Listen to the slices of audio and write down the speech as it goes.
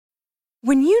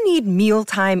When you need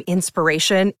mealtime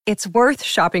inspiration, it's worth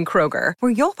shopping Kroger,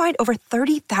 where you'll find over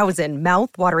 30,000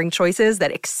 mouth-watering choices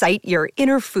that excite your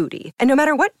inner foodie. And no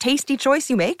matter what tasty choice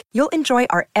you make, you'll enjoy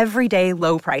our everyday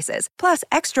low prices, plus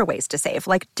extra ways to save,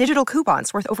 like digital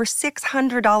coupons worth over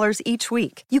 $600 each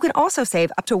week. You can also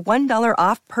save up to $1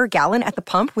 off per gallon at the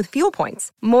pump with fuel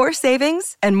points. More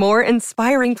savings and more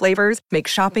inspiring flavors make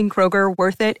shopping Kroger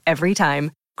worth it every time.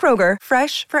 Kroger,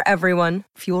 fresh for everyone.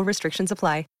 Fuel restrictions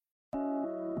apply.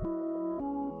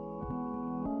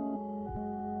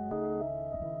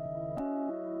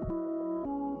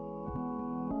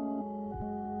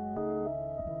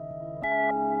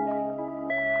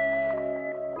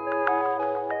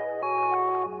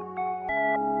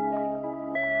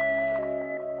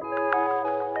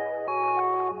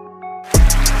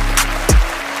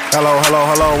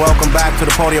 Hello. Welcome back to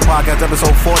the Podium Podcast,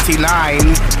 episode 49.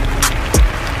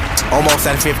 Almost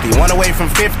at 50. One away from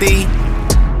 50.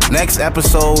 Next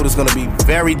episode is going to be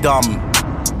very dumb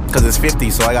because it's 50,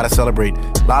 so I got to celebrate.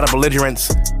 A lot of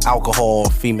belligerents, alcohol,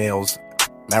 females,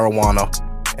 marijuana,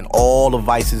 and all the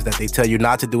vices that they tell you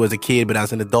not to do as a kid, but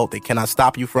as an adult, they cannot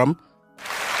stop you from.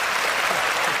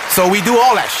 So we do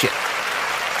all that shit.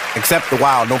 Except the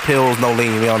wild. No pills, no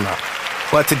lean. We don't know.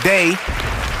 But today,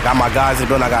 got my guys in the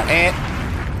building. I got Ant,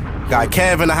 got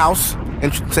Kev in the house.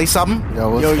 Say something.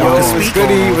 Yo, what's good?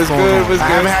 I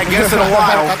haven't had guests in a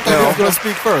while. I thought you was gonna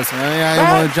speak first, man. I didn't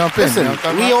want to jump in.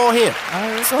 Listen, we all here.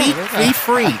 Speak, be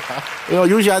free.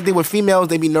 Usually I deal with females.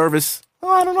 They be nervous. Oh,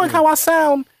 I don't like how I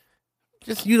sound.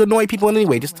 Just you annoy people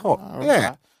anyway. Just talk.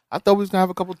 Yeah. I thought we was gonna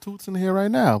have a couple toots in here right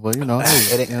now, but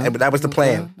but that was the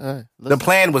plan. The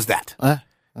plan was that,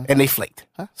 and they flaked.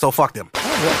 So fuck them. We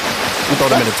throw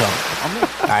them in the tub.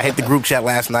 I hit the group chat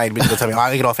last night. Bitch, tell me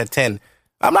I'll get off at 10.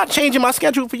 I'm not changing my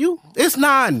schedule for you. It's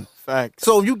 9. Facts.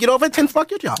 So if you get off at 10,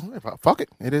 fuck your job. Fuck it.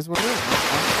 It is what it is.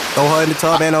 Throw her in the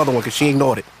tub and the other one because she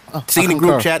ignored it. Seen the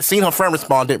group chat, seen her friend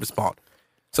respond, didn't respond.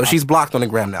 So she's blocked on the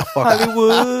gram now. Fuck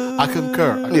Hollywood. I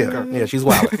concur. Yeah, she's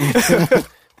wild.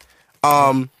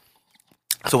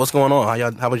 So what's going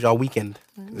on? How was y'all weekend?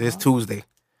 It's Tuesday.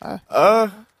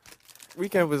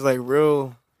 Weekend was like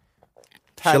real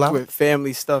packed with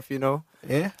family stuff,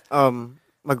 Yeah.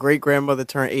 My great grandmother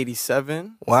turned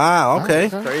 87. Wow. Okay.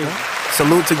 Crazy.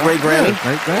 Salute to great granny.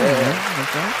 Great granny.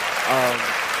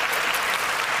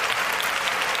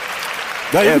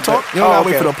 You can talk. You don't gotta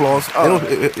wait for the applause.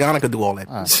 Yana could do all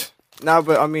that. Nah,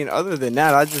 but I mean, other than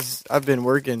that, I've been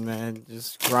working, man,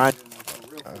 just grinding.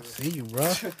 I see you, bro.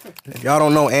 If y'all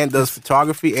don't know, Ant does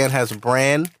photography. Ant has a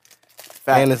brand.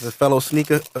 Ant is a fellow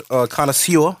sneaker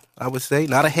connoisseur, I would say.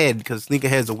 Not a head, because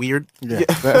sneakerheads are weird. Yeah.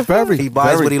 He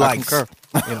buys what he likes.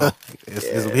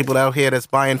 There's people out here that's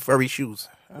buying furry shoes.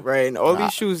 Right, and all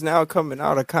these shoes now coming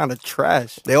out are kind of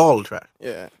trash. They all are trash.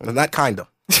 Yeah. Not kinda.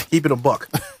 Keep it a buck.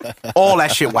 All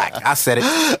that shit whack. I said it.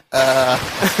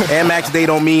 Air Max Day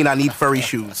don't mean I need furry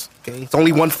shoes. Okay, it's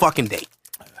only one fucking day.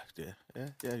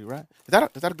 Yeah, you're right.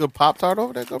 Is that a good Pop-Tart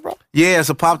over there, good bro? Yeah, it's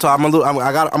a Pop-Tart. I'm a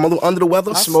little under the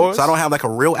weather, so I don't have like a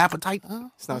real appetite.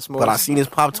 It's not s'mores. But I seen this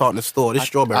Pop-Tart in the store. This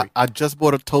strawberry. I just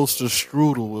bought a toaster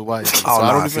strudel with white. So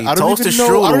I don't even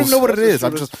know what it is.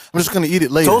 I'm just gonna eat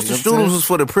it later. Toaster strudels is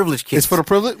for the privileged kids. It's for the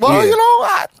privilege. Well,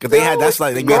 because they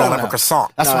made out of a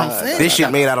croissant. That's what I'm saying. This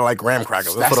shit made out of like graham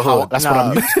crackers. That's for the hood. That's what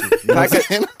I'm used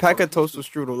to. Pack a toaster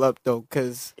strudel up though,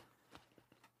 because.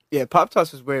 Yeah,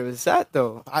 Pop-Tarts was where it was at,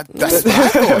 though. That's what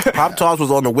I thought. Pop-Tarts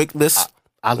was on the wick list.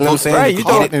 I know what I'm saying? Right, you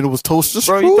thought, and it was toaster strudel.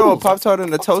 Bro, you throw a Pop-Tart in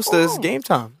the toaster, it's game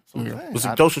time. It was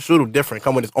a toaster strudel different.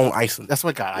 Come with its own icing. That's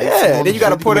what got icing. Yeah, then you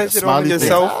got to pour that shit on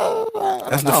yourself.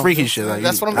 That's the freaky shit. Like,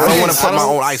 that's what I'm saying. I don't want to put my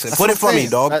own icing. Put it for me,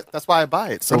 dog. That's why I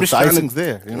buy it. So the icing's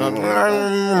there. You know what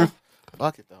I mean?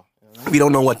 Fuck it, though. We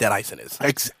don't know what that icing is.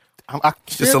 It's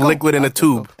just a liquid in a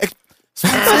tube. So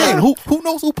I'm saying, who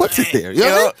knows who puts it there? You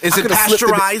know? Is it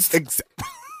pasteurized? Is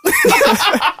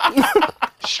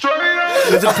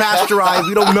it pasteurized?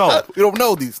 We don't know. We don't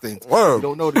know these things. Word. We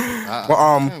don't know these things.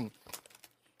 How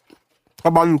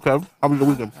about you, Kev? How was your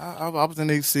weekend? I was in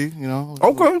AC,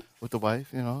 Okay. With the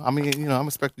wife, I mean, I'm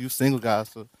expecting you single guys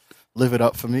to live it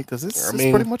up for me because it's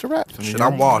pretty much a wrap for me. Shit,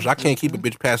 I'm washed. I can't keep a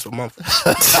bitch past a month.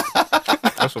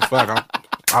 That's a fact.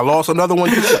 I lost another one.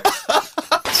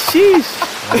 Sheesh.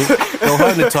 Throw her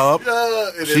in the tub.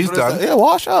 She's done. Yeah,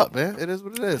 wash up, man. It is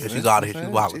what it is. Yeah, she's out of here.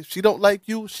 She's wild. If she don't like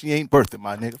you, she ain't birthing,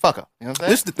 my nigga. Fuck her. You know what I'm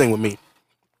saying? This is the thing with me.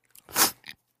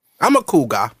 I'm a cool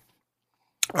guy.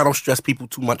 I don't stress people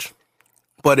too much.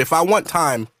 But if I want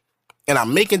time and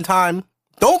I'm making time,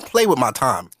 don't play with my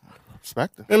time.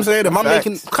 Respect it. You know what I'm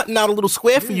saying? If I'm cutting out a little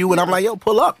square for you and I'm like, yo,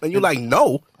 pull up. And you're like,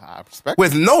 no. I respect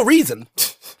with no reason.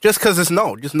 Just because it's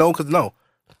no. Just no because no.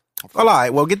 All right,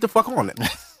 well, get the fuck on it.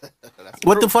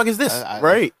 What the fuck is this?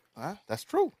 Right. That's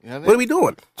true. You know what are we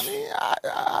doing? I mean,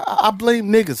 I blame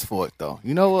niggas for it though.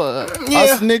 You know, us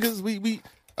niggas, we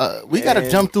gotta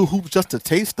jump through hoops just to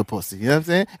taste the pussy. You know what I'm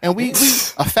saying? And we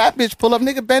a fat bitch pull up,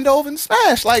 nigga, bend over and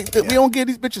smash. Like we don't give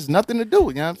these bitches nothing to do.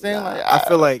 You know what I'm saying?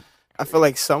 Like I feel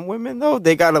like some women though,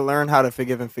 they gotta learn how to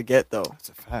forgive and forget though. That's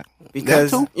a fact.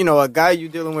 Because a guy you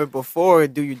dealing with before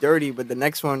do you dirty, but the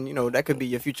next one, that could be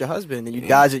your future husband, and you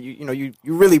dodge it. You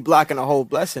really blocking a whole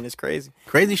blessing. It's crazy.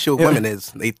 Crazy shit with women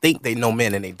is they think they know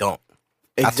men and they don't.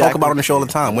 Exactly. I talk about it on the show all the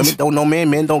time. Women don't know men.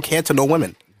 Men don't care to know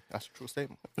women. That's a true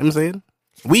statement. You know what I'm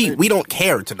saying? We don't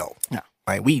care to know. Yeah.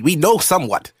 Like we know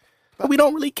somewhat, but we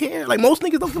don't really care. Like most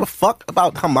niggas don't give a fuck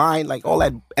about her mind. Like all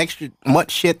that extra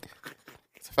much shit.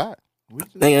 It's a fact.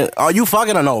 Are you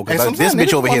fucking or no? Because this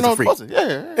bitch over here is a freak. Yeah. You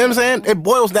know what I'm saying? It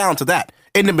boils down to that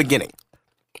in the beginning.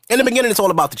 In the beginning, it's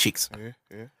all about the cheeks.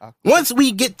 Yeah. Once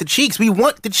we get the cheeks, we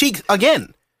want the cheeks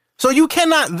again. So you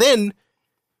cannot then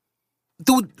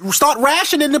start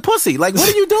rationing the pussy. Like, what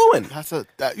are you doing? That's a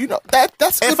good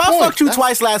If I fucked you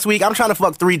twice last week, I'm trying to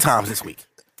fuck 3 times this week.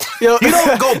 You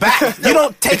don't go back. You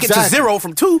don't take it to 0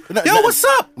 from 2. Yo, what's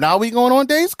up? Now we going on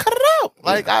dates? Cut it out.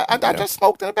 Like I just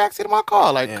smoked in the backseat of my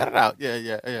car. Like cut it out.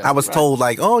 Yeah. I was told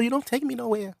like, oh, you don't take me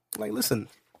nowhere. Like, listen,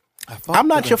 I'm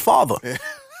not your father.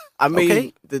 I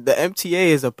mean, the MTA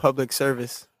is a public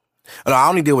service. No, I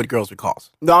only deal with girls with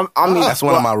cars. No, I mean that's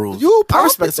one of my rules. I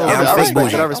respect that. I'm fake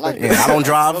bougie. I don't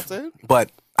drive,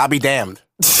 but I'll be damned.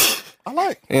 I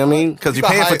like. You know what I mean? Because you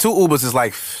paying for 2 Ubers is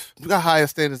like. You got higher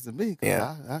standards than me.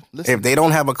 Yeah. If they don't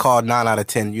have a car, 9 out of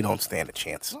 10, you don't stand a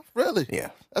chance. Oh, really? Yeah.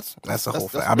 That's the whole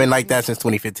fact. I've been like that since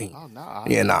 2015. Oh, nah.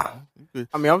 Yeah, nah.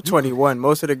 I mean, I'm 21.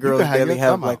 Most of the girls barely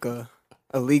have like a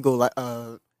legal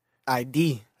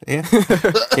ID. Yeah.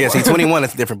 Yeah, see, 21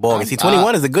 is a different ballgame. See,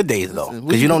 21 is the good days, though,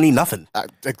 because you don't need nothing.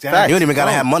 Exactly. You don't even got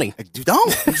to have money. You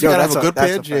don't. You got to have a good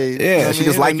pair of J's. Yeah, she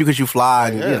just like you because you fly.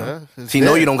 And, she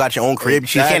know you don't got your own crib.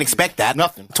 She can't expect that.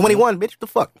 Nothing. 21, bitch, what the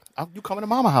fuck? You coming to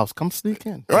mama house. Come sneak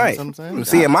in. Right. You know what I'm saying?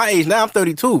 See, at my age now, I'm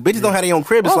 32. Bitches don't have their own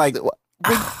crib. It's like...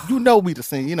 You know we the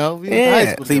same, we in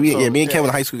high school. See, me and Kevin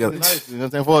in high school together. You know what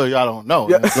I'm saying? For y'all don't know.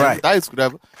 Right. High school,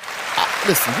 whatever.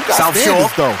 Listen, you got South Shore,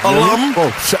 though. alum.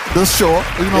 The Shore.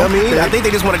 You know what I mean? I think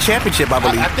they just won a championship, I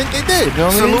believe. I think they did. You know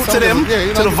what Salute to them,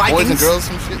 to the Vikings. Boys and girls,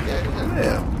 some shit.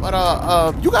 Yeah.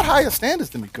 But you got higher standards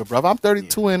than me, good brother. I'm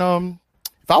 32, and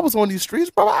if I was on these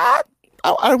streets, brother, I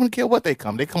don't even care what they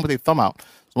come. They come with their thumb out.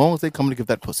 As long as they come to give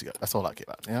that pussy up, that's all I care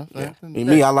about. Yeah.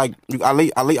 Me, I like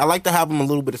to have them a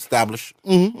little bit established.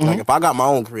 Mm-hmm. Like if I got my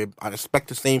own crib, I expect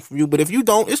the same from you. But if you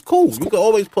don't, it's cool. You can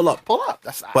always pull up.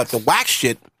 But the whack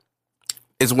shit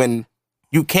is when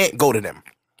you can't go to them.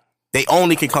 They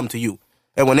only can come to you.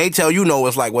 And when they tell you no,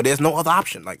 it's like, well, there's no other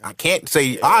option. Like I can't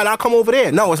say, all right, I'll come over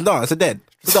there. No, it's done. It's a dead.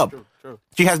 It's up. True.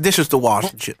 She has dishes to wash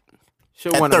and shit.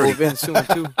 She'll want to move in soon,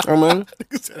 too. I mean,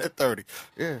 at 30.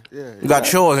 Yeah. You got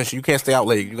chores and shit. You can't stay out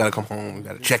late. You got to come home. You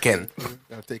got to check in.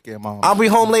 Got to take care of mom. I'll be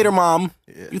home later, Mom.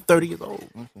 Yeah. You 30 years old.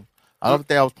 Mm-hmm. The other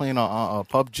day I was playing on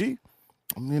PUBG.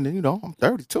 I mean, I'm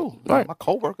 32. Right. My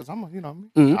coworkers, I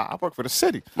work for the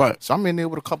city. Right. So I'm in there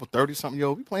with a couple 30-something.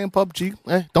 Yo, we playing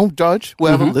PUBG. Don't judge.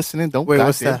 Whoever listening, don't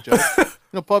what's that? Judge.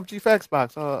 PUBG Facts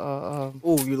Box.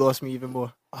 You lost me even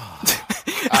more.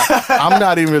 I'm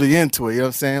not even really into it, you know what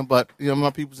I'm saying? But my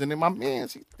people's in there. My man,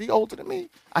 he older than me.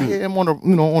 I hear him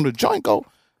on the joint go,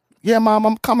 yeah, Mom,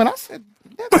 I'm coming. I said,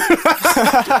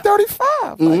 yeah,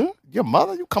 35. Like, your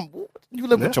mother, you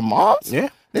live with your mom? Yeah.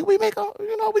 Nigga, we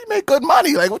make good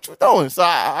money. Like, what you doing? So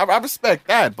I respect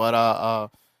that. But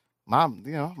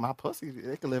my pussy,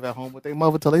 they can live at home with their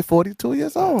mother till they 42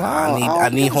 years old. I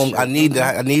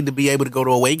need to be able to go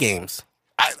to away games.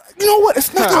 You know what?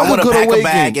 It's not. I want to pack a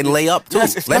bag and lay up too.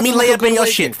 Yes, let me lay up in your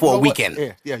shit for a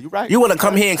weekend. Yeah, you're right. You want to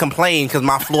come here and complain because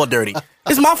my floor dirty?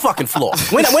 It's my fucking floor.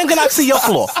 When can I see your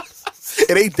floor?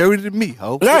 It ain't dirty to me,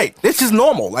 ho. Right. This is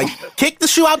normal. Like, kick the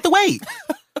shoe out the way. You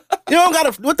don't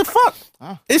gotta. What the fuck?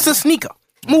 It's a sneaker.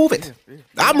 Move it.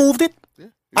 I moved it.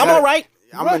 I'm all right.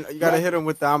 You gotta hit him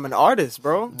with I'm an artist,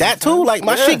 bro. That too, like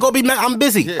my shit go be. I'm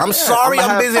busy. Yeah. I'm sorry,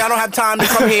 I'm busy. I don't have time to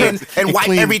come here and wipe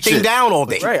everything shit down all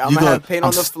day. Right, I'm gonna have paint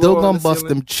on the floor. Still gonna bust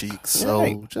them cheeks,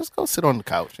 so just go sit on the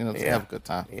couch. Have a good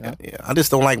time. Yeah. I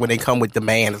just don't like when they come with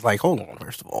demand. It's like, hold on,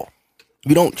 first of all,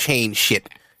 you don't change shit.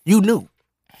 You knew.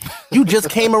 You just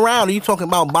came around and you talking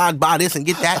about buy this and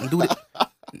get that and do it.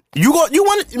 You want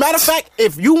it? Matter of fact,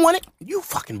 if you want it, you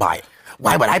fucking buy it.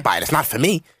 Why would I buy it? It's not for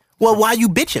me. Well, why you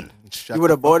bitching? You would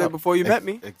have bought it before you met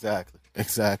me. Exactly. It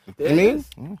is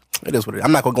what it is.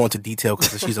 I'm not going to go into detail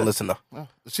because she's a listener.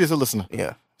 She's a listener.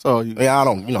 Yeah. So you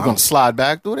gonna slide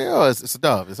back through there, or it's a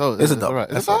dub? It's a dub. Right.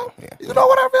 It's a dub. Yeah. You know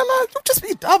what I realized? You just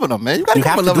be dubbing them, man. You gotta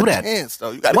give them a chance, though.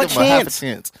 You gotta give them a half a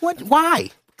chance. What? Why?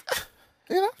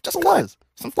 Just because.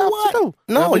 Sometimes you do.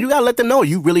 No, you gotta let them know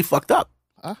you really fucked up.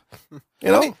 They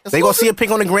gonna see a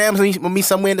pic on the grams and me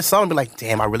somewhere in the summer and be like,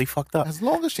 damn, I really fucked up. As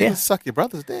long as she didn't suck your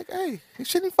brother's dick, hey, he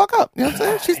shouldn't fuck up. You know what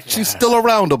I'm saying? She's still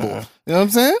aroundable. You know what I'm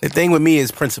saying? The thing with me is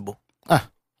principle.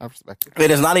 I respect it.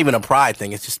 It is not even a pride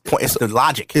thing. It's just it's the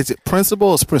logic. Is it principle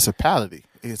or it's principality?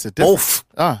 It's a difference.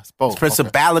 Both. It's both. It's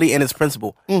principality and it's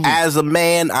principle. Mm-hmm. As a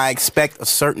man, I expect a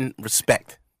certain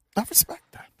respect. I respect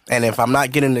that. And if I'm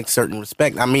not getting a certain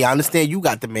respect, I mean, I understand you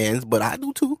got demands, but I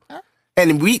do too.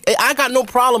 And I got no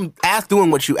problem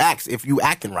doing what you ask if you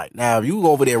acting right. Now, if you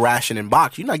go over there rationing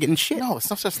box, you're not getting shit. No, it's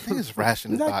no such thing as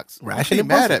rationing box. Rationing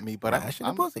mad at me, but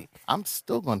I'm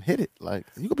still gonna hit it. Like,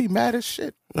 you could be mad as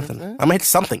shit. Listen, I'm gonna hit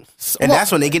something, and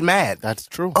that's when they get mad. That's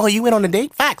true. Oh, you went on a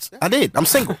date? Facts. I did. I'm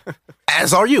single.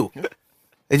 As are you.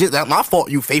 It's just my fault.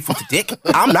 You faithful to dick.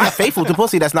 I'm not faithful to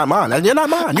pussy. That's not mine. You're not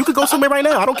mine. You could go somewhere right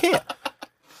now. I don't care.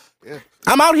 Yeah.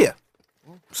 I'm out here.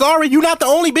 Sorry, you're not the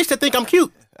only bitch that think I'm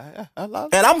cute. I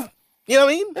love it. And I'm, you know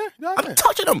what I mean? Yeah, I'm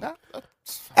touching them.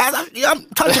 I'm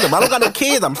touching them. I don't got no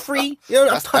kids. I'm free.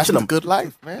 I'm touching them. Good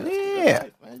life, man. Yeah.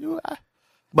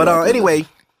 But anyway,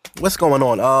 what's going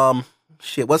on?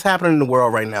 What's happening in the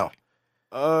world right now?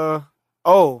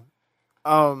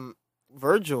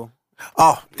 Virgil.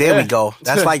 Oh, there we go.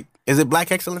 That's like, is it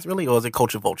Black Excellence really, or is it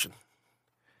Culture Vulture?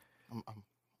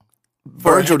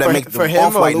 Virgil that makes for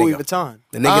him or Louis Vuitton.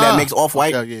 The nigga that makes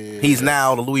Off-White. Yeah. He's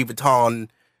now the Louis Vuitton.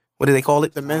 What do they call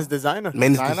it? The men's designer.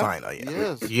 Men's designer. Yeah.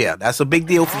 Yes. Yeah, that's a big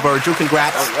deal for Virgil.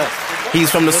 Congrats. Oh, yes.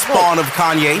 He's from the spawn of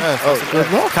Kanye. Yes,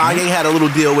 Kanye had a little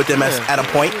deal with them at a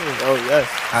point. Oh, yes.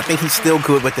 I think he's still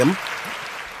good with them.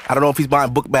 I don't know if he's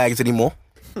buying book bags anymore.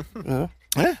 Yeah.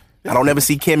 I don't ever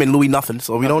see Kim and Louis nothing,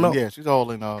 so we don't know. Yeah, she's all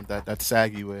in that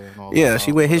saggy wear and all. Yeah,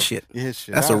 she wear his shit. Yeah, his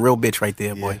shit. That's a real bitch right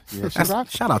there, boy. Yeah,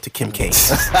 shout out to Kim K.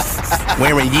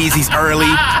 Wearing Yeezys early,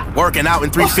 working out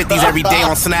in 350s every day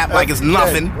on Snap like it's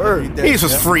nothing. He's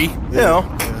just free,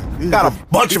 Got a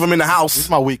bunch of them in the house. This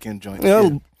is my weekend joint.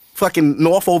 Fucking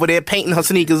North over there painting her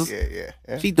sneakers.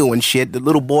 Yeah. She doing shit. The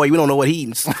little boy, we don't know what he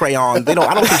eats. Crayons. I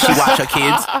don't think she watch her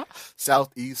kids.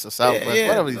 Southeast or Southwest,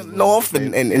 whatever. North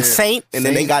and Saint, and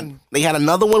then they had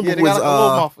another one. Yeah, you know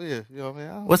what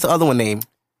I mean? What's the other one name?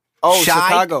 Oh,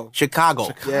 Chicago.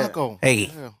 Chicago.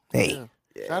 Hey.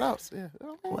 Shout outs.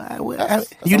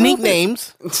 Unique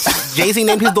names. Jay-Z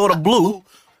named his daughter Blue.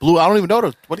 Blue, I don't even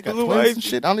know what he got twins and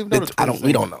shit. I don't even know the twins.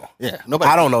 We don't know. Yeah, nobody.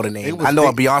 I don't know the name. I know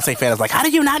a Beyonce fan is like, how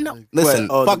did you not know? Listen,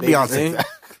 fuck Beyonce.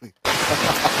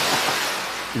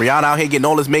 Rihanna out here getting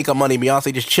all this makeup money.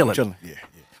 Beyonce just chilling. Yeah.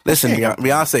 Listen,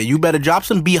 Beyonce, you better drop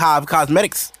some Beehive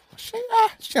cosmetics. She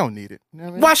don't need it. You know what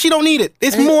I mean? Why she don't need it?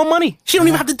 It's more money. She don't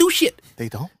even have to do shit. They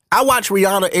don't. I watched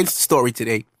Rihanna Insta story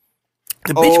today.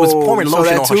 The bitch was pouring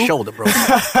lotion on her shoulder, bro.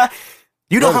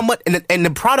 You know how much, and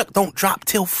the product don't drop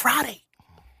till Friday.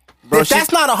 Bro,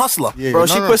 that's not a hustler. Yeah, bro,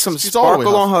 she put some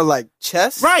sparkle on her like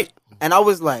chest. Right. And I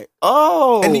was like,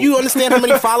 oh. And do you understand how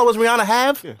many followers Rihanna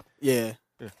have? Yeah.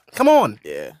 Come on.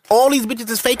 Yeah. All these bitches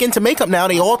is fake into makeup now.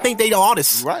 They all think they the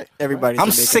artists. Right. Everybody.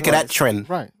 I'm sick of that trend.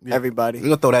 Right. Yeah. Everybody. We're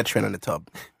going to throw that trend in the tub.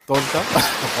 Throw it up?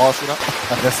 Wash it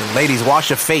up? Listen, ladies, wash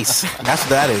your face. That's what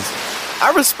that is.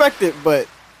 I respect it, but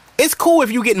it's cool if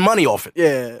you getting money off it.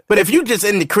 Yeah. But if you just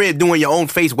in the crib doing your own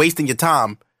face, wasting your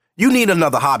time, you need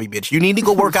another hobby, bitch. You need to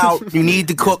go work out. You need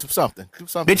to cook. Do something.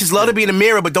 Bitches love to be in the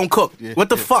mirror, but don't cook. What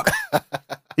the fuck?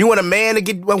 You want a man to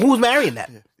get... Well, who's marrying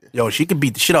that? Yo, she could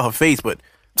beat the shit out her face, but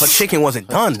her chicken wasn't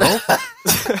done, bro.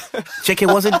 Chicken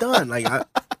wasn't done. Like, I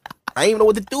didn't even know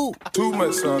what to do. Too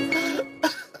much, son.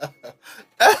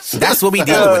 That's what we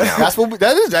dealing with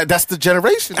now. That's the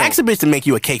generation. Ask a bitch to make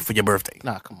you a cake for your birthday.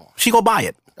 Nah, come on. She go buy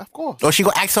it. Of course. Or she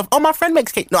go ask her, oh, my friend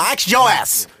makes cake. No, ask your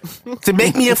ass to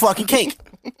make me a fucking cake.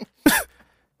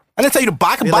 I didn't tell you to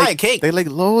buy a cake. They like,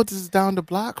 Lord, is down the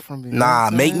block from me. Nah,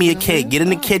 make me a cake. Get in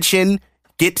the kitchen.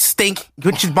 Get stink.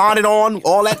 Put your bonnet on.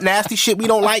 All that nasty shit we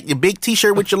don't like. Your big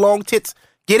t-shirt with your long tits.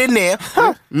 Get in there.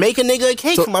 Make a nigga a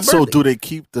cake for my birthday. So do they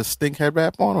keep the stink head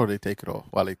wrap on or they take it off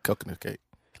while they cooking the cake?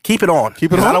 Keep it on.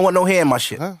 Keep it on? I don't want no hair in my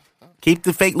shit. Keep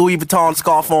the fake Louis Vuitton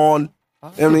scarf on. You know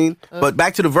what I mean? But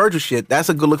back to the Virgil shit. That's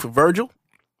a good look for Virgil.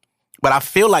 But I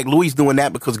feel like Louis doing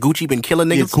that because Gucci been killing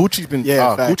niggas.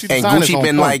 Yeah, Gucci's been... Gucci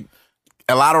been like...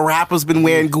 A lot of rappers been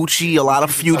wearing Gucci. A lot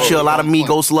of Future. A lot of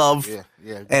Migos love.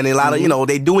 Yeah. And a lot of,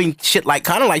 they doing shit like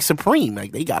kind of like Supreme.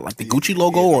 Like they got like the Gucci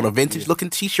logo on a vintage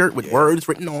looking t-shirt with words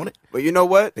written on it. But you know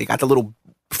what? They got the little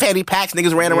fanny packs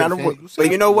niggas ran around the room. But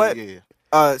you know what?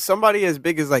 somebody as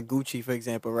big as like Gucci, for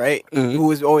example, right? Who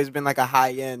has always been like a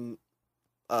high end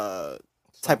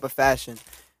type of fashion,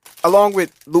 along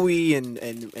with Louis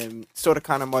and sort of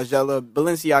kind of Margiela.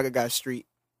 Balenciaga got street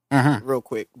real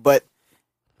quick, but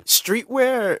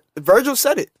streetwear. Virgil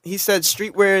said it. He said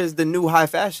streetwear is the new high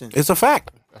fashion. It's a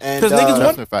fact. Because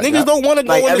niggas don't want to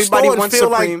go in the store and feel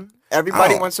Supreme. like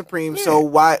Everybody wants Supreme. Yeah. So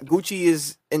why Gucci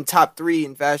is in top 3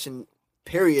 in fashion,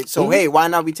 period. So hey, why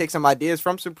not we take some ideas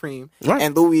from Supreme? Right.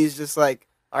 And Louis is just like,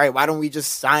 all right, why don't we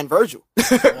just sign Virgil?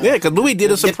 Yeah, because Louis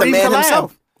did a Supreme collab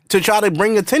himself to try to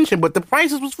bring attention, but the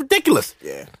prices was ridiculous.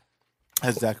 Yeah.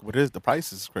 That's exactly what it is. The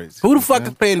price is crazy. Who the fuck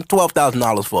is paying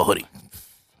 $12,000 for a hoodie?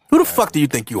 Who the fuck do you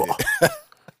think you are?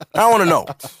 I want to know.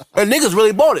 And niggas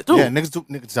really bought it, too. Yeah,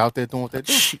 niggas out there doing what they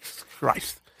do. Jesus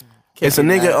Christ. It's a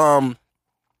nigga on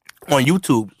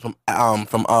YouTube from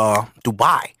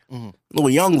Dubai. Little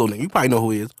young little nigga. You probably know who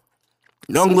he is.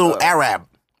 Young little Arab.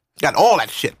 Got all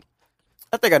that shit.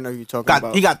 I think I know who you're talking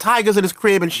about. He got tigers in his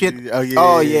crib and shit. Oh,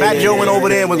 yeah. Fat Joe went over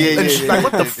there and was like,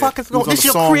 what the fuck is going on? This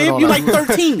your crib? You like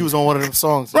 13. He was on one of them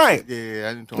songs. Right. Yeah.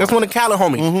 I didn't That's one of Khaled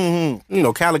homies. You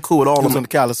know, Khaled cool with all of them. He was on the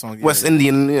Khaled song. West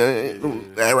Indian,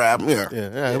 Arab.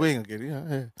 Yeah, we ain't gonna get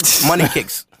it. Money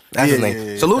Kicks. That's his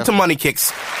name. Salute to Money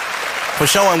Kicks for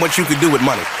showing what you could do with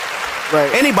money.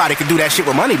 Right. Anybody could do that shit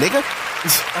with money, nigga.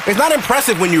 It's not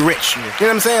impressive when you're rich. You know what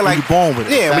I'm saying? Like, you're born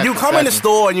with it. Yeah, when you come in the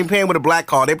store and you're paying with a black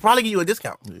card, they probably give you a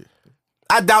discount. Yeah.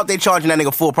 I doubt they're charging that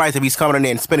nigga full price if he's coming in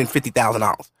there and spending $50,000.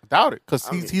 I doubt it, because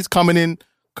he's coming in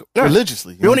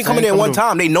religiously. You only coming in one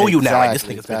time. They know you now. Like, this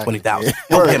nigga spent $20,000.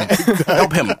 Yeah.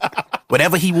 Help him.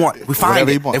 Whatever he want. We find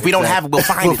it. If we don't have it, we'll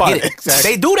find it. Get it.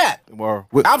 Exactly. They do that.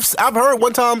 I've heard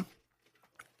one time,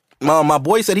 my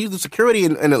boy said he was the security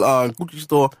in the Gucci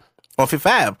store on Fifth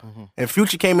Ave. And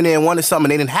Future came in there and wanted something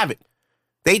and they didn't have it.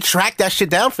 They tracked that shit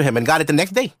down for him and got it the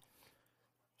next day.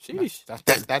 Sheesh.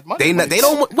 That's that money. They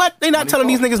don't, what? They not money telling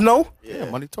talk. These niggas no? Yeah,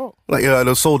 money talk. Like,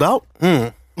 they're sold out?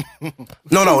 No.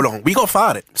 We gonna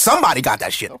find it. Somebody got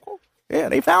that shit. Yeah,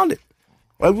 they found it.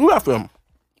 Like, we got for him.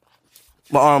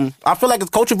 But I feel like it's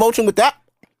culture vulture with that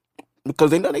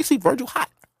because they know they see Virgil hot.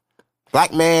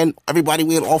 Black man, everybody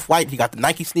wearing off-white. He got the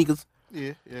Nike sneakers.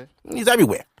 Yeah. He's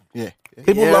everywhere. Yeah.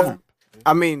 People love him.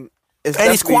 I mean, and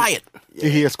he's quiet. Yeah,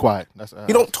 he is quiet.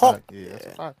 He don't talk.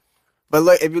 Yeah. But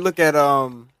look, if you look at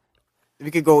if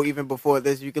you could go even before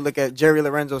this, you could look at Jerry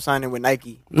Lorenzo signing with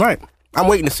Nike. Right. I'm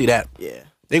waiting to see that. Yeah.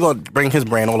 They're going to bring his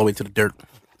brand all the way to the dirt.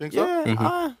 Think so?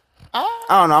 Yeah. I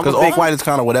don't know. Because off-white is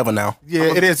kind of whatever now.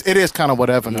 Yeah, it is kind of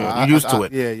whatever now. You're used to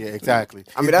it. Yeah, exactly.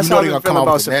 I mean, that's how I've been feeling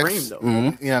about Supreme,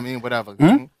 though. Yeah, I mean, whatever.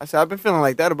 I said, I've been feeling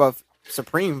like that about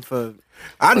Supreme for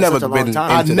I've never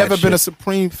been a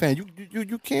Supreme fan.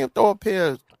 You can't throw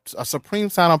a Supreme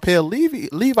sign on a pair of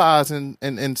Levi's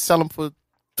and sell them for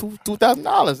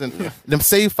 $2,000 and them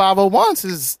save 501s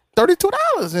is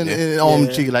 $32 in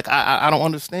OMG. Like I don't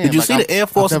understand. Did you see the Air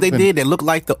Forces they did that looked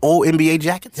like the old NBA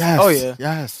jackets? Yes. Oh yeah.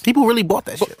 Yes. People really bought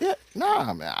that shit. Yeah.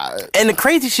 Nah, man. And the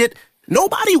crazy shit,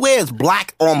 nobody wears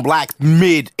black on black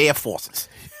mid Air Forces.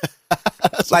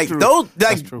 Like true. Those,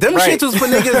 like them shits was for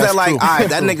niggas that like, all right,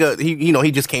 that nigga,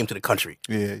 he just came to the country.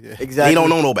 Yeah. Exactly. He don't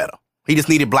know no better. He just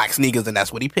needed black sneakers and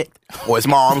that's what he picked. Or his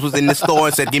moms was in the store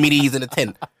and said, "Give me these in a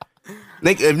tin."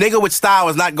 If nigga with style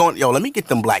is not going, let me get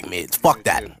them black mids. Fuck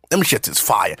that. Them shits is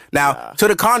fire. Now, to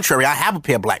the contrary, I have a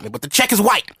pair of black mids, but the check is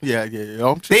white. Yeah. They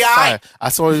all right. I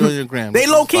saw it on your gram. They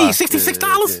low key,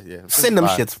 $66. Yeah. Send them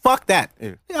shits. Fuck that.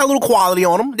 Yeah. They got a little quality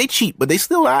on them. They cheap, but they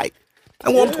still all right.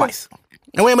 I wore them twice.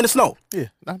 I wear them in the snow. Yeah,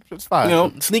 it's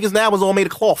fine. Sneakers now is all made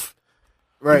of cloth.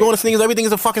 Right. You go to sneakers, everything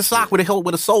is a fucking sock with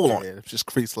a sole on it. Yeah, it just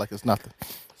creases like it's nothing.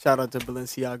 Shout out to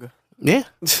Balenciaga. Yeah,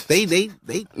 they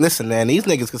listen, man. These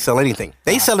niggas can sell anything.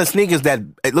 They selling sneakers that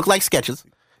look like Skechers,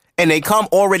 and they come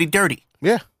already dirty.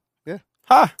 Yeah.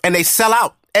 And they sell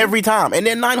out every time, and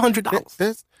they're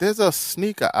 $900. There's a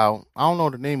sneaker out. I don't know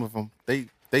the name of them.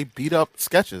 They beat up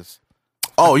Skechers.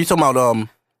 Oh, you talking about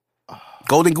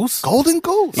Golden Goose? Golden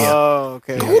Goose. Yeah. Oh,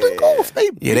 okay. Golden Goose.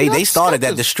 They started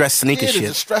that distressed sneaker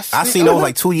shit. I seen those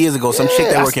like 2 years ago. Some chick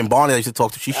that work in Barney I used to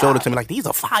talk to. She showed it to me like, these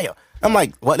are fire. I'm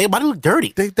like, what? They look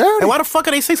dirty. They dirty. And why the fuck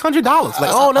are they $600? Like,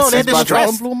 oh no, they're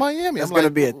distressed. Blue Miami. It's gonna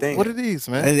be a thing. What are these,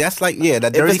 man? And that's like,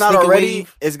 that dirty. If it's not sneaker already,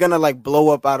 wave, it's gonna like blow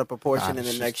up out of proportion in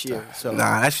the next year. So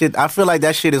that shit. I feel like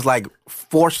that shit is like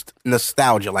forced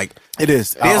nostalgia. Like it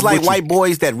is. There's like white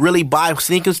boys that really buy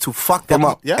sneakers to fuck them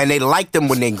up, and they like them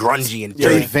when they're grungy and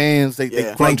dirty. Vans, they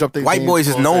grunge up their white Vans boys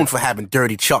is known for having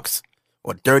dirty Chucks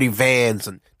or dirty Vans,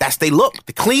 and that's they look.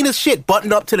 The cleanest shit,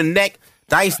 buttoned up to the neck,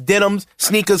 nice denims,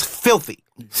 sneakers, filthy.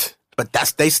 But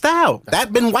that's their style.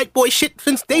 That been white boy shit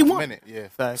since day one. Minute, yeah.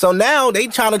 Facts. So now they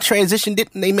trying to transition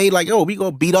it, and they made like, we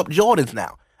gonna beat up Jordans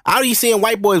now. How are you seeing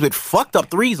white boys with fucked up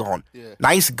threes on? Yeah.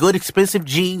 Nice, good, expensive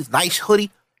jeans, nice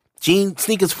hoodie, jean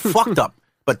sneakers fucked up.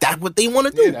 But that's what they want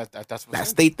to do. Yeah,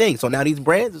 that's their thing. So now these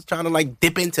brands is trying to like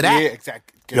dip into that. Yeah,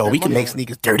 exactly. Yo, we can make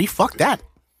sneakers dirty. Fuck that.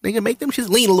 They can make them shits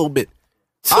lean a little bit.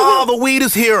 Oh, the weed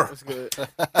is here. That's good.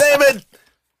 David.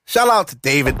 Shout out to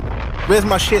David. Where's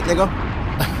my shit, nigga?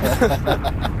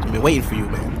 I've been waiting for you,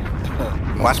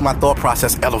 man. Watch my thought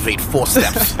process elevate 4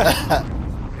 steps.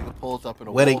 Nigga pulls up in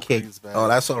a Wedding cake. Walgreens bag. Oh,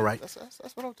 that's all right. That's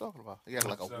what I'm talking about. He had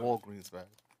like a Walgreens bag.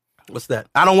 What's that?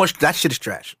 I don't want that shit is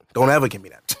trash. Don't ever give me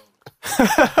that.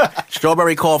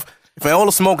 Strawberry cough. For all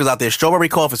the smokers out there, strawberry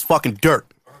cough is fucking dirt.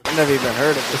 I never even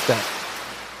heard of it. What's that?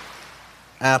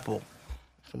 Apple.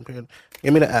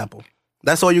 Give me the apple.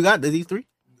 That's all you got? These 3?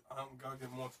 I'm gonna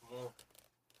get more tomorrow.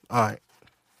 All right,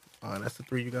 that's the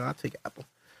 3 you got. I'll take apple.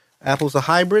 Apple's a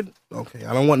hybrid? Okay,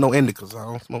 I don't want no indicas. I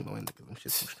don't smoke no indicas. Them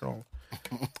shit's too strong.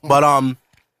 But,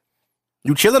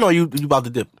 you chilling or you about to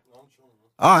dip? No, I'm chilling.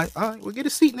 All right. Well, get a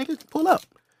seat, nigga. Pull up.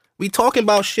 We talking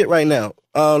about shit right now.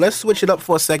 Let's switch it up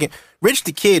for a second. Rich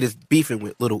the Kid is beefing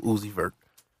with Lil Uzi Vert.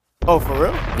 Oh, for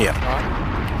real? Yeah.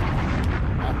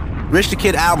 Rich the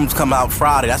Kid albums come out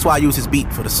Friday. That's why I use his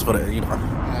beat for the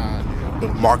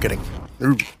marketing.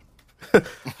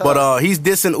 But he's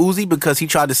dissing Uzi because he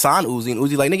tried to sign Uzi, and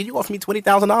Uzi like, nigga, you offered me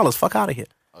 $20,000. Fuck out of here.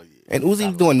 Oh, yeah. And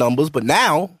Uzi's doing numbers, but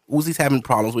now Uzi's having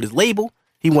problems with his label.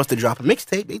 He wants to drop a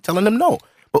mixtape. They telling him no.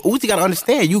 But Uzi got to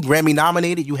understand, you Grammy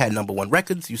nominated, you had #1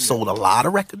 records, you sold a lot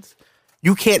of records.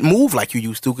 You can't move like you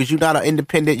used to because you're not an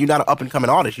independent, you're not an up-and-coming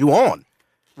artist. You on.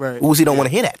 Right. Uzi don't want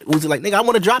to hear that. Uzi like, nigga, I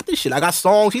want to drop this shit. I got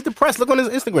songs. He's depressed. Look on his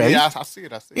Instagram. Yeah, I see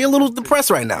it. He a little depressed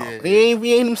right now. Yeah.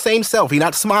 He ain't him same self. He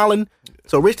not smiling.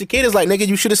 So Rich the Kid is like, nigga,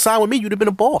 you should have signed with me. You'd have been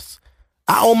a boss.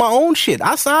 I own my own shit.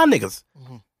 I sign niggas.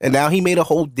 Mm-hmm. And now he made a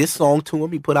whole diss song to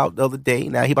him. He put out the other day.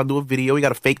 Now he about to do a video. He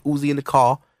got a fake Uzi in the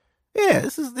car. Yeah,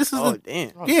 this is. Oh,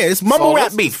 damn. Yeah, it's mumble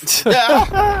rap beef.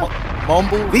 Yeah.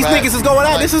 Mumble. These rap niggas is going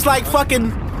out. like- This is like fucking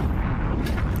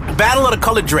Battle of the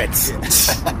Colored Dreads.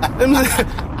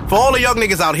 For all the young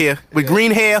niggas out here with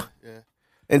green hair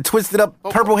and twisted up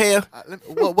purple hair.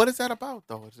 What is that about,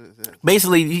 though?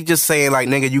 Basically, he just saying, like,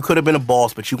 nigga, you could have been a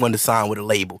boss, but you wanted to sign with a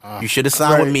label. You should have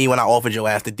signed with me when I offered your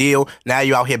ass the deal. Now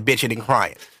you out here bitching and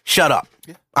crying. Shut up.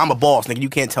 I'm a boss, nigga. You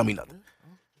can't tell me nothing.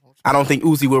 I don't think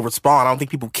Uzi will respond. I don't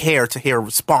think people care to hear a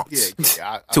response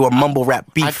to a mumble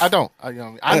rap beef. I don't. I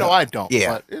know I don't.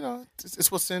 Yeah. But, you know,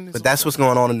 it's what's in. But that's what's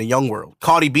going on in the young world.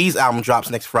 Cardi B's album drops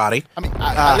next Friday. I mean,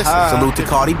 listen. Salute to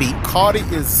Cardi B. Cardi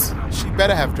she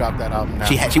better have dropped that album now.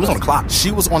 She was on the clock. She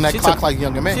was on that clock like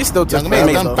Younger Man. She still took Younger Man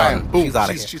forever, done though. bang, boom. She's out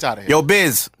of here. She's out of here. Yo,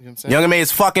 Biz. You know what I'm saying? Younger Man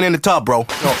is fucking in the tub, bro.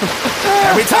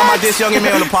 Every time I diss Younger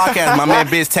Man on the podcast, my man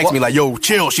Biz texts me like, yo,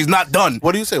 chill. She's not done.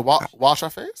 What do you say? Wash her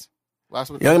face?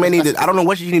 Younger Man needed. I don't know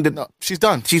what she needed. No, she's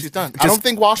done. She's done. I just- don't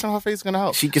think washing her face is gonna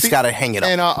help. She just gotta hang it up.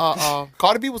 And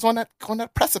Cardi B was on that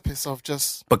precipice of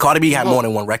just. But Cardi B had more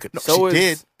than one record. So she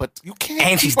is- did, but you can't.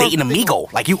 And she's keep her dating thinking- Amigo.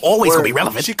 Like, you always gonna be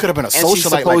relevant. She could have been a she's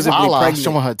socialite like supposedly Lala, pregnant.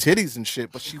 showing her titties and shit,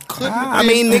 but she couldn't. I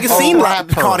mean, niggas seen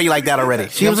Cardi like that already.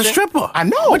 She was a stripper. I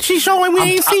know. What she showing we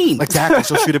ain't seen. Exactly.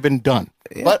 So she'd have been done.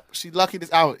 But she lucky this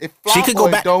album. If flop She could go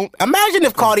or back. Don't. Imagine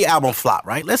if Cardi album flop,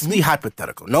 right? Let's be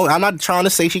hypothetical. No, I'm not trying to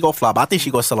say she go flop. I think she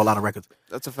gonna sell a lot of records.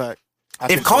 That's a fact.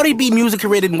 If Cardi B music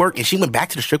career didn't work and she went back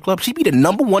to the strip club, she'd be the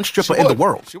 #1 stripper in the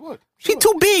world. She would. She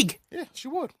too big. Yeah, she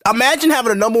would. Imagine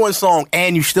having a #1 song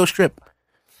and you still strip.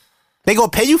 They gonna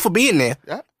pay you for being there.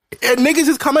 Yeah. And niggas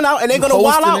is coming out and they're gonna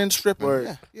wild Hosting out. and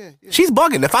stripping. Yeah. She's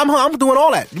bugging. If I'm her, I'm doing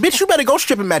all that. Bitch, you better go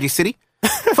strip in Magic City.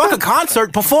 Fuck a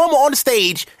concert, perform on the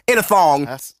stage in a thong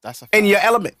That's a fact. in your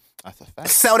element. That's a fact.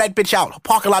 Sell that bitch out. Her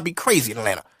parking lot be crazy in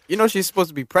Atlanta. You know she's supposed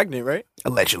to be pregnant, right?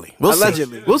 Allegedly. We'll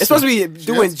Allegedly. see. We'll It's see. supposed to be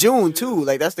due in June, too.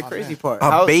 Like, that's the crazy part.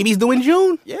 Her baby's due in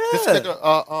June? Yeah. This nigga,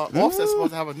 Offset's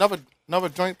supposed to have another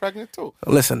joint pregnant too.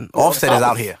 Listen, Offset is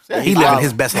out here. Yeah, He living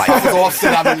his best life.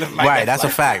 Offset, I've been living my Right, best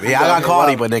that's a fact. Yeah, I got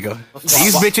Cardi, but nigga,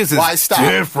 these bitches Why is stop?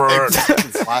 different.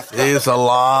 Exactly. Why stop? There's a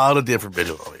lot of different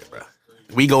bitches out here, bro.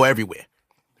 We go everywhere.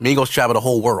 Migos travel the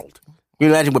whole world. You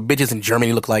imagine what bitches in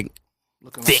Germany look like?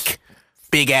 Thick,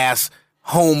 big ass,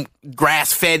 home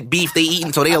grass-fed beef they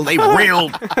eating, so they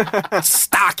real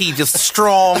stocky, just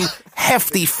strong,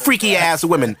 hefty, freaky ass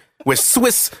women with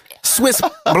Swiss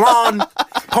blonde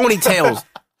ponytails,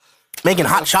 making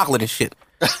hot chocolate and shit,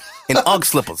 and Ugg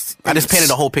slippers. I just painted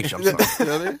the whole picture. I'm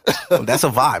sorry. That's a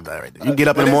vibe, right there. You get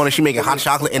up in the morning, she making hot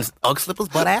chocolate and Ugg slippers,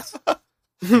 butt ass.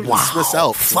 Wow, Swiss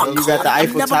Elf. Fuck, You got the I'm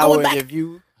Eiffel never Tower going in back. your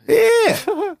view. Yeah.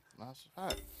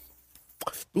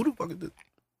 Who the fuck is this?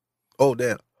 Oh,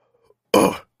 damn.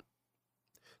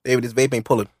 David, this vape ain't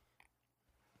pulling.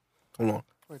 Hold on.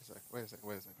 Wait a second.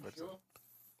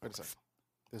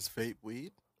 This vape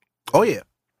weed? Oh, yeah.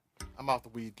 I'm out the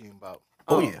weed game about.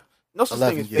 Oh, yeah. No such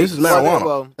 11 thing as years. This is marijuana.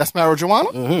 Well, That's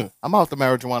marijuana? Mm-hmm. I'm out the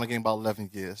marijuana game about 11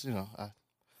 years. You know,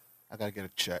 I gotta get a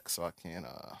check so I can't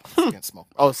smoke.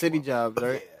 city jobs,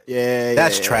 right? Yeah.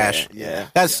 That's trash. Yeah.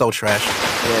 That's so trash.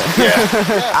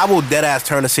 Yeah. I will dead ass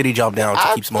turn the city job down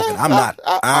to keep smoking. I'm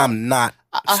not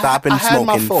stopping I had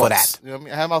my smoking for thoughts. that. You know what I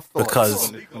mean? I had my thoughts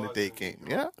Because- when the day came.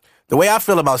 Yeah. The way I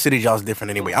feel about city jobs is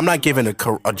different anyway. I'm not giving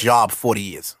a job 40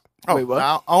 years. Wait, what?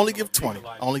 I only give 20.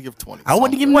 I only give 20. I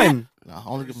wouldn't give them that. No, I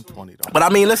only give them 20 though. But I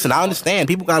mean, listen, I understand.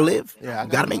 People gotta live. Yeah, I You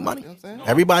gotta make you money. know what I'm saying?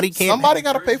 Everybody can't. Somebody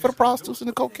gotta pay for the prostitutes and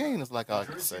the cocaine. It's like I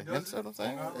say. You understand what I'm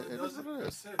saying? It is what it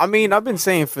is. I mean, I've been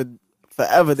saying for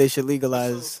forever they should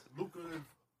legalize.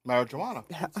 Marijuana.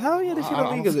 Hell yeah, they should I have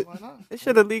don't legalized. see why not. They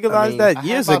should have legalized I mean, that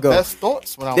years I had ago. my best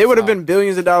thoughts when I was They would have out. been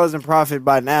billions of dollars in profit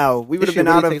by now. We would have shit been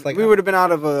out really of tastes like we that. would have been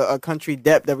out of a country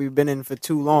debt that we've been in for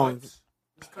too long. This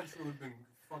country would have been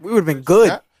fucking We would have been good.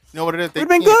 Yeah. You know what it is? They Would've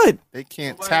been can't- good. They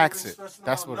can't tax it.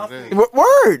 That's what it is.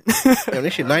 Word. Yo,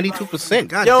 this shit 92%.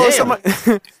 God Yo, damn. somebody.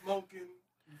 smoking,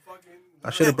 you fucking.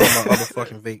 I should have brought my other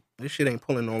fucking vape. This shit ain't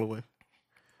pulling all the way.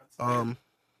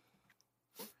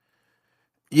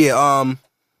 Yeah,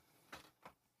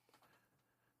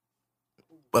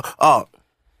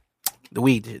 the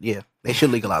weed, yeah. They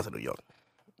should legalize it in New York.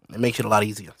 It makes it a lot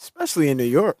easier. Especially in New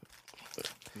York.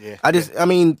 Yeah. I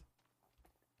mean,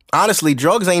 honestly,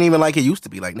 drugs ain't even like it used to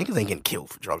be. Like, niggas ain't getting killed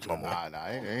for drugs no more. Nah,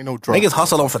 ain't no drug. Niggas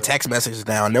hustle on for text messages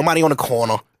now. Nobody on the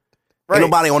corner. Right. Ain't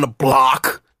nobody on the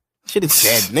block. Shit is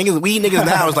dead. Weed niggas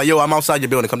now is like, yo, I'm outside your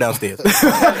building. Come downstairs.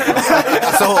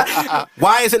 So,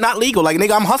 why is it not legal? Like,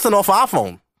 nigga, I'm hustling off an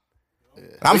iPhone.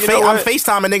 I'm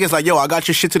FaceTiming niggas like, yo, I got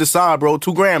your shit to the side, bro.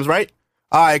 2 grams, right?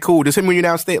 All right, cool. Just hit me when you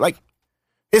downstairs. Like,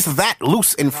 it's that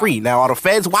loose and free. Now, are the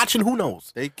feds watching? Who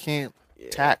knows? They can't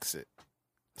tax it.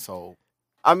 So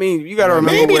I mean, you got to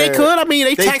remember. Maybe where, they could. I mean,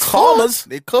 they tax could. farmers.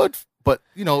 They could, but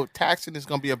you know, taxing is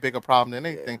gonna be a bigger problem than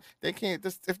anything. They can't.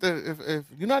 If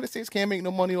United States can't make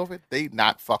no money off it, they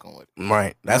not fucking with it.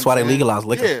 Right. That's why they legalize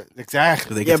liquor. Yeah,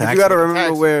 exactly. They Yeah, can but tax you got to it.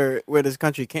 remember where this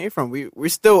country came from. We're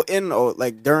still in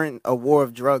like during a war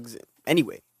of drugs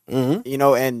anyway. Mm-hmm. You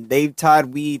know, and they've tied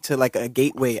weed to like a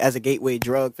gateway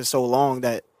drug for so long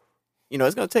that you know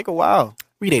it's gonna take a while.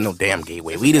 Weed ain't no damn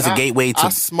gateway. Weed is a gateway to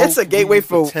It's a gateway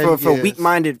for 10 years.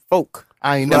 weak-minded folk.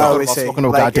 I ain't What I never always about say, smoking no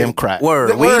like, goddamn it- crack. word.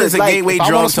 The Weed word, is a like, gateway if I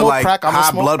wanna drug to smoke like crack, I'ma high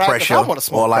smoke blood crack. If I pressure wanna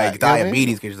smoke or like crack, you know what I mean?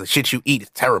 diabetes because the shit you eat is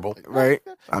terrible. Right?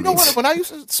 You know what? When I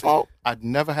used to smoke, I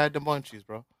never had the munchies,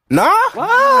 bro. Nah.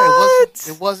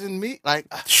 It wasn't me. Like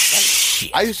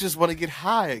Shit. I used to just want to get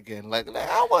high again. Like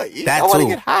I want to eat. That I want to too.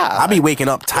 get high. I be waking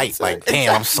up tight. Like,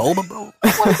 damn, I'm sober, bro.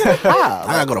 I want to get high.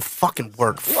 gotta go to fucking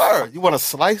work. Word. You want a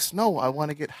slice? No, I want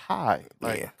to get high.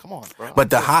 Like, Yeah. come on, bro. But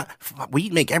the hot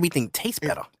weed make everything taste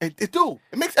better. It do.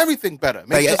 It makes everything better. It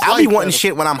Like, makes this I be life wanting better.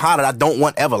 shit when I'm hot that I don't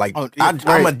want ever. Like, Oh, yeah, I'm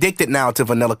right. addicted now to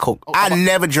vanilla Coke. I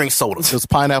never drink soda. It was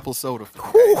pineapple soda.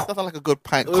 Nothing like a good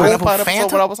Pineapple pineapple Fanta?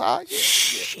 soda when I was high. Yeah.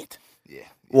 Shit.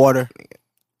 Water.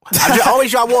 I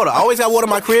always got water. I always got water in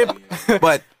my crib.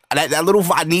 But that little,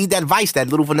 I need that Vice, that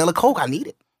little vanilla Coke. I need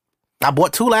it. I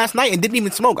bought 2 last night and didn't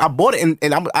even smoke. I bought it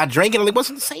and I drank it and it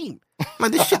wasn't the same. I'm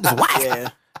like, this shit is whack. Yeah.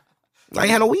 I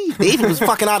ain't had no weed. David was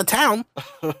fucking out of town.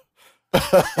 Who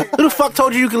the fuck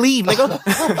told you could leave, nigga?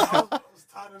 I was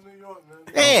tired of New York, man.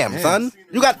 Damn, son.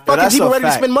 You got Yo, fucking that's people a ready to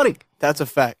fact. spend money. That's a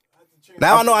fact.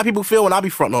 Now I know how people feel when I be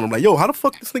fronting on them. Like, yo, how the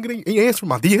fuck this nigga ain't answering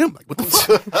my DM? Like, what the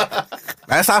fuck?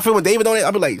 That's how I feel when David on it. I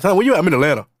be like, son, where you at? I'm in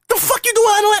Atlanta. The fuck you doing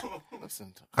in Atlanta?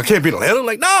 Listen, I can't be in Atlanta.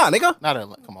 Like, nah, nigga. not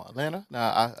Atlanta. Come on, Atlanta.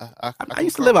 Nah, I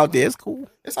used to live out there. It's cool.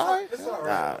 It's all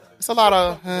right. It's a lot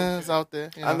of hands out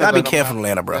there. You know, Gotta be that careful I'm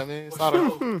in not- Atlanta, bro. You know what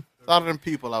I mean? It's a lot of them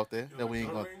people out there that we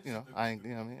ain't gonna, you know, I ain't, you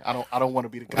know what I mean? I don't want to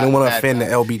be the guy. I don't want to bad offend the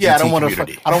guy. LGBT Yeah, I don't want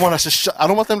community. to. I don't want us to shut. I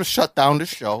don't want them to shut down the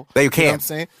show. They You know can't. what I'm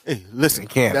saying? Hey, listen, They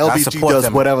can't. the I LBG support does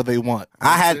them. whatever they want.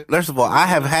 First of all, I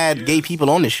have had gay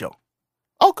people on this show.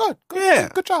 Oh, good. Yeah.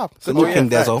 Good job. Good Salute job. King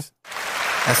Dezo.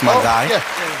 That's my guy. Yeah.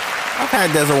 I've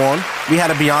had Dezo on. We had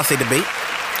a Beyonce debate.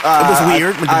 It was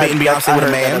weird with debating Beyonce with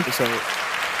a man.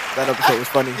 That episode was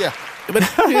funny. Yeah. But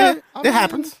yeah, it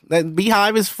happens. That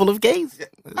Beehive is full of gays.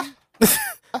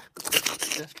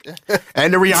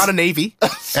 And the Rihanna Navy.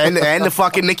 And the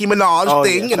fucking Nicki Minaj Oh,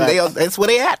 thing. yeah, And that's where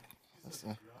they at.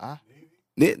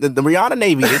 The Rihanna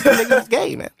Navy. They think niggas is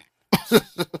gay, man.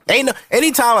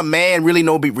 Anytime a man really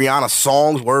know Rihanna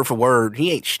songs word for word,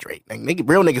 he ain't straight. Like,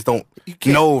 real niggas don't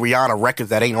know Rihanna records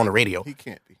that ain't on the radio. He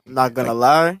can't be. I'm not gonna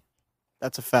lie.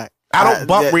 That's a fact. I don't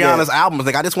bump Rihanna's albums.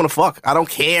 Like, I just want to fuck. I don't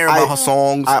care about her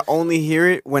songs. I only hear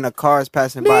it when a car is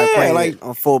passing by playing like, it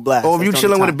on full blast. Or if you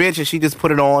chilling with a bitch and she just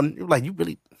put it on, you're like, you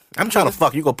really... I'm trying to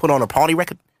fuck. You gonna put on a party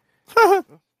record?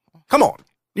 Come on.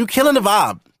 You killing the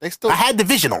vibe. I had the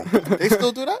vision on. They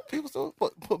still do that? People still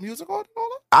put music on and all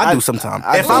that? I do sometimes.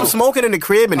 If I'm smoking in the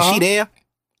crib and she there,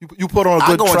 you put on a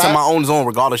good I go track? into my own zone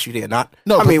regardless you there not.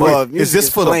 No, I mean, well, is this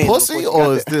for the pussy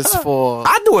or is this for...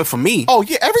 I do it for me. Oh,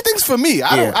 yeah, everything's for me.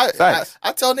 I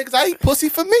tell niggas I eat pussy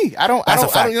for me. I don't, you know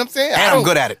what I'm saying? And I'm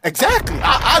good at it. Exactly.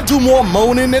 I do more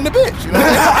moaning than the bitch. You know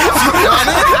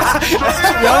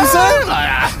what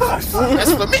I'm saying?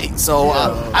 That's for me. So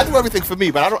I do everything for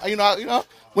me, but I don't, you know,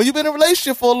 when you've been in a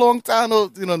relationship for a long time,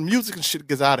 you know, music and shit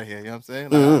gets out of here. You know what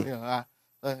I'm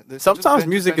saying? Sometimes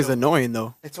music is annoying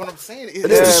though. That's what I'm saying. It's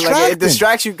distracting. Like, it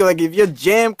distracts you. Like if your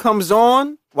jam comes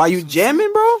on while you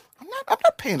jamming, bro. I'm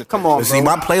not paying attention. Come on, bro. See,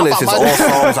 my playlist is all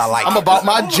songs I like. I'm about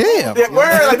my jam. Yeah,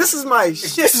 like this is my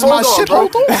shit. This is my shit.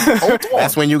 Hold on.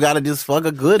 That's when you gotta just fuck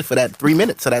a good for that 3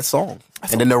 minutes of that song,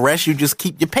 and then the rest you just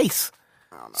keep your pace.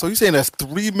 So you saying that's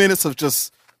 3 minutes of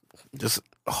just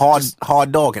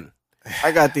hard dogging.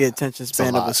 I got the attention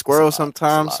span of a squirrel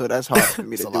sometimes, so that's hard for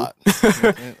me to do.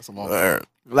 It's a lot.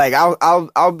 Like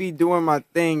I'll be doing my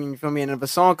thing, you feel me? And if a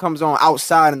song comes on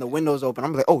outside and the window's open,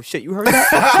 I'm like, oh shit, you heard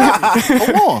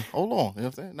that? Hold on. You know what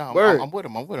I'm saying? No, Word. I'm with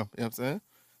him. You know what I'm saying?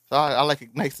 So I like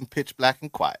it nice and pitch black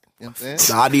and quiet. You know what I'm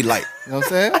saying? Nah, I need light. You know what I'm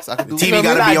saying? So I can do TV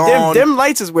whatever. gotta be on. Dim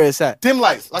lights is where it's at. Dim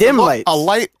lights. Like Dim lights. A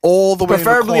light all the way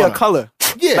Preferably in the a color.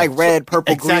 Yeah. Like red,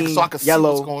 purple, Exactly, green, so I can see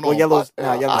yellow. what's going Well, on. yellow's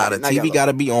Nah, yellow. Nah, the not TV yellow.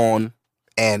 gotta be on,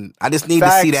 and I just need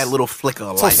to see that little flicker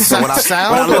of light. So when I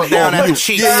sound look or down at the mood?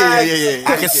 cheek, Yeah.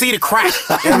 I can see the crack.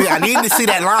 I need to see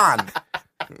that line.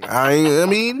 I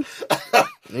mean, I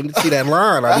need to see that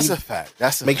line. That's a fact.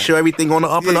 That's a Make fact. sure everything on the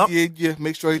up and up. Yeah.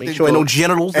 Make sure everything Make sure ain't no goes.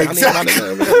 genitals.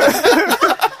 Exactly.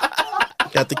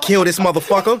 Got to kill this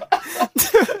motherfucker.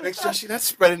 Make sure she not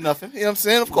spreading nothing. You know what I'm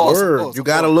saying? Of course. Word. Of course, You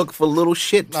gotta look for little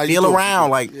shit. Nah, you Feel do.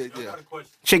 around. Like, Yeah.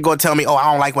 chick gonna tell me, oh, I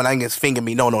don't like when niggas finger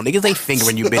me. No, niggas ain't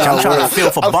fingering you, bitch. I'm trying to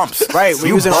feel for bumps. Right, we're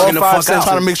You using bugging all the five fuck senses. out.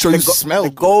 Trying to make sure you smell The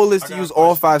good. goal is to use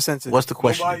all five senses. What's the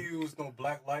question? Nobody use no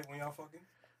black light when y'all fucking?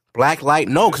 Black light?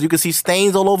 No, because you can see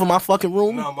stains all over my fucking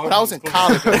room. No, When I was in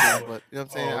college, but you know what I'm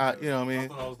saying? Oh, okay. You know what I mean? I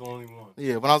thought I was the only one.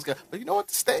 Yeah, when I was, but you know what?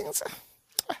 The stains,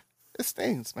 it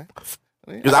stains, man.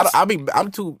 I mean, Because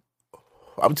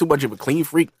I'm too much of a clean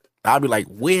freak. I'll be like,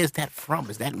 where's that from?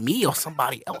 Is that me or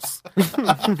somebody else?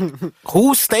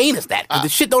 Whose stain is that? Because the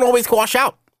shit don't always wash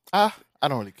out. I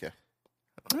don't really care.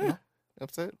 You know what I'm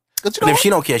saying? 'Cause you And know if she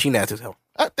don't care, she nasty as hell.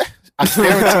 I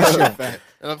guarantee she don't. You know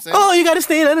what I'm saying? Oh, you got a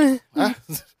stain on it. Huh?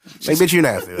 Like, bitch, you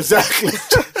nasty. Exactly.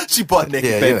 She butt naked,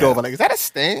 Yeah, bent yeah. over. Like, is that a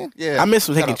stain? Yeah. I miss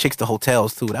taking Shut up. chicks to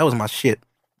hotels, too. That was my shit.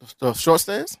 The short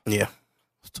stays? Yeah.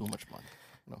 It's too much money.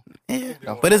 Yeah.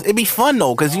 But it'd be fun,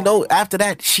 though, because, after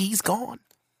that, she's gone.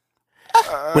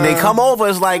 When they come over,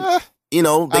 it's like,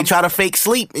 they try to fake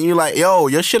sleep, and you're like, yo,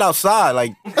 your shit outside.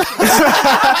 Like, I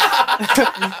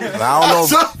don't know.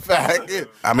 That's a fact. Yeah.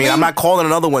 I mean, I'm not calling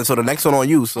another one, so the next one on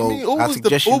you. So I mean, I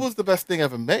suggest you. Uber's the best thing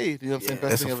ever made. You know what I'm saying?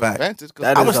 that's Best thing a ever fact. invented. 'Cause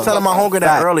That I is was a telling my fact. homegirl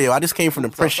that earlier. I just came from the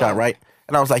press shop, right?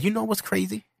 And I was like, you know what's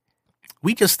crazy?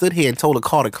 We just stood here and told a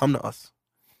car to come to us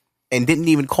and didn't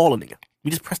even call a nigga.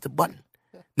 We just pressed the button.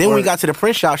 Then when we got to the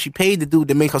print shop, she paid the dude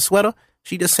to make her sweater.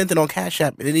 She just sent it on Cash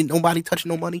App, and it didn't nobody touch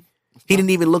no money. He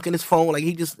didn't even look in his phone. Like,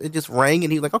 it just rang,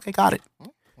 and he was like, okay, got it.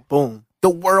 Boom. The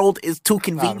world is too Nah,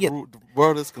 convenient. the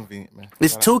world is convenient, man.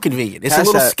 It's too convenient. It's Cash a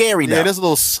little App. scary now. Yeah, it is a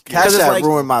little scary. Cash it's App like-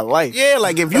 ruined my life. Yeah,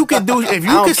 like if you could don't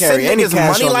send carry any niggas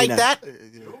cash money on me like now. that,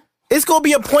 it's gonna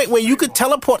be a point where you could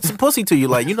teleport some pussy to you.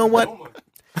 Like, you know what?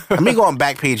 Let me go on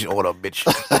Backpage and order, bitch.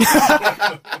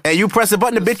 And you press the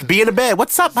button, the bitch be in the bed.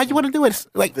 What's up? How you want to do it?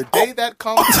 Like, The day that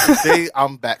comes, the day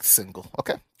I'm back single.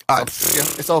 Okay? Uh, Yeah,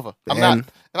 it's over. I'm Man. not.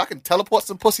 If I can teleport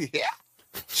some pussy here,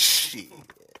 shit.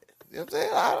 You know what I'm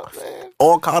saying? I don't, man.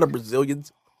 all kind of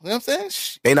Brazilians. You know what I'm saying?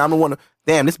 Shit. They not the one.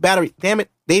 Damn, this battery. Damn it,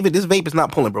 David. This vape is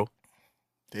not pulling, bro.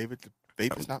 David, the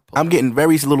vape is not pulling. I'm getting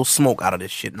very little smoke out of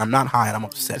this shit, and I'm not high, and I'm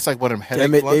upset. It's like one of them headache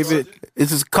Damn it, blunts. David.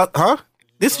 This is cut, huh?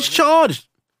 This is charged.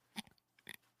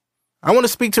 I want to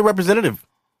speak to a representative.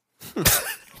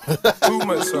 Too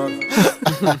much, son.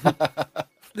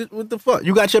 What the fuck?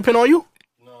 You got your pin on you?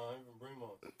 No, I ain't even bring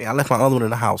one. Yeah, I left my other one in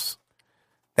the house.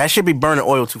 That should be burning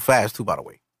oil too fast, too, by the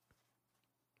way.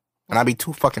 And I be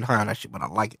too fucking high on that shit, but I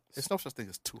like it. There's no such thing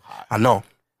as too high. I know.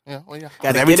 Yeah, well, yeah.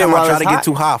 Gotta Every get it time I while try it's to get hot.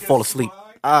 too high, I fall asleep.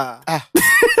 Ah.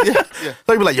 Yeah.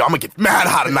 So you be like, yo, I'm gonna get mad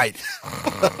hot tonight.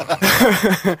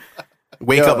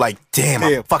 Wake up like, damn,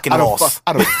 I'm fucking lost.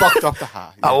 I done fucked up the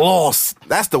high. I lost.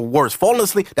 That's the worst. Falling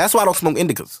asleep. That's why I don't smoke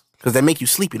indicas. Because they make you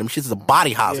sleepy. Them shits is a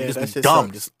body hazard. Yeah, Just that be shit dumb.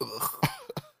 sucks. Just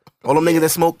all them niggas that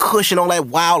smoke kush and all that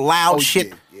wild, loud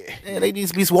shit. Yeah. They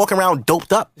just be walking around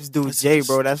doped up. This dude Jay,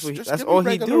 bro. That's what. Just That's give all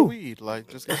me he regular do. Weed. Like,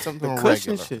 just get something The kush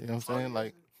and regular. shit. You know what I'm saying?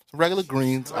 Like, some regular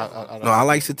greens. No, I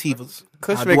like sativas.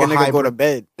 Kush I make do a nigga hybrid. go to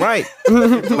bed. Right.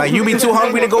 Like, you be too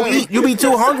hungry to go eat. You be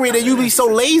too hungry that you be so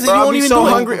lazy. Bro, you I'll don't be even so do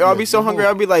it. hungry. I'll be so hungry.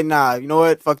 I'll be like, nah. You know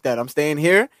what? Fuck that. I'm staying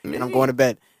here and I'm going to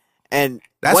bed. And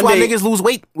That's one why day, niggas lose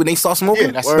weight when they start smoking.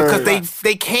 Yeah, that's because word.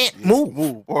 they can't move.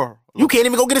 Move. Or, You can't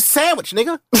even go get a sandwich,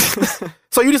 nigga.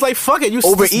 So you just like, fuck it. You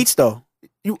overeats though.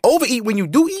 You overeat when you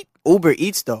do eat. Uber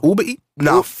Eats though. Uber Eat?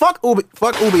 Nah, fuck Uber Eats.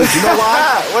 You know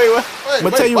why? Wait, what? I'm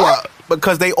gonna tell you why.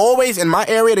 Because they always, in my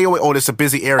area, they always, this is a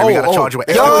busy area. We gotta charge you.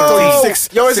 Yo, Yo, Six- is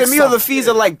the six meal? The something. fees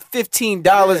are like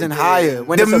 $15 and higher.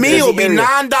 When The it's a meal busy be area.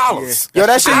 $9. Yo,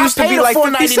 that shit used to be like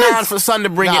 50 $4.99 cents. for son to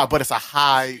bring nah, it. but it's a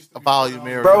high volume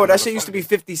area. Bro, that shit used to be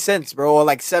 50 cents, bro, or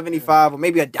like 75 or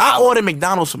maybe I $1. ordered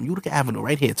McDonald's from Utica Avenue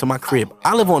right here to my crib.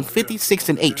 I live on 56th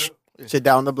and H. Shit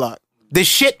down the block. The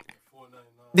shit,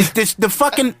 the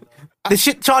fucking, the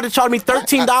shit charged me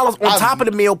 $13 on top of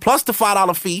the meal plus the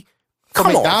 $5 fee. For Come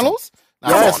on. McDonald's? Nah,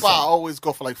 Yes. that's why I always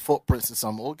go for like footprints or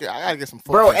something. Okay, I gotta get some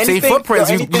Bro, footprints. See, anything- footprints,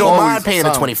 yo, you anything don't Always mind paying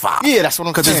the something. 25. Yeah, that's what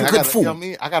I'm 'Cause it's saying. good I gotta, food. You know what I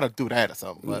mean? I gotta do that or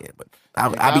something. But Yeah, but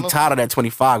I be tired of that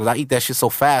 25 because I eat that shit so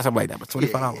fast. I'm like, that was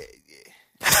 $25.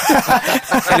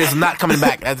 And it's not coming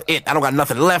back. That's it. I don't got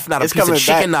nothing left. Not a It's piece of coming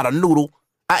chicken, back. not a noodle.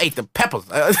 I ate the peppers.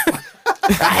 I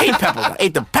hate peppers. I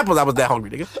ate the peppers. I was that hungry,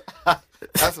 nigga.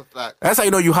 that's a fact. That's how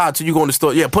you know you hot till you go in the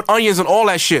store. Yeah, put onions and all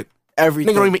that shit.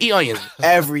 Everything. Nigga don't even eat onions.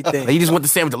 Everything. Like, you just want the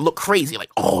sandwich to look crazy. Like,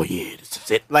 oh yeah, this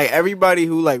is it. Like everybody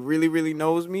who like really, really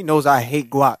knows me knows I hate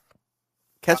guac.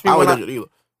 Catch me I when wouldn't do it either.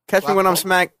 catch me when I'm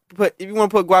smacked. If you want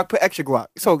to put guac, put extra guac.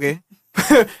 It's okay.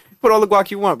 Put all the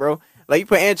guac you want, bro. Like you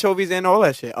put anchovies in, all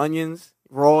that shit. Onions,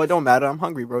 raw, it don't matter. I'm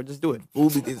hungry, bro. Just do it.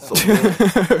 Food is so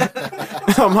good.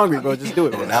 I'm hungry, bro. Just do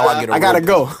it. Bro. Now I get a I gotta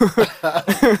real-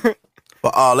 go.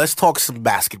 But let's talk some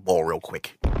basketball real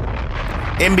quick.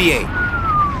 NBA.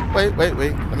 Wait. Let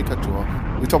me cut you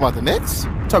off. We talking about the Knicks?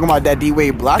 Talking about that D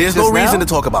Wade block. There's just no reason now? to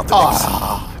talk about the Knicks.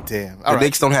 Oh, damn. The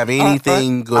Knicks don't have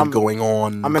anything good going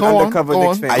on. I'm an Go on, undercover go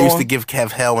Knicks on. fan. I Go used on. to give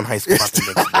Kev hell in high school about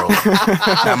the Knicks,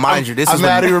 bro. Now, mind you, this I'm is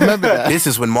mad when, you remember that. this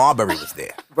is when Marbury was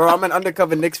there. Bro, I'm an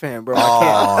undercover Knicks fan, bro. I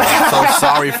Oh, I'm so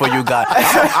sorry for you guys.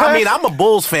 I mean, I'm a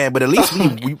Bulls fan, but at least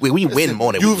we win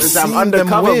more than we You've lose. I'm seen undercover,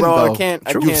 them win, bro. I though. can't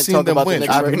You've seen talk them about the win.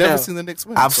 Knicks I've right never now. seen the Knicks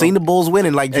win. I've seen the Bulls win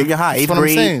in like junior high, That's 8th what I'm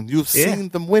grade. saying. You've Yeah. seen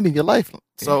them win in your life.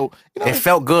 So, you know, It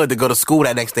felt good to go to school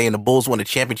that next day and the Bulls won the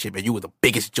championship and you were the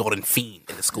biggest Jordan fiend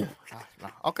in the school.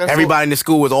 okay, so- Everybody in the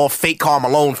school was all fake Karl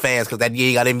Malone fans because that year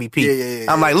he got MVP.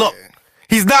 Yeah, I'm like, look,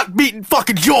 he's not beating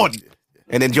fucking Jordan.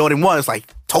 And then Jordan won. It's like,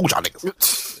 told y'all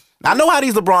niggas. I know how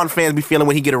these LeBron fans be feeling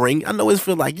when he get a ring. I know it's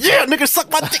feel like, yeah, nigga,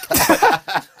 suck my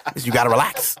dick. You gotta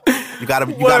relax. You gotta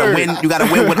win. You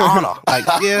gotta win with honor. Like,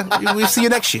 yeah, we'll see you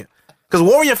next year. Because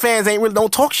Warrior fans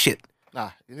don't talk shit. Nah,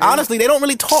 Honestly, they don't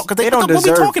really talk because They don't what we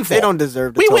deserve. talking for. They don't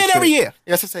deserve. To We talk win every shit. year.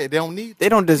 yes, I say they don't need. They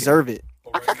don't deserve it.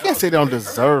 I can't say they don't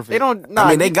deserve it. They don't. Nah, I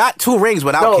mean, they got 2 rings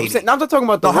without No, KD. I'm not talking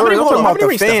about the No, how many- Warriors. I'm hold talking on, how about many the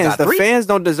rings Steph fans. got? The 3? fans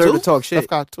don't deserve 2? to talk shit. Steph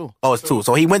got 2. Oh, it's 2.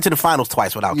 So he went to the finals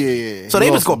twice without KD. Yeah. So they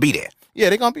was gonna be there. Yeah,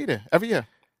 they're gonna be there every year.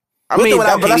 I With mean, or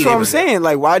without but that's KD, what they I'm was there. saying.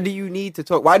 Like, why do you need to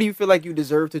talk? Why do you feel like you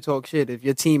deserve to talk shit if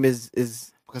your team is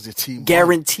Because your team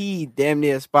guaranteed damn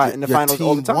near a spot in the your finals team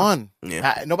all the time? won.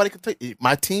 Yeah. Nobody can take it.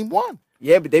 My team won.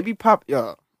 Yeah, but they be pop.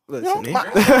 Yo, listen.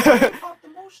 Yeah.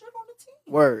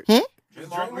 Word.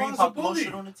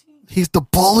 He's the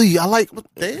bully. I like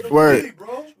Word.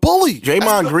 bully.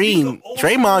 Draymond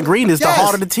Green is the Yes,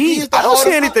 heart of the he team. is the I don't heart see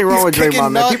of- anything wrong he's with kicking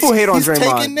Draymond, man. nuts. People hate on He's Draymond,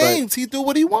 taking but- names. He do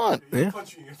what he want. Yeah.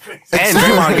 And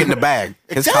Draymond getting the bag.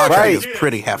 His contract is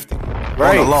pretty hefty.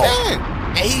 Right. On the low.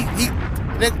 Man, he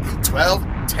 12,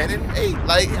 10, and 8.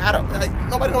 Like,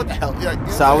 nobody know what the hell. Like, you know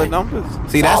what Solid I'm saying?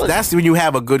 numbers. See, Solid. that's when you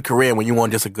have a good career when you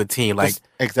want just a good team. Like,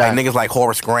 Exactly. like niggas like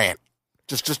Horace Grant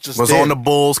Just was there. on the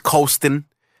Bulls coasting.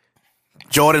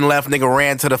 Jordan left, nigga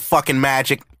ran to the fucking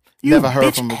Magic. You Never heard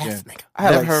bitch from him ass again. nigga. I had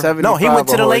Never like heard- 75. No, he went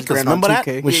to the of Horace Lakers. Grant on Remember that?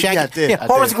 2K. With Shaq? Yeah, I did. I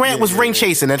Horace did. Grant was Yeah, ring yeah,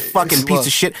 chasing that fucking he piece was.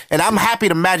 of shit. And I'm happy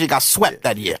the Magic got swept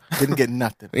that year. Didn't get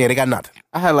nothing. Yeah, they got nothing.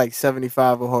 I had like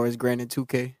 75 of Horace Grant in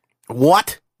 2K.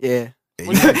 What? Yeah. You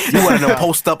one of them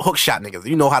post up hook shot niggas.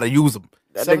 You know how to use them.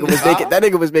 That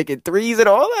nigga was making threes and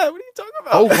all that. What are you talking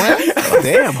about? Oh, Grant? Oh,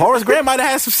 damn, Horace Grant might have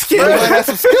had some skill. Grant had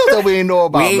some skills that we ain't know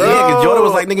about. We ain't, bro. yeah, because Jordan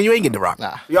was like, nigga, you ain't getting the rock.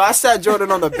 Nah. Yo, I sat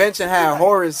Jordan on the bench and had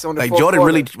Horace on the Like fourth Jordan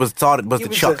quarter. really was thought it was He the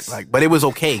was chuck. just- Like, but it was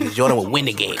okay because Jordan would win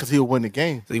the game. Because he'll win the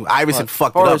game. So Iverson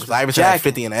fucked it up Horace because was Iverson had jacking.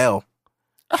 50 in the L.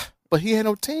 But he had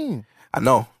no team. I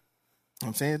know.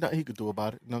 I'm saying nothing he could do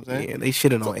about it. You know what I'm saying? Yeah, they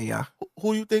shitting on AI.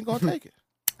 Who you think gonna take it?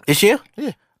 This year?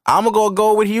 Yeah. I'm going to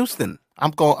go with Houston. I'm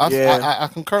going. Yeah. I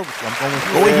concur with you. I'm going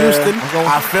with Go with Houston. I'm going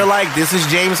with I feel like this is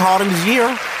James Harden's year.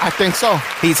 I think so.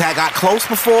 He's got close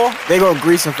before. They gonna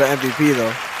grease him for MVP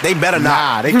though. They better not.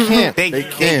 Nah, they can't. They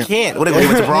can't. What, they going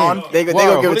to give it to LeBron? They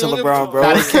gonna give it to LeBron, bro.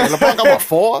 Nah, they can't. LeBron got what,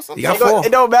 4 or something? He got 4.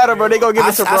 It don't matter, bro. They gonna give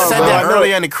it to I LeBron. said bro. that I know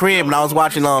earlier it. in the crib when I was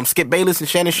watching Skip Bayless and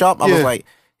Shannon Sharp. I was Yeah. like,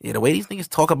 yeah, the way these niggas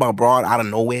talk about Braun out of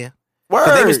nowhere. Word.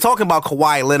 Because they was talking about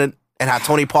Kawhi Leonard and how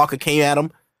Tony Parker came at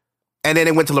him, and then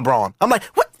they went to LeBron. I'm like,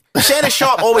 what? Shannon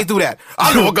Sharp always do that.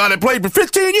 I know a guy that played for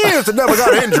 15 years and never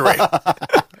got an injury.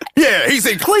 Yeah, he's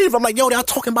in Cleveland. I'm like, yo, they're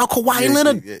talking about Kawhi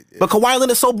Leonard. yeah. But Kawhi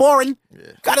Leonard's so boring.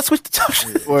 Gotta switch the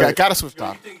top. Gotta switch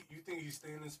top. You think he's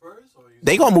staying in Spurs? Or you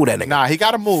They gonna move that nigga. Nah, he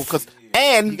gotta move because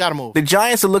And he gotta move. the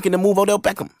Giants are looking to move Odell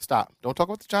Beckham. Stop. Don't talk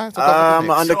about the Giants. Don't talk about I'm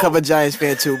the an Knicks. undercover Giants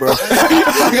fan too, bro. You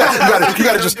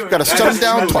gotta shut him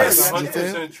down twice. That's You know what I'm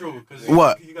saying? 100% true. 'Cause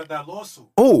What? He got that lawsuit.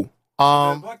 Who?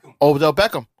 Beckham. Odell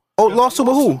Beckham. Oh, lawsuit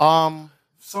with who?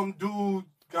 Some dude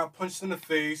got punched in the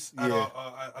face at Yeah.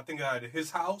 I think at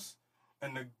his house,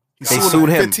 and the They guy- sued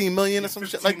him. $15 million or some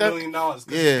shit like $15 that. million dollars.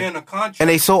 Yeah. In a contract. And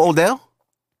they sold Odell?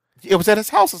 It was at his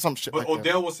house or some shit but like that.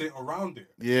 Odell wasn't around there.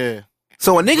 Yeah.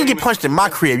 So a nigga get punched in my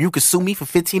crib, you could sue me for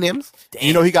 15 M's?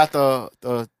 You know, he got the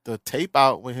tape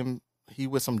out with him. He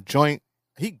with some joint.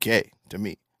 He gay to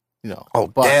me. You know.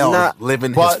 Odell Nah,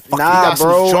 living But his fucking... he got some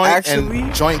bro, joint, actually-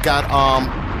 and joint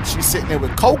got she's sitting there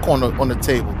with coke on the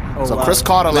table. So wow. Chris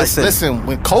Carter listen,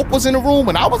 when coke was in the room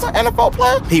when I was an NFL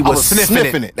player, He I was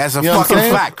sniffing it. That's a You know what fucking I'm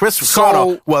saying? fact. Chris So-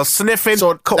 Carter was sniffing.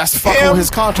 so coke. that's fucking Him, with his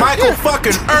contract. Michael Yeah.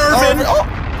 fucking Irvin.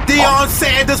 Oh. Deion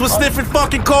Sanders was sniffing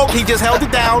fucking coke. He just held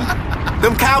it down.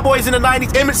 Them Cowboys in the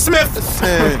 90s. Emmitt Smith.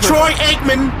 Man. Takes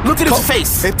Aikman. Look at his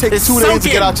face. It takes It's 2 days to get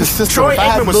sunken. out your system. Troy If I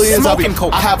have Aikman was millions, smoking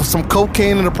coke. I have some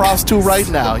cocaine and a prostitute right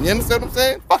now. You understand what I'm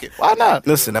saying? Fuck it. Why not?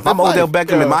 Listen, if My I'm Odell life.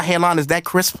 Beckham and my hairline is that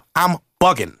crisp, I'm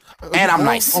bugging. And I'm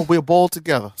nice. Oh, we're bald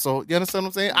together. So you understand what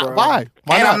I'm saying? Why?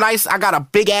 Why And not? I'm nice. I got a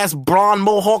big ass blonde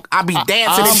mohawk. I be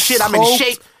dancing and shit. I'm in coked-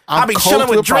 shape. I'm I be coked chilling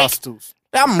with Drake. prostitutes.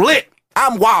 I'm lit.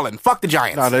 I'm wildin'. Fuck the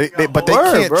Giants. No, but they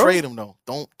Word, can't bro. trade him though.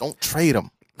 Don't trade him.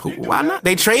 Why not?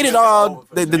 They traded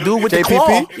the dude with the JPP?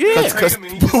 claw. Yeah. Because The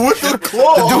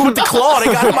dude with the claw, they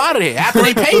got him out of here. After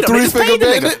they paid him, they just paid the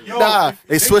nigga. Nah,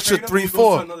 they switched to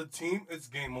 3-4. Another team, it's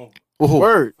game over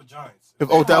Word. for Giants. If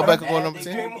Odell Beckham going number It's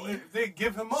 10, game over. If they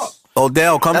give him up.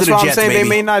 Odell, come That's to the why I'm Jets, saying baby. they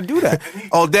may not do that.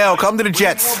 Odell, come to the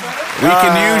Jets. We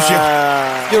can use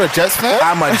you. you're a Jets fan.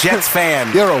 I'm a Jets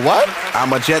fan. You're a what?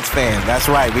 I'm a Jets fan. That's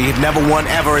right. We've never won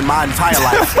ever in my entire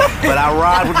life. But I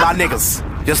ride with my niggas.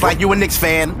 Just like you a Knicks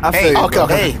fan. I feel Hey, you,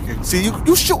 Okay. hey. See,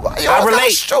 you shoot. You always I gotta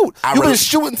relate. shoot. I You've been relate.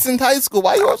 shooting since high school.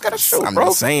 Why you always gotta shoot, I'm bro?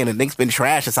 just saying, the Knicks been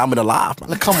trash since I've been alive.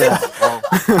 Man. Come on, bro.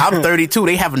 I'm 32.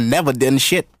 They have never done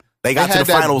shit. They got They to had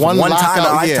the that finals one time in a lockout,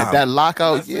 lifetime. yeah, that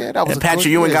lockout. Yeah, that was. And a Patrick good-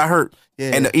 Ewing yeah. got hurt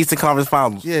Yeah. in the Eastern Conference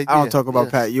Finals. Yeah, I don't talk about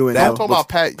Pat Ewing. I'm though. talking about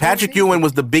Pat. Patrick Ewing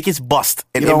was the biggest bust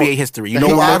in NBA history. You know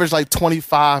he why? averaged like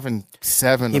 25 and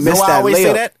 7. He You know missed why I that always say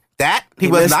layup. that? He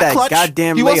He was missed not that clutch.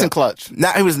 goddamn He layup. wasn't clutch.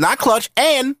 He was not clutch,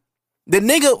 and the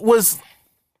nigga was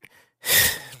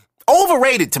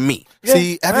overrated to me.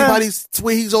 See, everybody's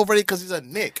swear he's overrated because he's a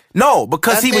Nick. No,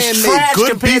 because That he was man made trash good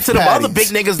compared beef to the patties. other big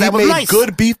niggas He that was made nice.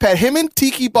 good beef patties. Him and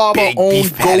Tiki Barber Big own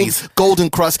beef patties. Golden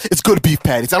Crust. It's good beef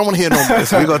patties. I don't want to hear no more.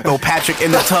 So we're gonna throw Patrick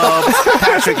in the tub.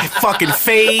 Patrick fucking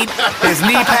fade, his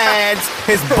knee pads,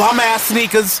 his bum ass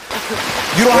sneakers.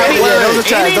 You don't have Any- to wear those are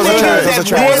trash, any those are nigga trash, that those are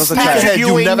trash, wore those are Patrick trash. You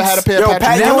Ewing's- never had a pair Yo, of Pat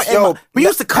Patrick Ewing, Ewing? yo, We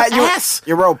used to cut Pat Ewing- ass.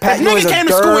 Yo, bro, Pat If nigga Ewing's a came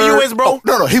to school with you dirt- is, bro.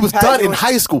 No, he was Pat done in Ewing-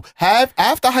 high school.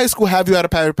 After high school, have you had a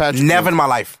pair of Patrick? Never in Ewing? my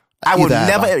life. I would Either have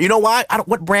never. I. You know why?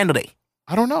 What brand are they?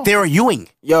 I don't know. They're a Ewing.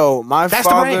 Yo, my That's the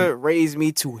father brand. raised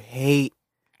me to hate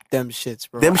them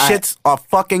shits, bro. Them shits are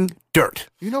fucking dirt.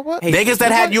 You know what? Hey, Niggas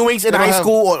that had Ewings in They don't high have-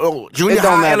 school or junior It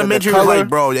don't high, matter. The elementary, was color- like,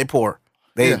 bro, they poor.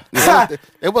 They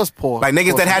It was poor. like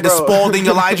niggas that had the Bro. Spalding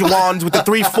Elijah Wands with the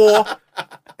 3-4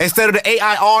 instead of the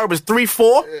AIR, it was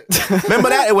 3-4. Remember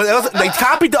that? It was they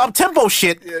copied the up tempo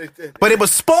shit, but it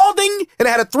was Spalding and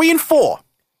it had a 3 and 4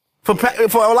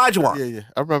 for Elijah Wand. Yeah,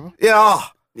 I remember. Yeah.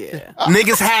 Yeah.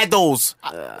 Niggas had those.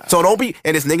 So don't be,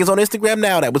 and it's niggas on Instagram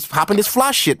now that was popping this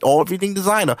fly shit, all everything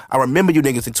designer. I remember you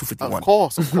niggas in 251. Of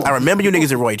course. I remember you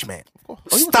niggas in Roach Man. Oh, you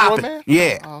was Stop a it. man?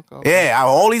 Yeah. Oh, okay. Yeah.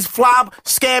 All these flop,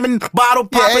 scamming, bottle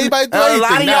popping. everybody do a lot of anything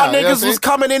y'all now, you know what I'm niggas was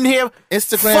coming in here.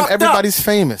 Instagram, fucked up. everybody's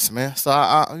famous, man. So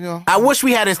I you know. I wish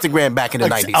we had Instagram back in the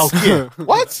 90s. Oh, yeah.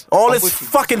 What? All I'm this with you.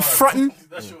 fucking fronting.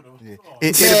 That shit was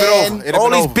It'd have been over. It'd have All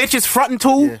been these over. bitches fronting too.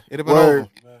 Yeah, it'd have been Word. over.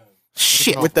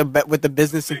 Shit. with the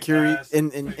business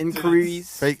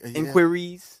inquiries. Fake, yeah.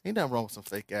 Inquiries. Ain't nothing wrong with some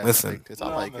fake ass. Listen. Fake tits. I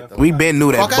like it though. We been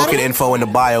knew that Fuck booking outta here. info in the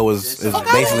bio is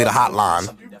basically the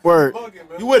hotline. Word.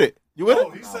 You with it? You with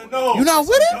No, it? he said no. You not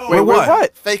with it? Wait,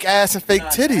 what? Fake ass and fake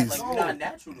titties. You're not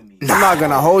natural to me. I'm not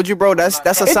gonna hold you, bro. That's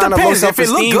a It sign of low depends. If it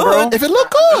look self-esteem, good. bro. If it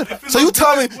look good, so you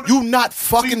tell me you not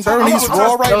fucking Bernice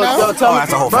raw right now? Yo, tell Oh, me,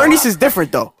 that's a whole Bernice is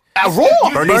different though. Raw.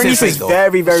 Bernice is fake, though.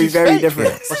 very, very, She's very fake.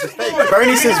 different. Yeah.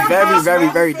 Bernice is very, very,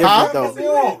 very different though.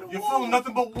 Wall. You're feeling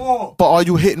nothing but wall. But are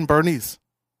you hitting Bernice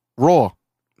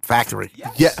Factory.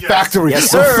 raw? Yeah, factory. Yes,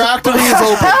 sir. Factory is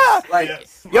open.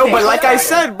 Yo, but like I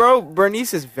said, bro,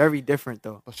 Bernice is very different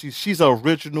though. But she's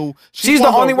original. She's the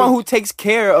only one who takes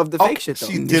care of the fake shit though.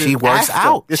 She works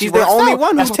out. Yeah, she She's the works only out.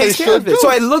 one who That's what they takes care of should it. do.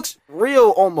 So it looks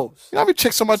real almost. You know how many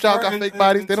chicks so much out got And- fake and-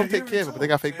 bodies? and They don't take Tahiri care of it, but they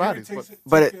got fake bodies.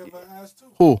 But it-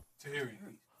 Who? Tahiri.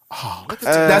 Oh, look at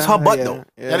That's her butt, yeah, though.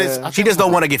 yeah. That is. She just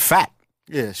don't want to get fat.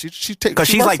 Yeah, she takes Because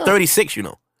she's like 36, you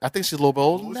know. I think she's a little bit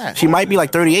older than that. She might be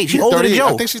like 38. She She's older than 38. Joe.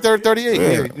 I think she's 38. Yeah,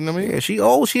 you know what I mean? Yeah, she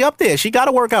old. She up there. She got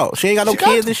to work out. She ain't got no She got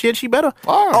kids to. and shit. She better. Word.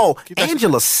 Oh, Keep that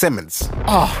Angela Simmons.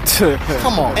 Oh,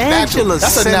 come on. Angela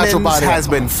That's a natural Simmons body. has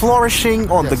been flourishing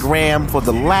on the gram for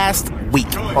the last week.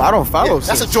 Oh, I don't follow. Yeah,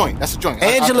 that's a sis. joint. That's a joint.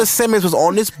 Angela Simmons was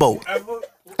on this boat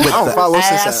with I don't the follow sis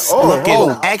ass at all. looking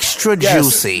Oh. extra Yes,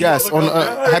 juicy. Yes, on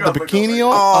had the bikini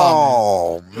on.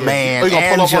 Oh, man. Oh, you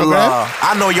gonna pull up on the Angela. gram?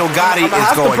 I know Yo Gotti I'm gonna is have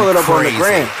to going pull it up on the crazy.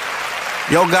 gram.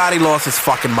 Yo Gotti lost his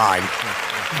fucking mind.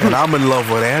 And I'm in love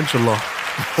with Angela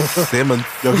Simmons.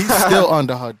 Yo, he's still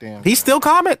under her damn. He still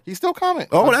comment. He's still comment.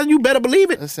 Oh, that you better believe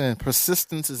it. Listen,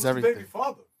 persistence is Baby everything.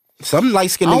 father. Some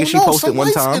light skinned I nigga don't she know, posted some one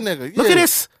light-skinned time. nigga, Look yeah. at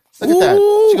this. Look at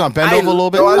that. She gonna bend over a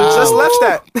little bit. Yo, I just Ow.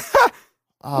 left that.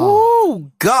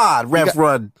 Oh, God, Rev got-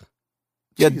 Run.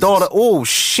 Your Jesus. daughter. Oh,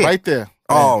 shit. Right there.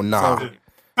 Oh, Bam. nah. It's over.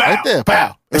 Right there.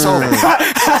 Bow. It's over.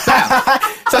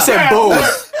 So I said, boom.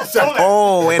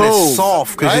 Oh, and Boom. it's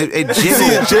soft because Right? it You see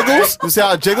it jiggles. jiggles? You see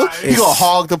how it jiggles? He gonna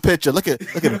hog the picture. Look at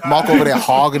Mark over there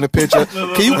hogging the picture.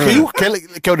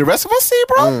 Can the rest of us see,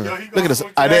 bro? Look at this.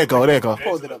 There you go. There you go. All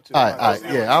right.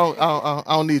 Yeah,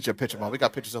 I don't need your picture, man. We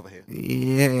got pictures over here.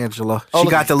 Yeah, Angela. Oh, She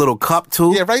look got at- the little cup,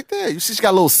 too. Yeah, right there. You see, she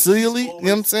got a little silly. You know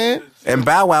what I'm saying? And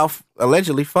Bow Wow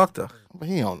allegedly fucked her. But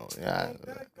he don't know. Yeah.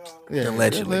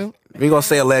 Allegedly. We gonna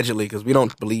say allegedly because we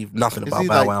don't believe nothing Is about he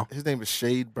Bow like, Wow. his name is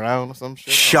Shade Brown or some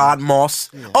shit? Shad Moss.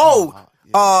 Oh,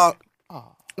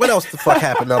 what else the fuck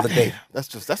happened the other day?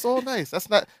 That's all nice. That's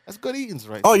good eatings,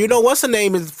 right? Oh, you know what's her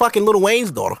name is fucking Lil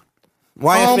Wayne's daughter.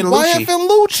 YFN Lucci. YFN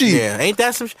Lucci. Yeah, ain't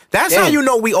that some? That's how you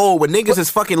know we old when niggas is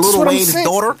fucking That's Lil what I'm Wayne's saying.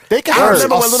 daughter. They can I have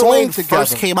remember a when Lil song Wayne together.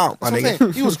 first came out. My That's what I'm nigga.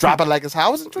 saying. He was dropping like his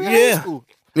house in Yeah. high school.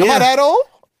 Yeah. Am I that old?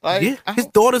 Like, Yeah, his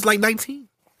daughter's like 19.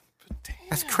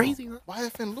 That's crazy. Huh?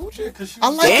 YFN Lucci. I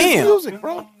like his Damn. music,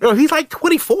 bro. Bro, he's like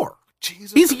 24.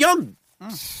 Jesus, He's young.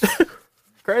 this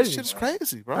Crazy. shit's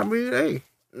crazy, bro. I mean, hey.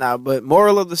 Nah, but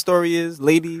moral of the story is,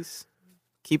 ladies,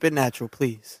 keep it natural,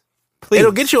 please. Please.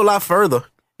 It'll get you a lot further.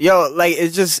 Yo, like,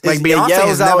 it's just, Like it Beyonce yells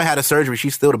has out. never had a surgery.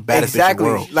 She's still the baddest Exactly. bitch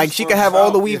in the world. Like, she could have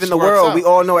all the weave Yeah, in the she works world. out. We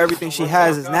all know everything she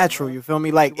has is natural. You feel me?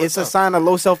 Like, it's a sign of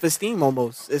low self-esteem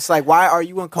almost. It's like, why are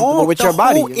you uncomfortable with your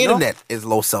body? The whole you know? internet is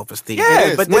low self-esteem. Yeah,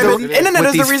 is. but It is. the internet With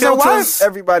is the these reason filters- why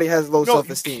everybody has low No,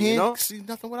 self-esteem, you you can't know? see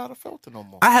nothing without a filter no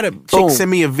more. I had a chick Boom. send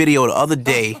me a video the other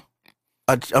day,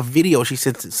 a video she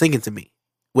sent singing to me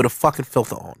with a fucking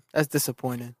filter on. That's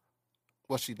disappointing.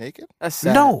 Was she naked? That's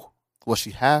sad. No, Was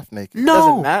she half naked? no,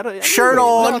 Doesn't matter. shirt Anyway,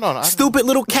 on, no, no, I- stupid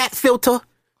little cat filter,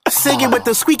 singing with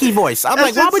the squeaky voice. I'm That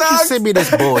like, why shit would you sucks. send me this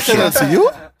Send bullshit? it to you?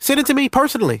 Send it to me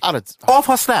personally, I'd have- off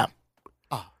her snap.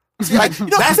 Like You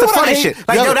know- that's you know the what I funny hate? shit.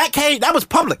 Like You yo, ever- that was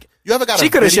public. You ever got She a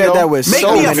could have video? shared that with Make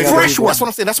so me a many fresh other people. one. That's what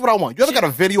I'm saying. That's what I want. You ever got a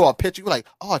video or a picture? You're like,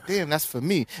 oh damn, that's for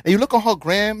me. And you look on her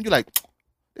gram, you're like,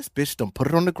 this bitch done put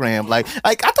it on the gram. Like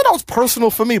I thought that was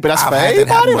personal for me, but that's I've for had that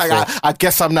happen everybody. Like before. I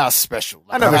guess I'm not special.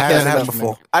 I never I've had cared that happen enough.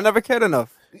 before. I never cared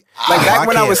enough. Like back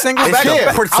when I was single, I back care.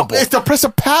 then. Principle. It's the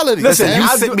principality. Listen, man. you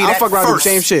I sent me I'll that fuck around and do the first.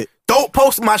 same shit. Don't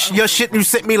post your shit you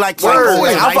sent me like Word. oh,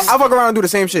 it's I'll nice. fuck around and do the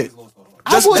same shit.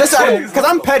 Just because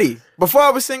I'm petty. Before I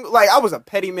was single, like I was a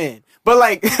petty man. But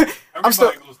like I'm still,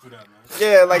 Everybody goes through that, man.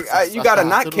 yeah. Like you gotta that's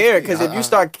not how care I because feel. if you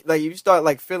start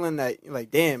like feeling that, you're like,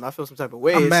 damn, I feel some type of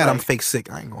way. I'm it's mad. I'm like- fake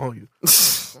sick. I ain't gonna hold you.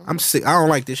 I'm sick. I don't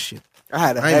like this shit. I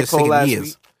had a I ain't been head sick cold in last years.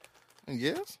 week.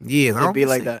 Yes, Years. I It'd don't be get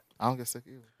like sick. that. I don't get sick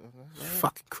either.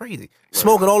 Fucking crazy.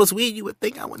 Smoking all this weed, you would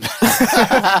think I would.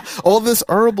 All this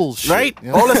herbal shit, Right? you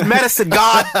know? All this medicine,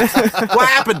 God. What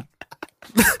happened?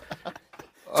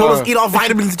 Told us to eat all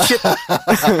vitamins and shit.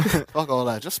 Fuck all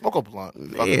that. Just smoke a blunt.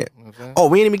 Fuck Yeah. it. You know what I'm saying? Oh,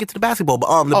 we didn't even get to the basketball,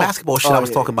 but the basketball shit I was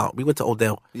yeah. talking about. We went to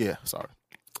Odell. Yeah, sorry.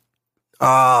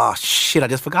 Oh, shit, I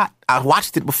just forgot. I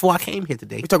watched it before I came here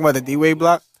today. We talking about the D-Wade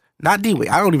block? Not D-Wade.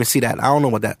 I don't even see that. I don't know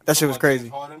about that. That shit was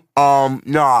crazy.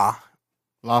 Nah.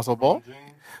 Lonzo Ball?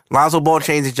 Lonzo Ball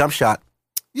changed his jump shot.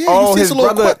 Yeah, Oh, his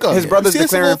brother's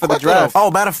declaring for the draft.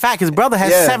 Oh, matter of fact, his brother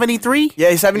has 73. Yeah,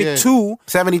 he's 72.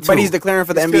 72. But he's declaring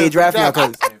for the NBA draft now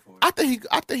because I think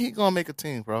he gonna make a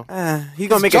team, bro. he's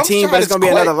gonna make a team, but it's gonna be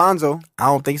another Lonzo I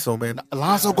don't think so, man.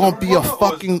 Lonzo gonna be a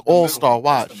fucking all-star.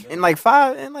 Watch. in like 4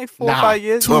 or 5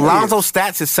 years. Two Well, years. Lonzo's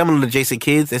stats is similar to Jason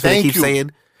Kidd's. That's what they Thank keep you.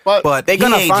 saying. But They're he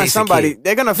gonna ain't find Jason somebody. Kidd.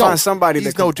 They're gonna find somebody to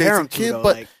he's no compare Jason him to. Kidd, Though.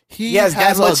 but Like, he has that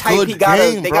has much a hype. good He gotta.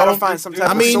 game, They bro. gotta find some type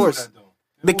I mean, of source.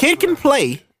 The kid can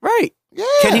play. Right. Yeah.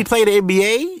 Can he play the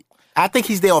NBA? I think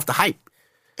he's there off the hype.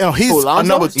 You know, he's Who, a Lonzo?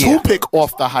 number 2 Yeah. pick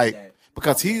off the hype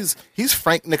because he's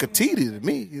Frank Nicotiti to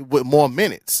me with more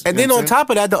minutes. And You then know on what I'm saying? top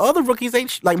of that, the other rookies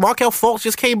ain't like Markelle Fultz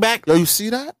just came back. Yo, you see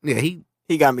that? Yeah,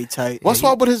 He got me tight. What's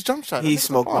wrong with his jump shot? He Nigga,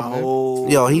 smoked come my on, man.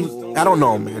 whole. I don't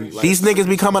know, man. These niggas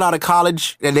be coming out of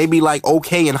college and they be like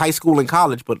okay in high school and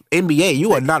college, but NBA,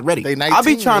 you are not ready. They 19, I'll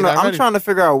be trying to. they not I'm ready. trying to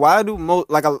figure out why do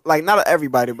like not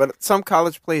everybody, but some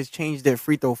college players change their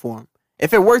free throw form.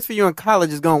 If it worked for you in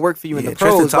college, it's gonna work for you in the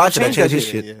Tristan pros. Why Thompson change changed that his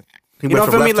shit? shit. Yeah. He You know went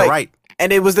what from I mean? left to Like, right.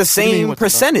 and it was the do you mean same went to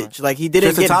left to percentage. Like he didn't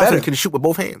Tristan get Thompson better. can shoot with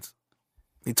both hands.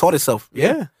 He taught himself.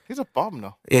 Yeah. He's a bum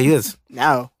though. Yeah, he is.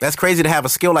 Now That's crazy to have a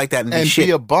skill like that and, And be shit.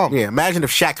 be a bum. Yeah, imagine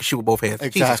if Shaq could shoot with both hands.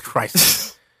 Jesus Exactly.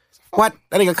 Christ. What?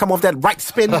 That nigga come off that right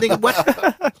spin, nigga. What?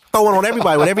 Throwing on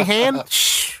everybody with every hand.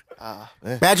 Shh.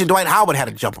 Man. Imagine Dwight Howard had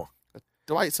a jumper.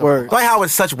 Dwight's a Word. Dwight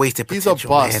Howard's such wasted He's a potential,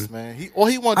 bust, man. All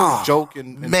he want to do is joke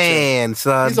and man,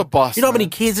 son. He's a bust, You know how many man.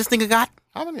 kids this nigga got?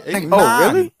 How many? Like 8?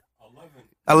 nine. really?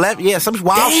 11. Yeah, some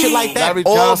wild shit like that. Larry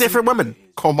All Johnson. different women.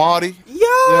 Komati. Yo. You know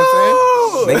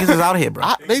what I'm saying? Niggas is out here, bro.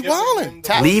 They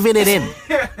wildin'. Leaving it in.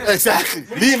 Exactly.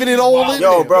 Leaving it all in.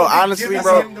 Yo, there. bro. Honestly,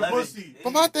 bro.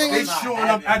 But my thing is,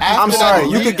 I'm sorry,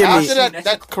 you could give me- after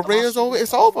that career's over.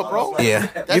 It's over, bro. Yeah.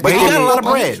 That's But he got a lot of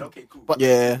money. bread. But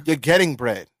Yeah. you're getting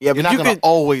bread. Yeah, You're but not you gonna could-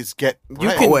 always get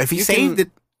bread. Oh, if he you saved can-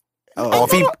 it. Or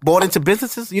if he bought into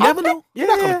businesses, you never know. You're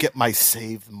not gonna get my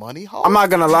saved money. Ho. I'm not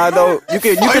gonna lie though. You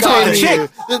could Oh, pay the me. chick.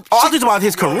 Oh, I'm just about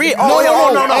his career. No, Oh, yeah, no,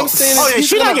 oh, no, no. I'm saying Oh, yeah, he's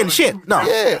she not gonna- getting shit. No.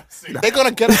 Yeah, they're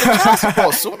gonna get it for child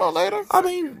support sooner or later. I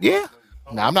mean, yeah.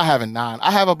 Nah, I'm not having 9. I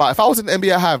have about. If I was in the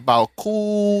NBA, I have about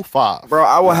cool 5. Bro,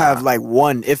 I will have like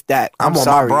one, if that. I'm on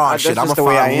sorry. my Braun That's shit. I'm just gonna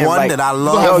the way I find am. one Like, that I Yo,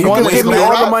 love. you you can can waste give me my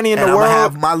all rap, the money in and the I'm gonna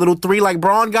world. have my little 3 like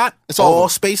Braun got. It's all over.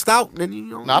 spaced out. Then you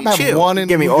know, Nah, I'm you having chill. one in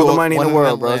Give me New all the York, money in one the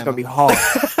world, bro. It's Atlanta, gonna be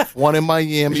hard. one in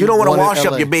Miami. You don't want to one in wash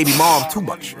up LA. your baby mom too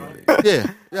much. Yeah,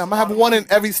 I'm gonna have one in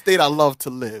every state I love to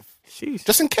live, Sheesh.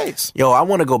 just in case. Yo, I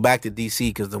want to go back to DC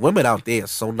because the women out there are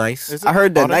so nice. Is I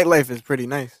heard that Oh, they- nightlife is pretty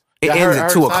nice. It Yeah, I ends heard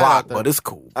at 2 it's hot o'clock, out there. but it's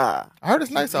cool. I heard it's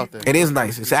nice out there. It is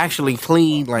nice. It's actually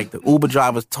clean. Like the Uber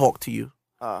drivers talk to you.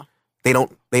 They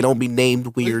don't be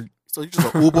named weird. So you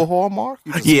just an Uber whore, Mark?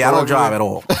 You just Yeah, I go don't drive everywhere? at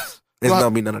all. There's gonna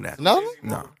be none of that. No,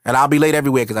 No. And I'll be late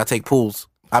everywhere because I take pools.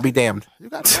 I'll be damned. you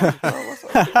got money, bro. What's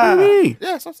up? What do you mean?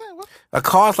 Yeah, that's what I'm saying. What? A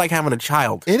car's like having a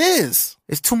child. It is.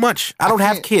 It's too much. I don't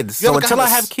have can't- kids. You So ever until got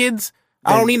I a have s- kids,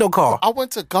 I don't need no car. I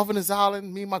went to Governor's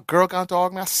Island. Me and my girl got into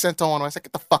argument. I sent her on. I said,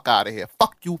 "Get the fuck out of here.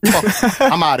 Fuck you. Fuck.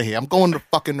 I'm out of here. I'm going to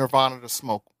fucking Nirvana to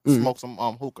smoke some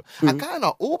hookah." I got in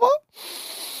an Uber.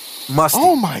 Musty.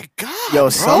 Oh my god, Yo, bro.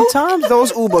 sometimes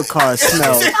those Uber cars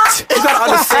smell. You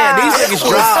gotta understand, these niggas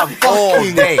drive all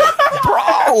day.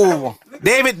 bro.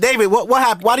 David, what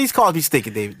happened? Why these cars be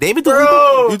stinking, David? David, do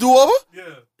You do Uber? Yeah.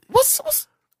 What's?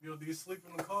 Yo, do you sleep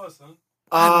in the car, son?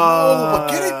 But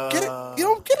get it. You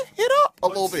don't get it hit up a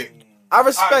little bit. I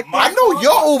respect. My I know car?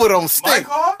 your Uber don't stink.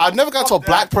 car? I've never got to a Fuck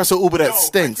black that. person Uber that Yo,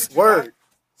 stinks. I kid you not. Word.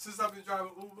 Since I've been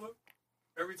driving Uber,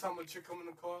 every time a chick come in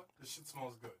the car, the shit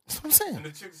smells good. That's what I'm saying. And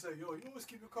the chick say, "Yo, you always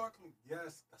keep your car clean."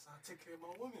 Yes, that's how I take care of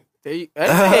my women.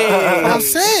 That's what I'm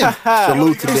saying.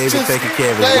 Salute to It's David just- taking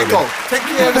care of his There you women. go. Take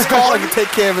care of his car like you take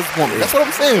care of his woman. That's what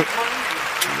I'm saying.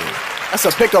 That's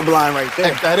a pickup line right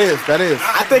there. That is.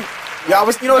 I think. Yeah, I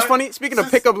was. You know what's funny? Speaking of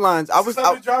pickup lines, I was. Since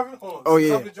I've been driving. Hold on. Oh, Since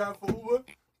yeah. I've been driving for Uber,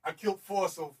 I killed 4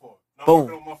 so far. Now I'm Boom.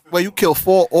 working on my fifth Wait, you one. kill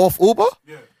 4 off Uber?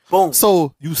 Yeah. Boom.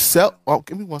 So you sell? Oh,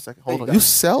 give me 1 second. Hold on. You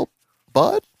sell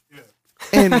bud Yeah.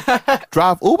 and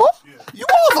drive Uber? You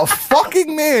are the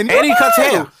fucking man. And he cuts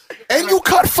hair. And you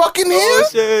cut fucking hair? Oh,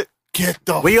 shit. Get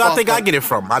the. Where you all fuck think I out. get it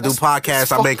from? I do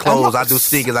podcasts, I fuck- make clothes, I do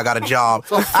sneakers, I got a job.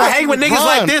 The I hang with niggas fucking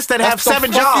like grind. this that have That's the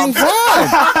 7 fucking jobs. grind.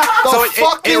 So The it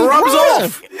fucking rubs grind.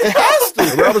 off. It has to.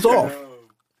 It rubs off.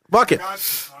 Bucket. Got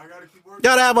you. I gotta keep working.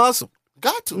 Gotta have a hustle.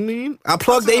 Got to. I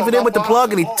plugged David in with the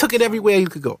plug and he took it everywhere you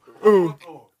could go.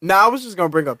 Nah, I was just gonna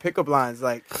bring up pickup lines.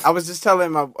 Like I was just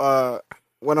telling my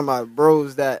one of my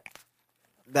bros that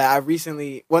that I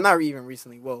recently, well, not even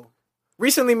recently,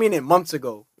 recently meaning months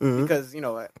ago, because,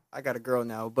 I got a girl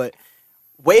now, but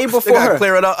way before her.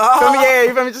 Clear it up. Feel me? Yeah,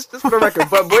 you feel me? Just for the record.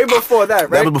 But way before that,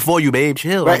 right? That was before you, babe.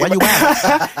 Chill. Right. Like, why you at?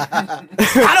 How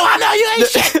do I know you ain't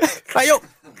shit? Like, yo.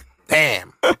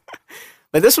 Damn.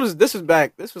 But this was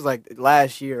like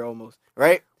last year almost,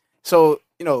 right? So,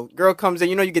 girl comes in,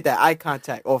 you get that eye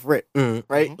contact off rip,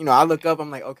 right? I look up, I'm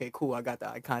like, okay, cool, I got the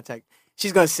eye contact.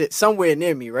 She's going to sit somewhere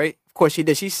near me, right? Of course she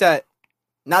did. She sat,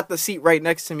 not the seat right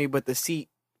next to me, but the seat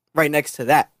right next to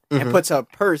that, and puts her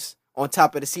purse on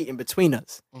top of the seat in between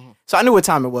us. So I knew what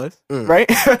time it was, right?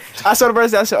 I saw the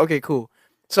purse, I said, okay, cool.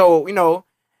 So,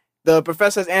 the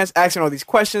professor's asking all these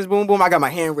questions, boom, boom. I got my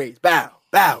hand raised, bow,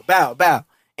 bow, bow, bow,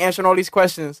 answering all these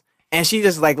questions. And she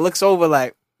just, like, looks over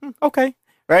like, okay,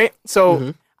 right?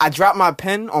 So I dropped my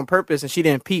pen on purpose, and she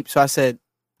didn't peep. So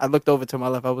I looked over to my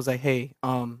left. I was like, hey,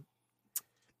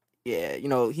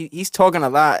 yeah, he's talking a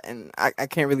lot, and I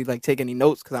can't really, like, take any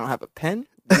notes because I don't have a pen.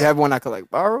 Do you have one I could, like,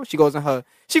 borrow? She goes in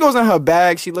her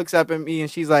bag. She looks up at me, and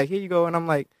she's like, here you go. And I'm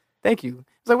like, thank you. I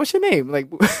was like, what's your name? Like,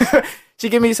 she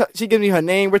gives me her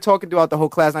name. We're talking throughout the whole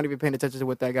class, not even paying attention to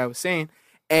what that guy was saying.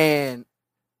 And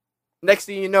next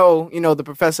thing you know, the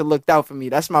professor looked out for me.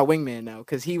 That's my wingman now,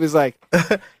 because he was like,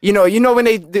 when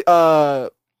they,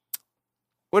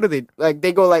 what are they, like,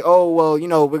 they go like, oh, well,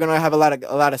 we're going to have a lot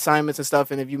of assignments and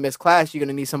stuff, and if you miss class, you're going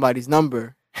to need somebody's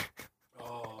number.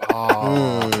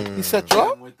 He set you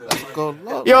up?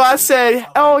 Yo, I said,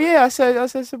 oh, yeah, I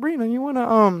said, Sabrina, you want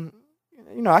to,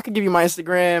 I could give you my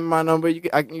Instagram, my number. You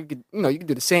could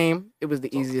do the same. It was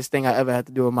the easiest thing I ever had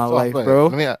to do in my life, bro.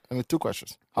 Let me 2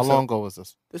 questions. How long ago was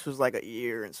this? This was like a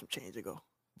year and some change ago.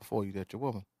 Before you date your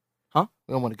woman. Huh?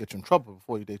 We don't want to get you in trouble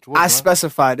before you date your woman. I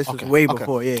specified this was way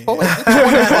before, yeah. Oh,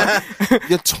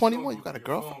 you're 21. You got a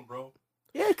girlfriend, bro.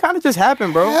 Yeah, it kind of just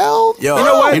happened, bro. Hell,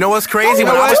 you know what's crazy?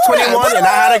 When I was 21 and I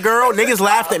had a girl, niggas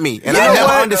laughed at me, and I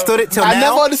never understood it till now. I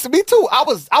never understood. Me too. I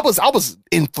was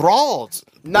enthralled.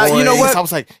 Nah, you know what? I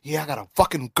was like, yeah, I got a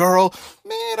fucking girl.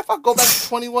 Man, if I go back to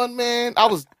 21, man, I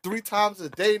was 3 times a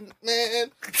day,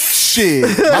 man. Shit.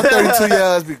 My 32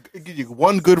 years, give you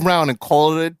one good round and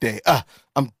call it a day.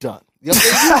 I'm done.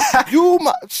 You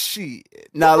my shit.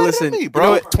 Now listen, me,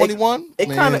 bro. 21.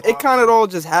 It kind of all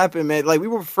just happened, man. Like we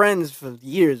were friends for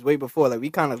years, way before. Like we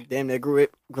kind of damn near grew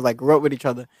up with each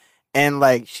other, and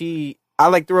like I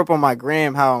like threw up on my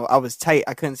gram how I was tight.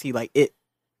 I couldn't see like it.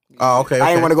 Oh, okay. I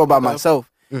didn't want to go by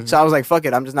myself, so I was like, fuck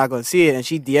it, I'm just not gonna see it. And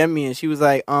she DM'd me, and she was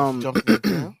like,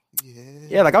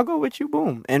 yeah, like I'll go with you,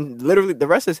 boom. And literally, the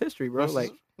rest is history, bro.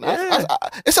 Like. Yeah.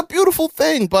 It's a beautiful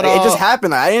thing, but it just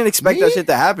happened. I didn't expect that shit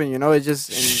to happen. It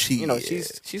just she's low key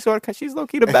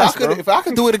the best. If I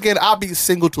could do it again, I'd be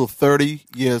single till 30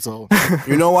 years old.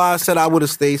 You know why I said I would have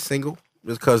stayed single?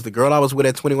 Because the girl I was with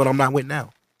at 21, I'm not with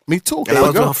now. Me too. And I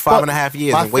was with her 5.5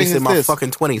 years and wasted my fucking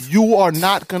 20s. You are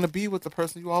not gonna be with the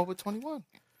person you are with 21.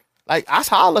 Like that's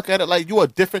how I look at it. Like you are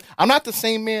different. I'm not the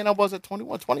same man I was at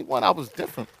 21. 21, I was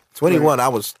different. 21, I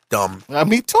was dumb.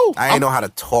 Me too. I didn't know how to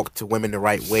talk to women the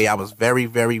right way. I was very,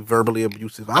 very verbally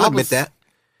abusive. I'll admit that.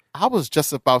 I was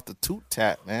just about the toot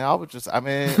tat, man. I was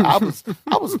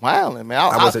wilding, man.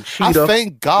 I was a cheater. I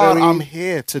thank God I'm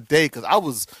here today because I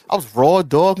was raw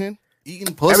dogging,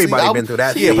 eating pussy. Everybody been through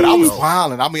that. Yeah, but I was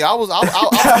wilding. I mean, I was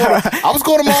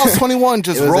going to Mars 21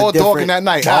 just raw dogging that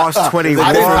night. Mars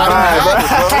 21.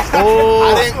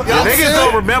 Niggas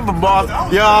don't remember Mars.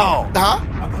 Yo. Huh?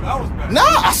 Nah,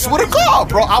 I swear to God,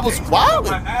 bro. I was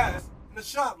wilding. My ass in the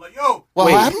shop, like, yo.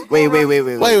 What happened? Wait.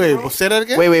 Well, say that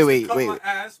again? Wait. My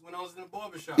ass when I was in the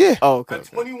barbershop. Yeah. Oh, okay. At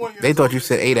 21 years They thought old, you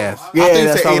said 8 ass. Yeah,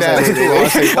 that's what I was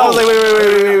saying. I was like,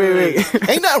 wait.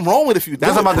 Ain't nothing wrong with if you do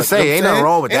That's what I'm about to say. Ain't nothing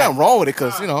wrong with that. Ain't nothing wrong with it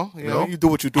because, you do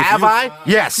what you do. Have I?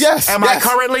 Yes. Yes. Am I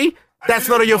currently? That's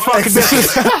none of your fucking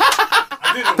business.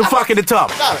 The fuck in the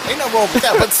tub. Nah, ain't nothing wrong with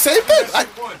that. But same thing. Like,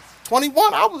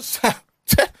 21,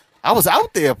 I was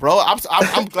out there, bro.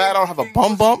 I'm glad I don't have a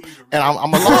bump, and I'm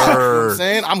alive. You know what I'm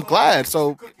saying? I'm glad.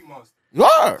 So you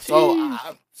are. So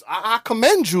I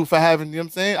commend you for having. You know what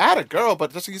I'm saying? I had a girl,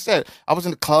 but just like you said, I was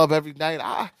in the club every night.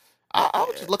 I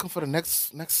was just looking for the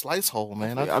next slice hole,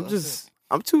 man.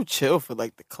 I'm too chill for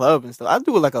like the club and stuff. I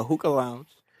do like a hookah lounge.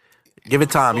 Give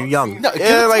it time. You're young. No,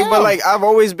 but like I've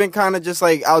always been kind of just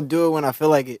like I'll do it when I feel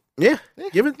like it. Yeah.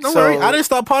 Give it. Don't So- worry. I didn't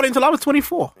start partying until I was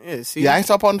 24. Yeah, see, Yeah, I ain't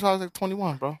stopped partying until I was like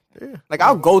 21, bro. yeah. Like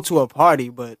I'll go to a party,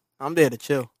 but I'm there to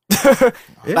chill.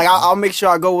 Like I'll make sure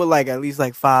I go with like at least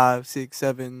like 5, 6,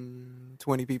 7,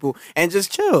 20 people and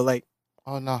just chill. Like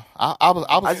Oh no, I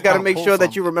I just gotta make sure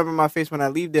that you remember my face when I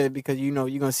leave there because you're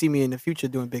gonna see me in the future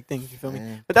doing big things. You feel me?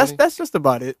 Man, But that's just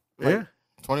about it. Like, Yeah.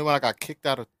 21. I got kicked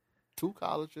out of 2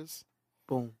 colleges.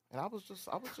 Boom. And I was just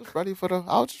ready for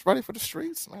the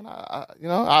streets, man.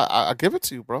 I give it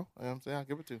to you, bro. You know what I'm saying? I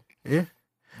give it to you. Yeah.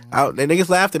 The niggas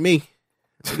laughed at me.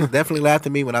 Niggas definitely laughed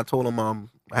at me when I told them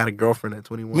I had a girlfriend at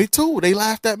 21. Me too. They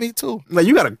laughed at me too. Like,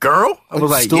 you got a girl? I was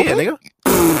like, stupid? yeah, nigga.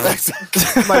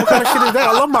 Like, what kind of shit is that?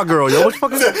 I love my girl, yo. What the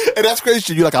fuck is that? And that's crazy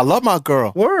shit. You like, I love my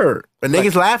girl. Word. But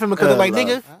niggas laughing because they're like,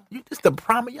 nigga, you just the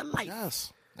prime of your life.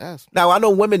 Yes. Now, I know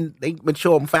women, they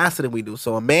mature faster than we do.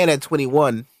 So a man at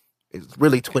 21 is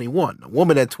really 21. A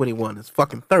woman at 21 is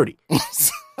fucking 30.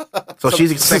 So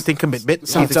she's expecting commitment.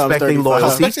 She's expecting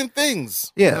loyalty. Expecting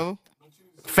things. Yeah. You know?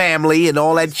 Family and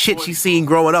all that shit she's seen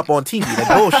growing up on TV.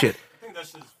 That bullshit. I think that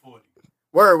shit is 40.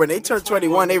 Word, when they turn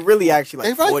 21, they really actually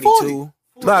like They like 42.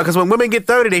 No, because when women get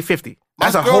 30, they 50.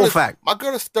 That's a whole fact. My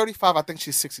girl is 35. I think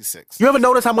she's 66. You ever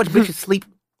notice how much bitches sleep?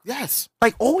 Yes.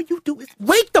 Like, all you do is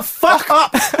wake the fuck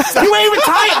up. You ain't even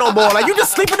tired no more. Like, you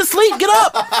just sleeping to sleep. Get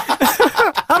up.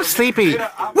 I'm sleepy.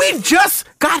 We just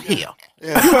got here.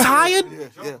 Yeah. You tired?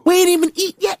 Yeah. We ain't even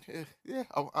eat yet. Yeah.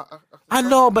 I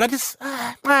know, but I just...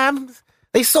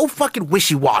 they so fucking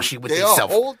wishy-washy with They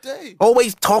themselves. are all day.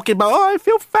 Always talking about, I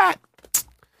feel fat.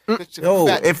 Yo,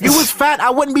 if you was fat, I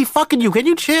wouldn't be fucking you. Can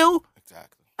you chill?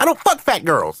 Exactly. I don't fuck fat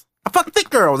girls. I fuck thick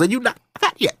girls, and you not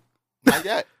fat yet. Not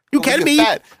yet. You When can we be.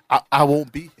 get fat, I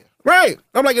won't be here. Right.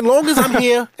 I'm like, as long as I'm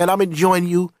here and I'm enjoying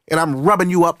you and I'm rubbing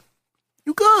you up,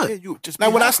 you good. Yeah, you just now,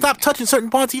 be when I happy. stop touching certain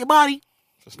parts of your body,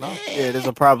 Just not. Yeah, there's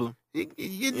a problem.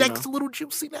 your neck's a little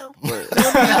juicy now. Got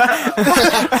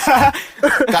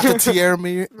the Tierra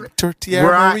Marie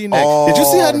neck. Oh, Did you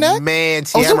see her neck? Man,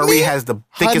 Oh, Tierra so Marie me? has the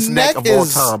thickest Her neck neck of all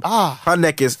is- time. Her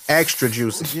neck is extra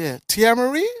juicy. Yeah, Tierra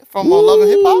Marie from Love and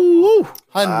Hip Hop.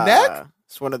 Her neck.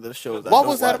 It's one of the shows. What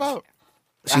was that about?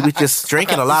 She was just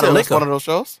drinking a You lot said of it's liquor. One of those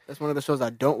shows. That's one of the shows I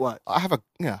don't watch. I have a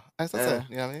as I said,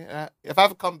 Yeah. you know what I mean. If I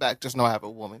ever come back, just know I have a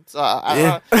woman. So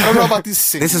I don't know about these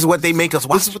singles. This is what they make us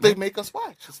watch. This is what they make us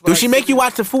watch. This is what Do I she see. make you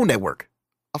watch the Food Network?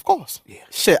 Of course.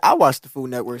 Shit, I watch the Food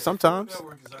Network sometimes.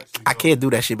 Network is actually I can't do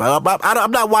that shit, but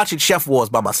I'm not watching Chef Wars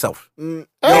by myself. Yo,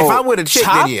 If I'm with a chick,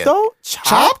 then Chopped yeah. though?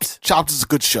 Chopped is a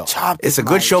good show. Chopped It's is a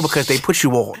good my show because they put you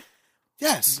on.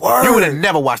 Yes. You would have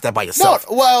never watched that by yourself.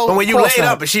 No, well, but when you of laid course not.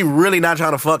 up and she really not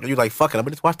trying to fuck, and you like, fuck it, I'm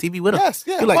gonna just watch TV with her. Yes,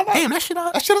 yeah, You're like, why not? damn, that shit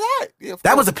alright. That shit is alright. Yeah,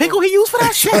 That was a pickle he used for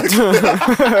that shit.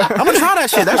 I'm gonna try that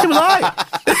shit. That shit was alright.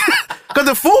 Because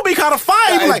the food be kind of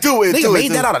fire. You be Yeah, like, nigga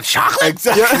made that out of chocolate?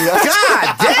 Exactly.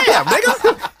 God damn,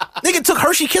 nigga. Nigga took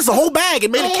Hershey Kiss the whole bag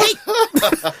and made a cake.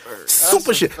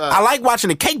 Super shit. I like watching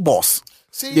the Cake Boss.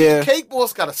 See, Yeah. Cake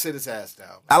Boss gotta sit his ass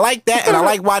down. I like that, and I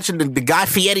like watching the Guy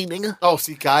Fieri nigga. Oh,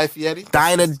 see, Guy Fieri.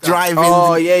 Diner drive-ins.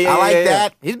 Oh yeah. I like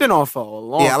that. He's been on for a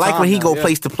long time. Yeah, I like when he now, go yeah.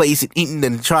 place to place and eating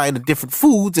and trying the different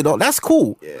foods and all. That's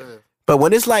cool. Yeah. But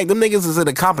when it's like them niggas is in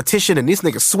a competition and these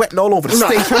niggas sweating all over the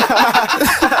steak.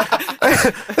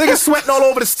 Niggas sweating all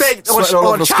over the steak. Sweating all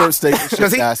over the chop. steak and shit.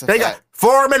 'Cause That's a they got fact.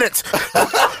 4 minutes.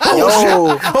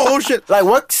 Yo. Oh shit. Like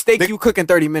what steak you cook in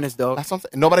 30 minutes, dog? That's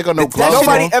something. Nobody gonna know That gloves. shit-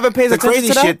 Nobody on. ever pays The attention crazy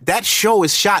to that? shit, that show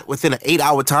is shot within an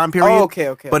 8-hour time period. Oh,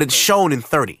 okay. But it's shown in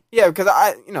 30. Yeah, because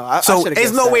I So should've there's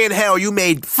guessed no that. way in hell you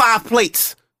made 5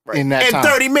 plates in that in time.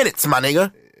 30 minutes, my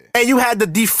nigga. And you had to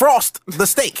defrost the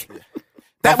steak.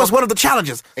 That was one of the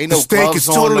challenges. Ain't The no steak gloves is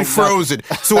on, totally no nothing. frozen.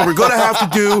 So what we're going to have to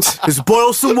do is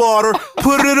boil some water,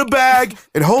 put it in a bag,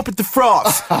 and hope it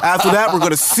defrosts. After that, we're going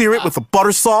to sear it with a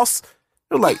butter sauce.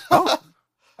 You're like, oh,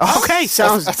 okay.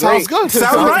 Sounds That great. sounds good.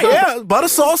 Sounds right, yeah. Butter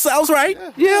sauce sounds right.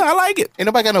 Yeah, I like it. Ain't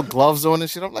nobody got no gloves on and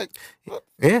shit. I'm like,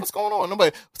 Yeah. what's going on?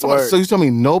 Nobody. Word. So you tell me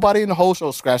nobody in the whole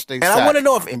show scratched their And sack I want to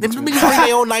know if in them between. niggas bring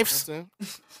their own knives.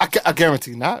 I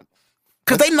guarantee not.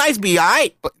 Because they knives be all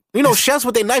right. But, you know, chefs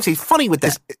with their knives, they funny with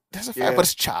that. That's a fact, but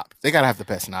it's chopped. They gotta have the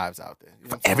best knives out there. You know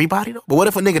what I'm saying? Everybody, though? But what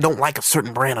if a nigga don't like a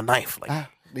certain brand of knife? Like, Then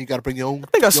you gotta bring your own. I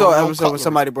think I saw an your own episode where cutlery.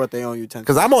 somebody brought their own utensils.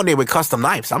 because I'm on there with custom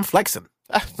knives. I'm flexing.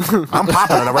 I'm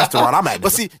popping in a restaurant. I'm at.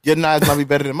 But see, your knives might be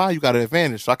better than mine. You got an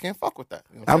advantage, so I can't fuck with that.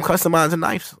 You know what I'm saying? customizing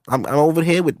knives. I'm over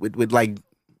here with like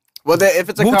Well, if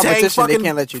it's a Wu-Tang competition, they fucking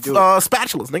can't let you do it.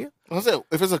 spatulas, nigga. What's it?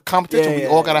 If it's a competition, we Yeah,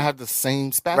 all yeah, gotta yeah. have the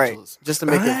same spatulas. Right, just to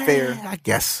make it fair. I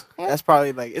guess. That's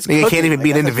probably like it's. Nigga cooking. can't even Like,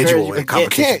 be an that's as individual fair as in you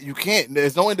can get. You can't.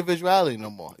 There's no individuality no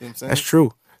more. You know what I'm saying? That's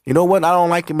true. You know what I don't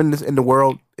like in the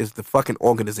world is the fucking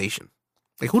organization.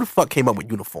 Like, who the fuck came up with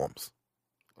uniforms?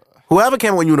 Whoever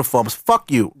came up with uniforms, fuck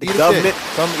you. Eat a government- dick.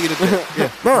 Some eat a dick. Yeah.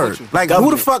 Word. Like, who the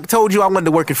Government. fuck told you I wanted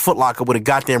to work in Foot Locker with a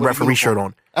goddamn With a referee shirt uniform.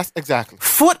 on? That's exactly.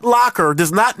 Foot Locker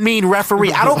does not mean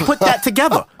referee. I don't put that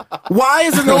together. Why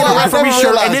is it No, named a I referee never shirt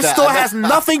and realized this that. store has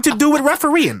nothing to do with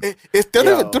refereeing? Do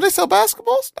they sell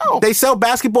basketballs? No. They sell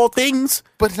basketball things,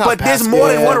 But it's not there's more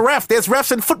than basketball. one ref. There's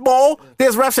refs in football.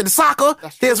 There's refs in soccer.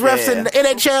 There's refs in the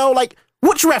NHL. Like,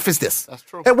 Which ref is this? That's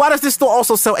true. And why does this store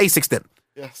also sell ASICs then?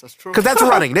 Yes, that's true. Because that's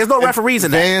running. There's no referees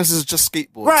in that. Vans is just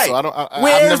skateboard. Right. So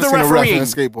Where's I've never the seen a ref in a refereeing?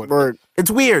 skateboard. Word.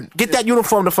 It's weird. Get that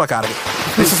uniform the fuck out of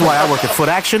it. This is why I work at Foot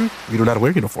Action. We don't know how to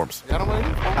wear uniforms. Y'all don't wear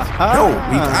uniforms?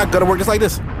 I gotta work just like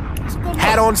this.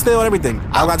 Hat on still and everything.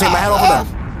 I gotta take my hat off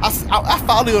of that. I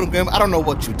follow you on the game. I don't know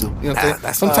what you do. You know what I'm saying?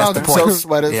 That's Sometimes the you point. sell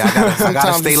sweaters. Yeah, I gotta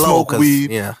Sometimes stay you low, smoke 'cause, weed.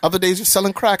 yeah. Other days you're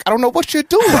selling crack. I don't know what you're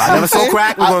doing. I never sold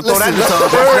crack. We're gonna throw that in the tub.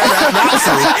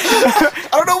 I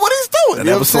don't know what he's doing. I You know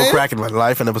never what I'm sold saying? crack in my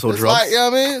life. I never sold It's drugs. like, you know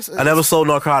what I mean? I never sold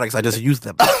narcotics. I just used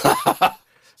them.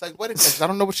 It's like, what is, I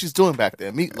don't know what she's doing back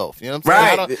there. Meatloaf. You know what I'm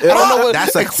Right. saying? I don't know what.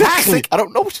 That's a classic I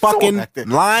don't know what she's doing fucking back there.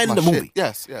 line in My the shit. movie.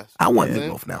 Yes. I want Yeah.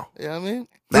 meatloaf now. You know what I mean?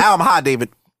 Now I'm high, David.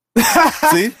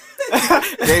 See?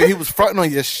 Yeah, he was fronting on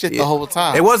your shit the whole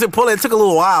time. It wasn't pulling. It took a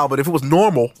little while, but if it was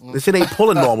normal, this shit ain't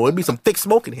pulling normal. It'd be some thick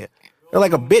smoke in here. You're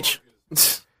like a bitch.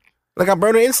 Like I'm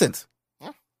burning incense.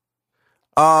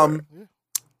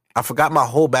 I forgot my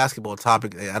whole basketball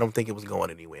topic. I don't think it was going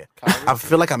anywhere. I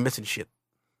feel like I'm missing shit.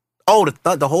 Oh,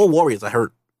 the whole Warriors are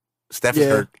hurt. Steph is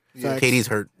hurt. Yeah. KD's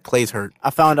hurt. Clay's hurt. I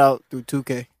found out through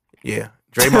 2K. Yeah.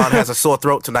 Draymond has a sore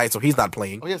throat tonight, so he's not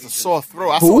playing. Oh, he has a sore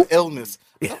throat. I saw illness.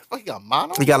 Yeah. What the fuck, he got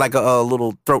mono? He got like a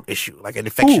little throat issue, like an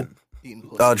infection. Eating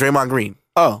pussy. Draymond Green.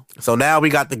 Oh. So now we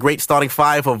got the great starting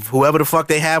five of whoever the fuck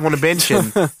they have on the bench and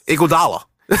Iguodala.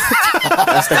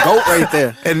 That's the GOAT right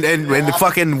there. And the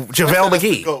fucking JaVale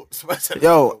McGee.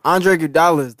 Yo, Andre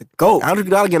Iguodala is the GOAT. Andre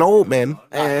Iguodala getting old, man.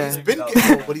 He's been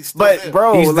getting old, but he's still But, there.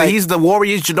 bro, He's the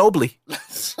Warriors Ginobili.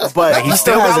 but Like, he he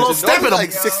still got a little Ginobili step in him.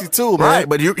 like 62, man. Right,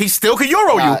 but he still can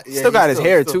Euro you. Yeah, still got he's his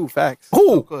hair, still- too. Facts.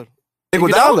 Who? Good.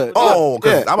 Iguodala? Oh,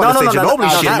 because I'm about to say Ginobili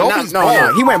shit. Ginobili's no.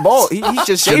 bald. He went bald. He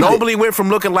just shaved it. Ginobili went from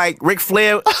looking like Ric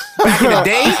Flair back in the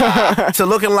day to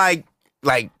looking like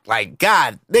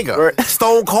God, nigga,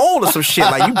 Stone Cold or some shit.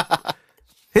 Like you,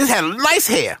 his had nice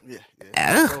hair. Yeah,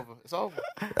 Yeah. it's over.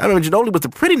 I remember Ginobili was the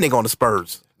pretty nigga on the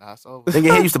Spurs. Nah, it's over.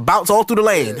 Nigga hair used to bounce all through the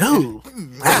lane. Ooh.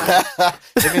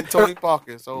 Him and Tony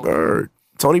Parker, it's over. Bird.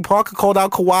 Tony Parker called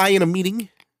out Kawhi in a meeting.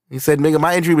 He said, nigga,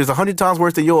 my injury was 100 times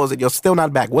worse than yours, and you're still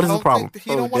not back. What is the problem? He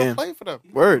don't want to damn. play for them.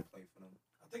 Word.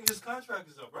 I think his contract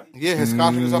is up, right? Yeah, his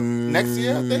contract is up next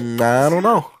year, I think. I don't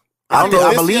know. I think I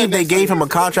this year, believe they next gave year. him a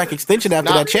contract extension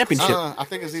after that championship. I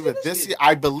think it's either this year.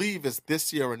 I believe it's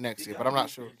this year or next year, but I'm not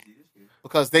sure.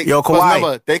 Because they, Yo, because Kawhi.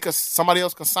 remember, somebody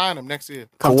else can sign him next year.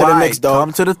 Come to the Knicks, dog.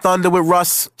 Come to the Thunder with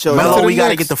Russ. Chill. Melo, Come to the we got to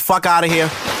Knicks. get the fuck out of here.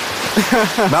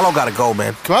 Melo got to go,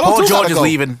 man. Melo Paul too George gotta is go.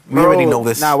 leaving. We Bro, already know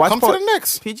this. Nah, watch Come Paul- to the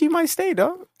Knicks. PG might stay,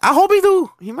 dog. I hope he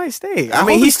do. He might stay. I I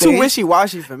mean, hope he he's too stays.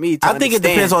 wishy-washy for me to I think it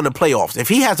depends on the playoffs. If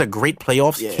he has a great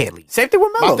playoffs, he can't leave. Same thing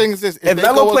with Melo. My thing is this: If they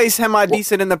Melo go- plays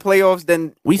semi-decent in the playoffs,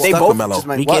 then We they stuck both with Melo. just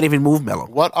might- We can't even move Melo.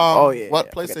 What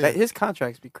What place that, his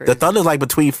contracts be crazy. The Thunder's like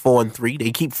between 4 and 3.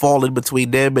 They keep falling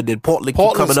between them, and then Portland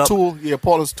keep coming Portland's up. two. Yeah,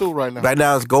 Portland's two right now. Right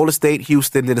now it's Golden State,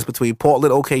 Houston, then it's between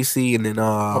Portland, OKC, and then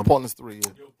Portland's three. Yeah.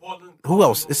 Portland, who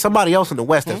else? It's somebody else in the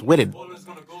West that's winning. Portland's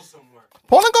gonna go somewhere.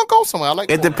 Portland gonna go somewhere. I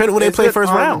like. It Portland. depends when they play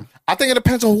first round. I think it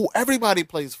depends on who everybody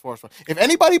plays first round. If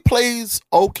anybody plays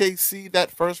OKC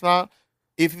that first round,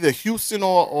 if either Houston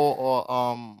or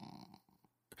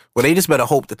Well, they just better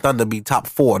hope the Thunder be top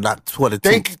 4, not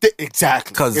 22.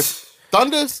 exactly. 'Cause- if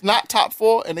Thunder's not top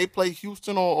 4 and they play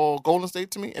Houston or Golden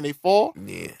State to me and they fall,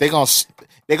 Yeah. they're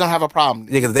gonna have a problem.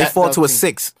 Yeah, 'cause they That- fall that to a team.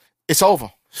 6. It's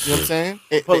over. You know what I'm saying?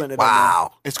 Pulling it up.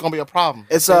 Wow. It's gonna be a problem.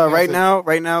 It's right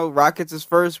now, Rockets is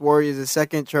first, Warriors is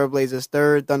second, Trailblazers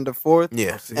third, Thunder fourth,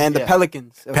 Yeah. and the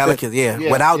Pelicans. are fifth. Pelicans, yeah. Yeah,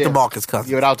 Without yeah. DeMarcus Cousins.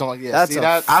 Yeah, without doing yeah. That's See a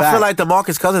that? fact. I feel like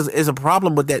DeMarcus Cousins is a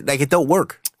problem with that. Like, it don't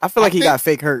work. I feel like I he think- got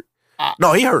fake hurt.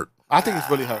 No, he hurt. I think he's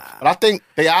really hurt, but I think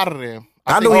they out of there.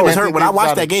 I think knew he was think hurt when they I was watched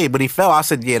out that of- game, but he fell. I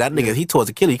said, yeah, that nigga, he towards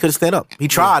Achilles. He couldn't stand up. He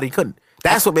tried, he couldn't.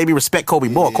 That's what made me respect Kobe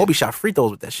more. Kobe shot free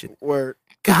throws with that shit. Where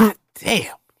God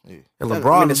damn. And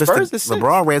LeBron, the Spurs is sick.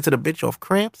 LeBron ran to the bench off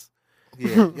cramps.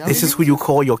 Yeah. This is who you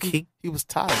call your king? He was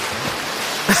tired.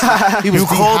 Man. He was You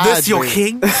call this your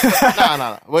dehydrated. king?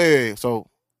 Nah. Wait. So,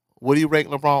 what do you rank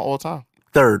LeBron all time?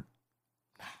 Third.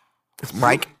 It's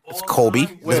Mike. It's Kobe.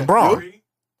 It's Where? LeBron.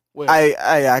 Where?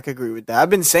 I could agree with that. I've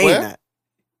been saying Where? that.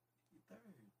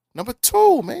 Number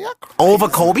 2, man. Y'all crazy. Over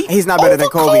Kobe? He's not better than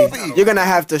Over Kobe. Kobe. You're gonna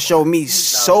have to show me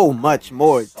so much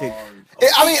more.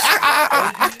 I mean,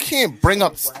 I can't bring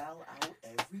up.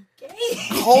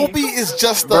 Kobe is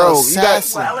just the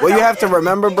assassin. Well, you have to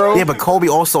remember, bro. Yeah, but Kobe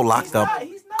also locked up.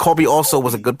 Kobe also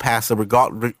was a good passer,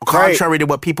 contrary to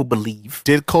what people believe.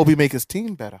 Did Kobe make his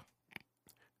team better?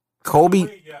 Kobe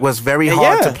was very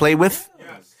hard to play with.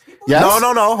 Yes.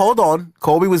 No. Hold on.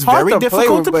 Kobe was Hard very to play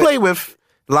difficult with, to play with.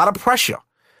 A lot of pressure.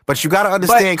 But you got to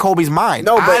understand Kobe's mind.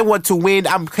 No, but- I want to win.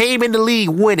 I came in the league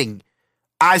winning.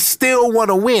 I still want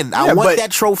to win. I want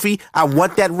that trophy. I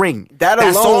want that ring.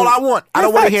 That's alone, all I want. I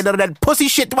don't want to hear none of that pussy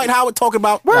shit Dwight Howard talking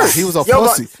about. Nah, he was a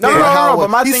pussy. No. But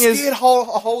my thing is, he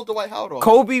hold Dwight Howard on.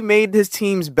 Kobe made his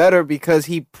teams better because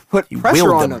he put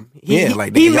pressure on them. He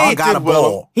made got a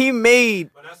ball. He made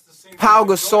Pau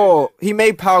Gasol. He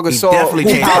made Pau Gasol. He definitely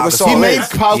changed Pau Gasol. He made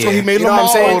Pau Gasol. He made Lamar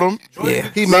Odom. Yeah.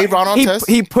 He made Ron Artest.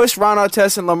 He pushed Ron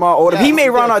Artest and Lamar Odom. He made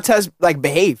Ron Artest like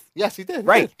behave. Yes, he did.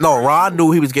 Right. No, Ron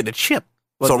knew he was getting a chip.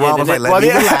 So Ron was like, let me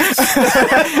relax.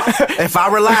 If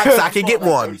I relax, I can get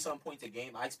one. 30-something points a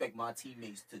game, I expect my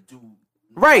teammates to do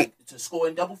to score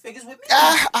in double figures with me.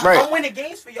 I'm winning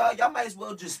games for y'all. Y'all might as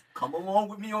well just come along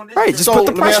with me on this. Right, just put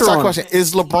the pressure on. Question: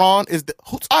 is LeBron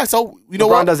all right? So you know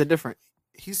LeBron what? does it different.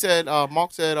 He said,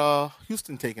 Mark said,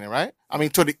 Houston taking it, right? I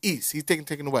mean, to the East. He's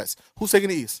taking the West. Who's taking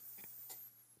the East?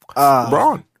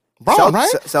 LeBron. Right?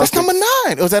 That's number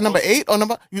 9. Was that number 8 or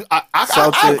number?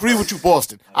 I agree with you,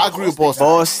 Boston. I agree with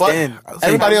Boston. But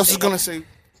everybody else is gonna say.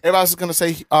 Everybody's gonna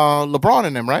say LeBron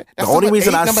in them, right? That's the only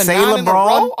reason I say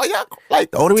LeBron.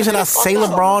 The only reason I say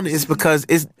LeBron is because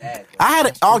I had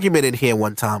an argument in here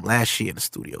one time last year in the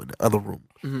studio in the other room.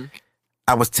 Mm-hmm.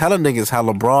 I was telling niggas how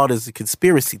LeBron is a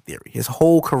conspiracy theory his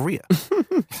whole career.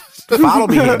 Follow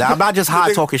me here. Now, I'm not just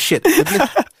high talking shit.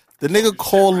 The nigga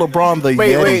called LeBron the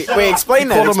Yeti. Wait, explain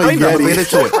that. Explain that.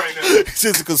 It's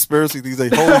just a conspiracy. He's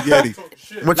a whole Yeti.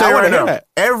 Which I want to hear.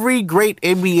 Every great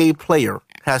NBA player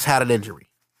has had an injury.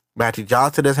 Magic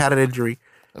Johnson has had an injury.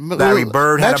 Larry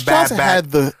Bird had a bad back.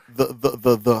 Had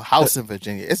the house in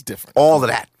Virginia. It's different. All of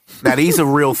that. Now, these are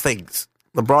real things.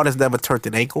 LeBron has never turned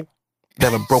an ankle.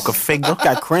 Never broke a finger.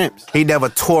 Got cramps. He never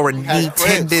tore a knee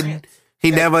tendon.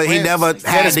 He never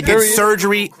had to get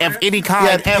surgery of any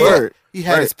kind ever. He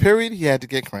had his period. He had to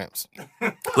get cramps.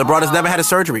 LeBron has never had a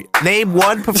surgery. Name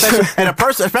one professional and a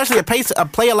person, especially a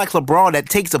player like LeBron that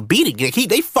takes a beating.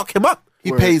 They fuck him up.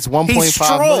 He pays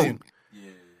 $1.5 million.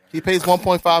 He pays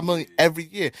 $1.5 million every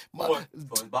year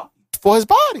for his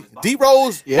body. D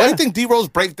Rose. Why do you think D Rose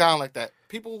breaks down like that?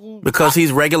 Because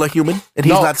he's regular human and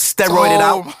he's not steroided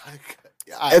out. My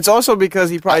God. It's also because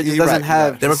he probably just doesn't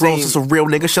have. Derrick Rose is a real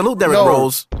nigga. Salute Derrick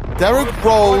Rose. Derrick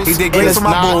Rose. He did great for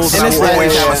my Bulls. I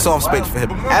always have a soft space for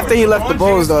him. After he left the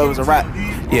Bulls, though, it was a wrap.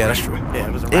 Yeah, that's true. Yeah,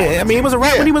 it was a wrap. Yeah, I mean, it was a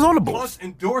wrap when he was on the Bulls. Plus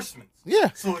endorsements. Yeah.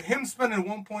 So him spending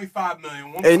 $1.5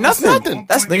 million. Hey, nothing.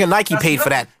 That's nigga Nike paid for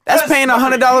that. That's paying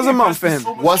 $100 a month for him.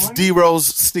 What's D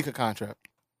Rose's sneaker contract?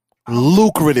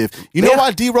 Lucrative. You know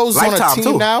why D Rose is on a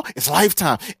team now? It's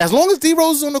lifetime. As long as D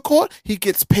Rose is on the court, he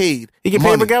gets paid. He get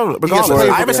paid regardless.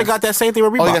 Iverson got that same thing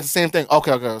with Reebok. Oh, he got the same thing.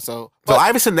 Okay. So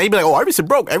Iverson, they be like, Iverson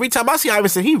broke. Every time I see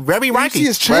Iverson, he very ranky.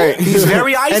 He's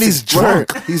very icy. And he's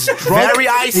drunk. He's drunk. Very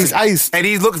icy. He's iced. And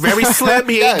he looks very slim.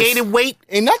 He ain't gaining weight.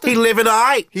 Ain't nothing. He living all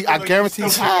right. I guarantee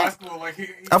he's high.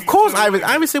 Of course,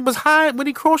 Iverson was high when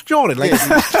he crossed Jordan. Like,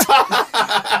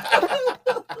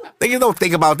 niggas don't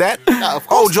think about that.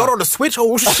 Jordan on the switch.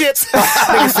 Oh shit.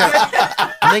 Nigga said,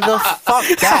 nigga, fuck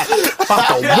that. Fuck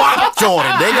the what,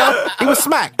 Jordan, nigga. He was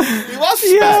smacked.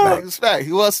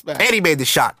 He was smacked. And he made the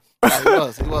shot. He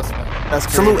was smacked.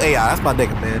 That's salute AI. That's my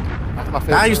nigga, man. That's my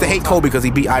favorite. I used to hate Kobe because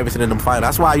he beat Iverson in them finals.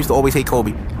 That's why I used to always hate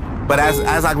Kobe. But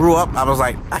as I grew up, I was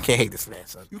like, I can't hate this man,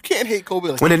 son. You can't hate Kobe.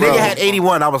 Like when the nigga had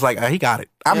 81, I was like, he got it.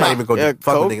 I'm not even going to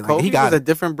fuck the nigga. Kobe He got was it. a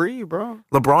different breed, bro.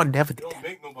 LeBron never did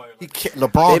that. He can't.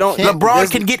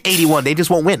 LeBron can get 81. They just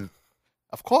won't win.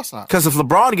 Of course not. Because if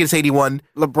LeBron gets 81,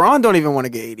 LeBron don't even want to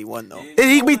get 81 though.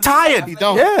 He'd be tired. He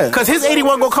don't. Yeah. Because his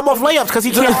 81 gonna come off layups because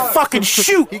he can't fucking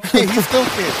shoot. He still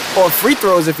can't. Or free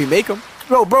throws if you make them.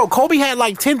 Bro, Kobe had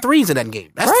like 10 threes in that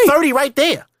game. That's 30 right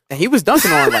there. And he was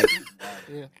dunking on like.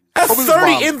 That's Kobe's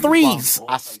 30 in threes.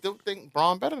 I still think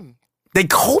Bron better than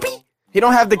Kobe? He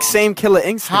don't have the same killer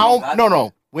instinct.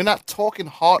 No. We're not talking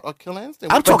heart or killer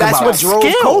instinct. I'm talking about what drove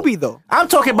skill. Kobe though. I'm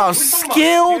talking about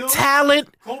skill,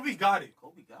 talent. Kobe got it.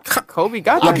 Kobe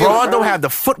got that. LeBron don't have the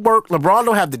footwork. LeBron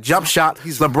don't have the jump shot.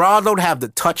 LeBron don't have the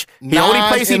touch. The only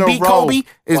place he beat Kobe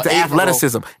is the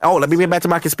athleticism. Oh, let me get back to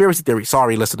my conspiracy theory.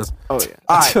 Sorry, listeners. Oh, yeah.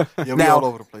 All right. Yeah, now, all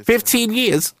over the place. 15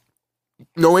 years,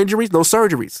 no injuries, no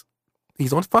surgeries.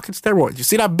 He's on fucking steroids. You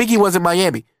see how big he was in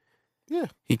Miami? Yeah.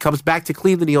 He comes back to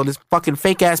Cleveland. He on this fucking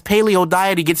fake-ass paleo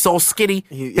diet. He gets all skinny.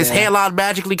 His hairline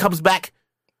magically comes back.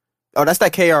 Oh, that's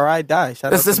that KRI dye.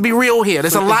 Let's be real here.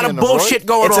 There's a lot of bullshit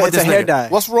going on with this hair nigga. dye.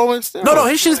 What's wrong with steroids? No,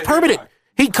 his shit is permanent.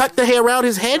 He cut the hair around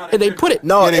his head and they put it.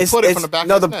 No, they put it from the back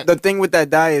of his neck. The thing with that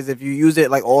dye is if you use it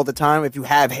like all the time, if you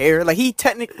have hair, like he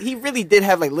really did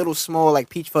have like little small like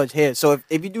peach fudge hair. So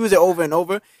if you use it over and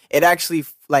over, it actually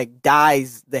like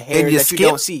dyes the hair that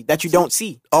you don't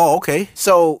see. Oh, okay.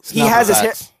 So he has his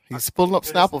hair. He's pulling up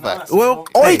Snapple facts. Well,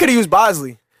 Or he could have used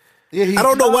Bosley. Yeah, I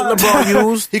don't know what LeBron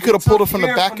used. He could have pulled it from the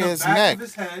back of his neck.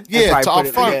 Yeah, to up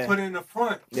front. Put it in the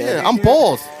front. Yeah, I'm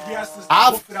bald.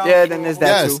 Then there's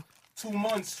that too. 2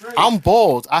 months straight. I'm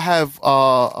bald. I have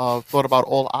thought about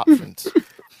all options.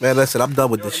 Man, listen, I'm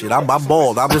done with this shit. I'm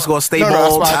bald. I'm just gonna stay No,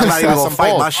 bald. that's why I I'm not even said gonna fight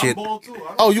bald. my shit.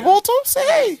 Oh, you bald too?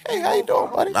 Say, hey, how you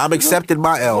doing, buddy? I'm accepting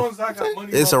my L.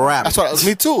 It's a wrap. That's what.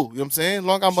 Me too. You know what I'm saying?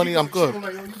 Long as I got money, I'm good.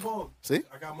 See?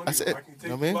 I got money. That's it. You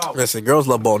know what I mean? Listen, girls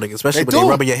love bald niggas, especially They when do. they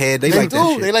rubbing your head. They like that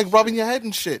shit. They like rubbing your head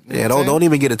and shit. You Yeah, know what I'm don't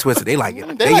even get it twisted. They like it.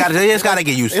 saying? They just gotta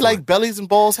get used They to like it. bellies and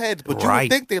balls heads, but you Right.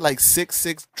 would think they like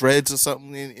 6'6" dreads or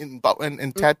something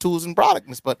and tattoos and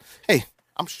productness. But hey,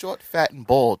 I'm short, fat, and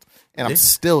bald, and I'm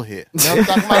still here. You know what I'm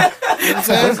talking about? You know what I'm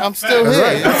saying? I'm still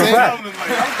here. You know what I'm saying? You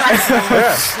know what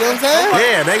I'm saying?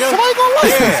 Yeah, nigga. Somebody gonna like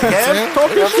it. Yeah,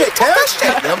 talk your shit, Talk that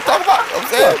shit. You know what I'm talking about? You know what I'm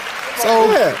saying?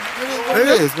 So, it is what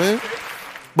it is, man.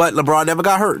 But LeBron never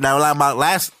got hurt. Now, like my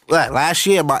last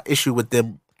year, my issue with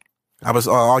them, I was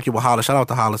arguing with Hollis. Shout out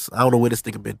to Hollis. I don't know where this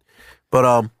nigga been, but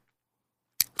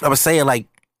I was saying like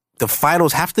the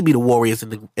finals have to be the Warriors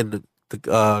and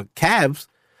the Cavs,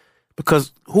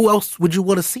 because who else would you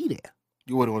want to see there?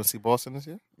 You wouldn't want to see Boston this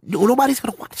year? No, nobody's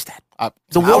gonna watch that.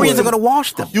 The I Warriors are would. gonna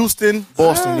wash them. Houston,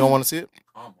 Boston. You don't want to see it?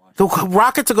 The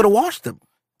Rockets are gonna wash them.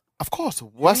 Of course,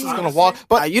 West is gonna watch,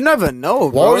 but You never know,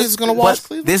 bro. Warriors is gonna watch But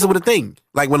Cleveland. this is what the thing.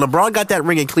 Like when LeBron got that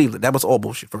ring in Cleveland, that was all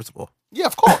bullshit. First of all, Yeah,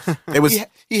 of course. It was-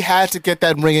 He had to get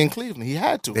that ring in Cleveland. He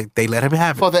had to they let him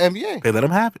have it. for the NBA. They let him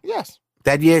have it. Yes.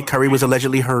 That year, Curry was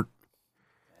allegedly hurt.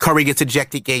 Curry gets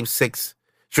ejected Game 6.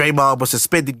 Draymond was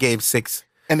suspended Game 6.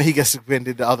 And then he gets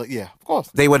suspended the other. Yeah, of course.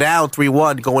 They were down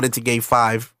 3-1 going into Game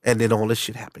 5, and then all this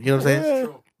shit happened. You know what I'm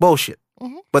saying? Bullshit.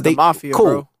 But they mafia, cool.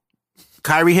 bro.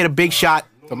 Kyrie hit a big shot.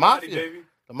 The Mafia.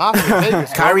 The Mafia in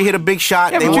Vegas. Kyrie hit a big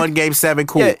shot. Yeah, They but won Game 7.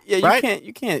 Cool. Yeah, right?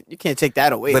 you can't take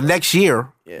that away. The next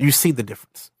year, Yeah. you see the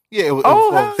difference. Yeah, it was,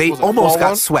 They was it almost 4-1?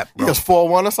 got swept, He bro. was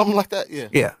 4-1 or something like that. Yeah.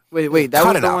 Yeah. Wait, that Cut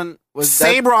was it the out. one. Was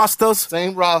Same rosters.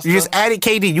 Same roster. You just added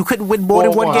KD. You couldn't win more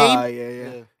than one 4-1. game.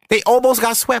 Yeah. They almost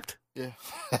got swept. Yeah.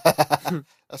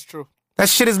 That's true. That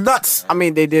shit is nuts. I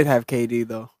mean, they did have KD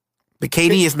though. But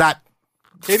KD is not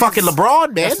KD's fucking LeBron,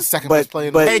 man. That's the second But- best player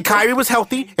in but- the And Kyrie was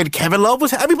healthy, and Kevin Love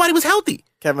was. Everybody was healthy.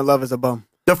 Kevin Love is a bum.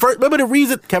 Remember the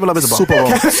reason Kevin Love is a bum. Super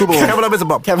bum. Super bum. Kevin Love is a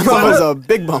bum. Kevin Love is a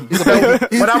big bum.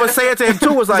 What I was saying to him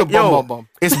too was like, He's a bum, yo, bum.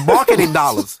 it's marketing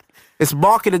dollars. It's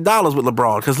marketing dollars with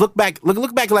LeBron. Because look back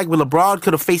like when LeBron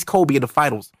could have faced Kobe in the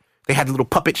finals. They had the little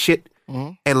puppet shit,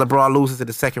 and LeBron loses in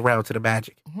the second round to the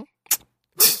Magic.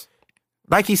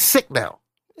 Nike's sick now.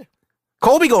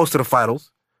 Kobe goes to the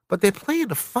finals, but they're playing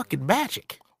the fucking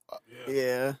Magic.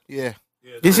 Yeah. Yeah.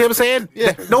 You see what I'm saying?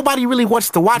 Yeah. Nobody really wants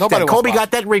to watch Nobody that. wants to Kobe watch.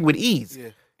 got that ring with ease. Yeah.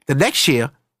 The next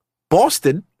year,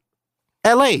 Boston,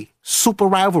 LA, super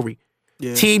rivalry.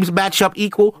 Yeah. Teams match up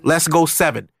equal. Let's go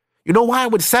 7. You know why I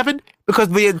went 7? Because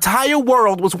the entire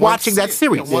world was watching that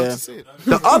series.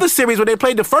 The other series, when they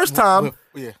played the first time,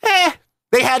 Yeah.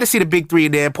 they had to see the big 3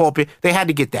 in there, Paul Pierce. They had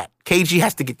to get that. KG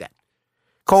has to get that.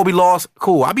 Kobe lost.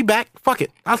 Cool. I'll be back. Fuck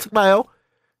it. I'll take my L.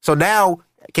 So now,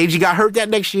 KG got hurt that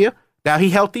next year. Now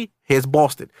he healthy. Here's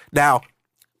Boston. Now,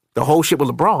 the whole shit with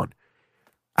LeBron.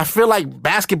 I feel like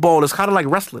basketball is kind of like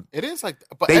wrestling. It is like,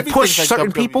 but They everything's push like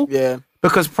certain WWE. people. Yeah.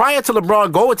 Because prior to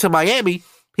LeBron going to Miami,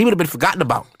 he would have been forgotten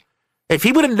about. If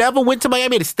he would have never went to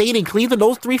Miami and stayed in Cleveland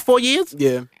those 3-4 years,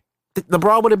 Yeah.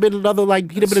 LeBron would have been another,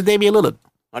 like, he'd have been a Damian Lillard.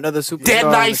 Another superstar Dead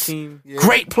on the nice, team. Yeah.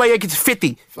 great player, gets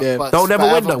 50. Yeah. But Don't never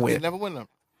win forever, nowhere. they never win them.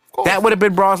 Of course. That would have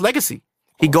been Bron's legacy.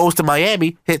 He goes to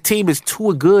Miami. His team is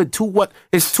too good,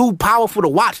 it's too powerful to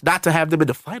watch not to have them in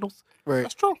the finals. Right.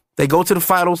 That's true. They go to the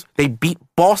finals. They beat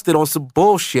Boston on some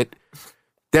bullshit.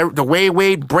 The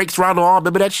Wade breaks Rondo arm.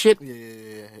 Remember that shit?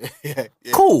 Yeah.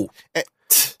 Cool.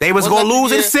 They was going to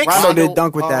lose in 6. Rondo did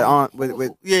dunk with that arm with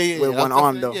with one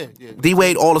arm though. Yeah.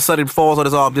 D-Wade all of a sudden falls on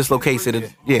his arm, dislocated.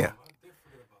 And, yeah.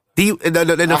 In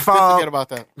the I final, forget about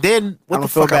that. then, I what don't the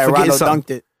feel fuck? I bad. forget Rondo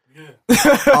something.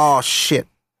 dunked it. Oh, shit.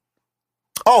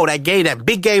 Oh, that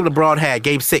big game LeBron had,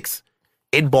 Game 6,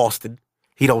 in Boston.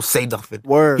 He don't say nothing.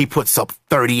 Word. He puts up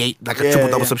 38, like a Yeah,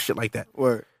 triple-double, yeah. some shit like that.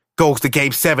 Word. Goes to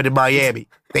Game 7 in Miami.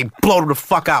 They blow him the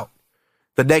fuck out.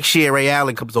 The next year, Ray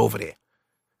Allen comes over there.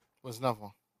 Was another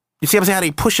one. You see what I'm saying? How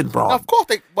they pushing Bron? Of course,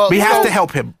 We have to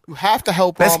help him. You have to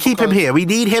help. Let's keep him here. We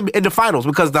need him in the finals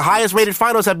because the highest rated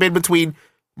finals have been between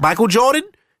Michael Jordan,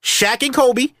 Shaq and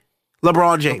Kobe,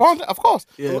 LeBron James. LeBron, of course.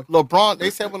 Yeah. LeBron. They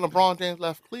said when LeBron James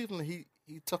left Cleveland, he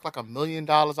took like $1 million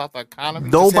out the economy.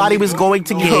 Nobody was going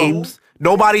to games.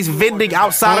 Nobody's vending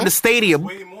outside of the stadium.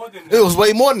 Way more than that. It was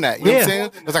way more than that. You know what I'm Yeah.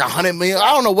 saying? It was like $100 million.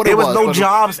 I don't know what There it was. was no but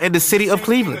jobs in the city of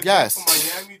Cleveland. Yes. From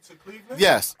Miami to Cleveland.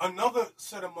 Yes. Another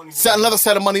set of money. Another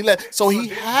set of money left. So he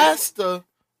has to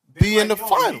be in the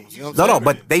finals. You know what I'm No, saying?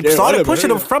 but they started pushing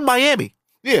him from Miami.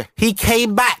 Yeah. He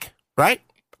came back, right?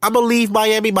 I'm going to leave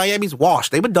Miami. Miami's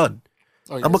washed. They were done.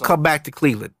 Oh, yeah, I'm going to come back to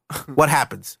Cleveland. What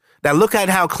happens? Now, look at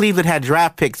how Cleveland had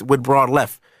draft picks when Braun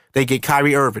left. They get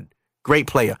Kyrie Irving, great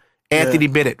player. Anthony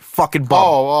Bennett, fucking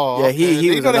bum. Yeah, he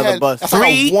was another bust.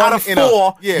 3 out of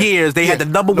 4 years, they had the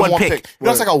number one pick.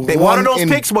 That's like one of those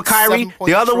picks was Kyrie,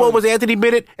 the other one was Anthony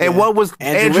Bennett, and one was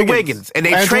Andrew Wiggins. And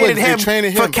they traded him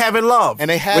for Kevin Love. And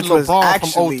they had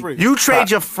LeBron from 03. You trade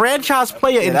your franchise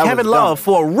player in Kevin Love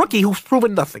for a rookie who's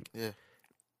proven nothing. Yeah.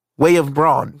 Way of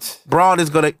Braun. Braun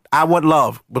is going to, I want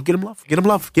love. But get him love. Get him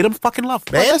love. Get him fucking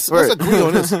love, man. Let's agree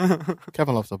on this.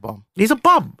 Kevin Love's a bum. He's a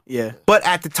bum. Yeah. But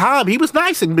at the time, he was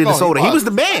nice in Minnesota. He was the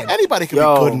man. Anybody can be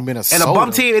good in Minnesota. And a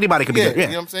bum team, anybody can be good. Yeah. You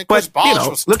know what I'm saying? But,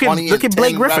 look at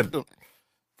Blake Griffin.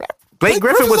 Blake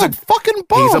Griffin was a fucking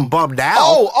bum. He's a bum now.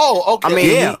 Oh, okay. I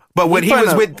mean, but when he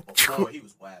was with...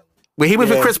 When he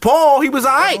was with Chris Paul, he was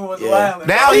all right.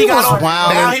 Now he got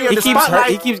wild. Now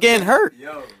he keeps getting hurt.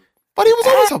 But he was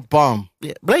always a bum.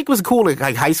 Yeah, Blake was cool in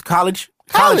like high school, college.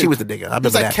 He was the nigga. I He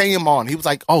was like Kenyon Martin. He was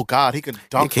like, oh God, he could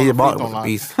dunk. Kenyon Martin was a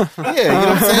beast. Yeah, you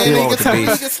know what I'm saying?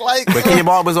 He's just like when Kenyon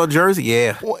Martin was on Jersey,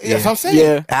 That's what I'm saying.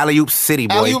 Yeah, Alley-oop City,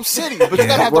 boy. Alley-oop City, but you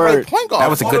gotta have the right point guard. That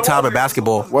was a good time in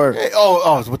basketball. Word.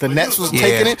 With the Nets was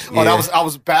taking it. Oh, that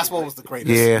was basketball was the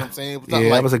greatest. Yeah, you know what I'm saying?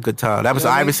 That was a good time. That was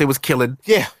Iverson was killing.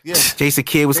 Yeah. Jason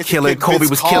Kidd was killing. Kobe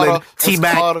was killing.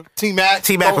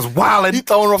 T-Mac was wilding. He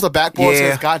throwing off the backboard to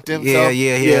his goddamn self.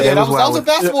 Yeah. That was a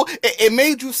basketball. It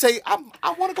made you say,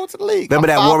 I want to go to the league. Remember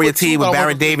that Warrior team with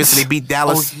Baron Davis and they beat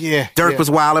Dallas? Oh, yeah. Dirk was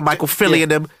wild and Michael Philly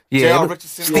and them. Yeah.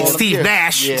 Steve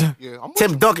Nash.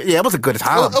 Tim Duncan. Yeah, it was a good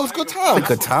time. It was a good time. It was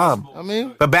a good time. I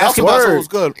mean, but basketball was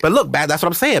good. But look, that's what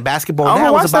I'm saying. Basketball I don't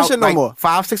now watch is that about shit no more.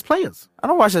 5-6 players. I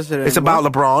don't watch that shit anymore. It's about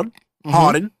LeBron,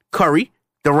 Harden, Curry,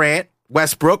 Durant,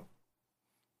 Westbrook.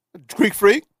 Greek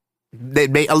Freak. They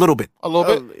made a little bit.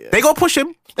 Yeah. They gonna push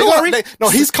him. No,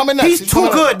 he's coming next. He's too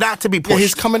good not to be pushed. Yeah,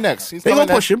 he's coming next. They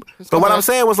gonna push him. But what I'm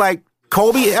saying was like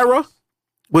Kobe era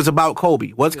was about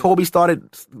Kobe. Once Kobe started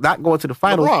not going to the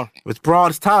finals, it was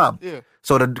Braun's time. Yeah.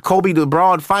 So the Kobe to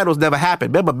Braun finals never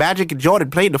happened. Remember, Magic and Jordan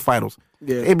played in the finals.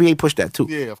 Yeah. The NBA pushed that too.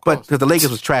 Yeah, of but course. because the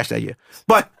Lakers was trash that year.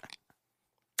 But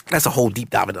that's a whole deep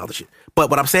dive into other shit. But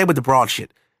what I'm saying with the Braun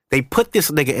shit, they put this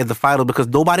nigga in the final because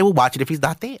nobody will watch it if he's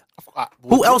not there.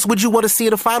 Who else would you want to see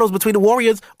in the finals between the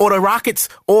Warriors or the Rockets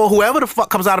or whoever the fuck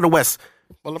comes out of the West?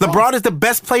 Well, LeBron is the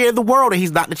best player in the world and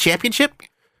he's not in the championship?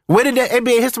 When in the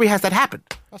NBA history has that happened?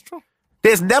 That's true.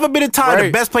 There's never been a time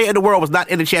the best player in the world was not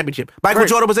in the championship. Michael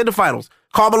Jordan was in the finals.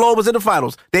 Karl Malone was in the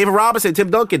finals. David Robinson, Tim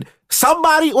Duncan.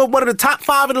 Somebody or one of the top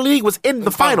 5 in the league was in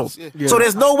the finals. Yeah. So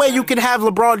there's no way you can have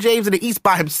LeBron James in the East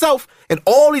by himself and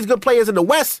all these good players in the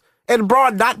West and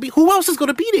LeBron not be. Who else is going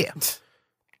to be there?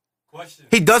 Question.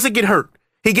 He doesn't get hurt.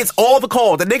 He gets all the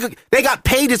calls. The nigga, they got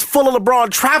pages full of LeBron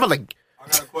traveling. I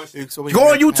got a question.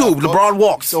 Go on YouTube. LeBron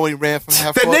walks. So he ran from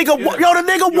half the court.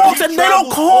 nigga walks and they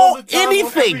don't call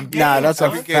anything. Nah, that's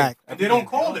a fact. And they don't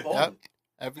call it. Yep.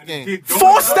 Every game.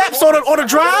 4 steps on a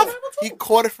drive. He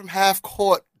caught it from half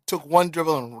court, took one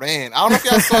dribble and ran. I don't know if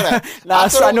y'all saw that.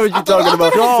 I know what you're talking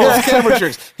about. It was camera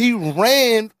tricks. He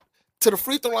ran to the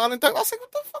free throw line and dunked. I was like,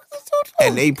 what the fuck is this dude doing?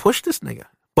 And they pushed this nigga.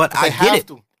 But I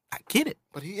get it.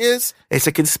 But he is. It's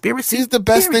a conspiracy. He's the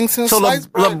best thing since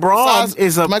sliced bread. LeBron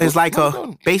is like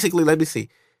basically, let me see.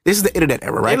 This is the internet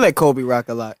era, right? They let Kobe rock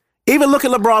a lot. Even look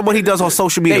at LeBron what he does on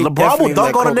social media. LeBron will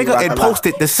dunk on a nigga and post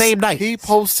it the same night. He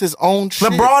posts his own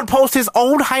shit. LeBron posts his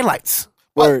own highlights.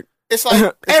 Word. It's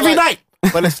like every night.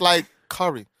 But it's like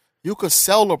Curry. You could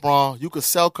sell LeBron. You could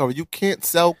sell Curry. You can't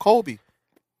sell Kobe.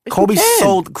 Kobe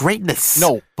sold greatness.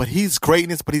 No, but he's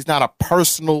greatness, but he's not a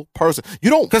personal person.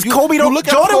 You don't because Kobe don't. Look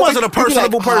Jordan Kobe, wasn't a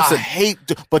personable person. I hate,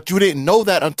 but you didn't know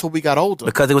that until we got older.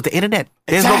 Because it was the internet.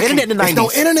 There's no internet in the 90s.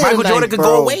 No internet. Michael Jordan could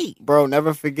go away. Bro,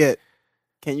 never forget.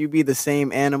 Can you be the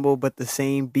same animal but the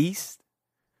same beast?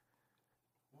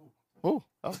 Oh,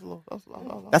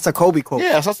 that's a Kobe quote.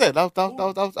 Yeah, that's what I said. That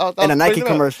was in a Nike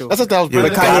commercial. That's what that was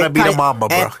brilliant. You gotta be the mama,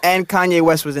 bro. And Kanye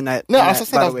West was in that. No, that's what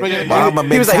I said. That was brilliant. Mama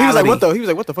mentality. He was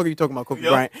like, what the fuck are you talking about, Kobe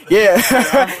Bryant? Yeah.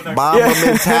 Mama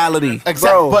mentality. Exactly.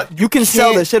 Bro, but you can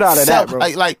sell the shit out of that, bro.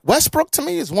 Like Westbrook to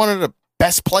me is one of the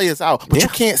best players out, but you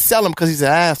can't sell him because he's an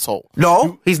asshole.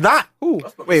 No, he's not.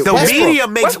 Wait, the media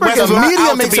makes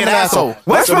Westbrook an asshole.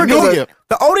 Westbrook,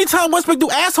 the only time Westbrook do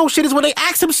asshole shit is when they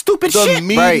ask him stupid shit. The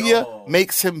media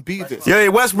makes him be this. Yeah,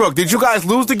 Westbrook, did you guys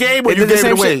lose the game or you gave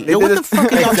it away? Yo, what the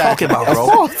fuck are y'all talking about,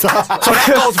 bro? So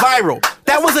that goes viral.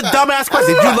 That was a dumbass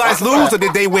question. Did you guys lose or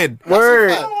did they win?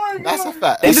 Word. That's a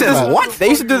fact. They That's a said fact. what? They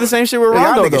used to do the same shit with Y'all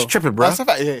Rondo. niggas Though. tripping, bro. That's a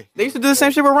fact. Yeah. They used to do the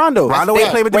same shit with Rondo. Rondo ain't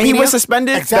play with the when he media? was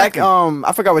suspended. Exactly. Back,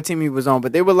 I forgot what team he was on,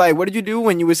 but they were like, "What did you do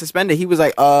when you were suspended?" He was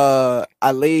like, I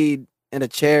laid in a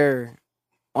chair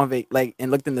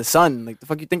and looked in the sun. Like, the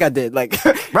fuck you think I did? Like,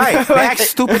 Right. Like,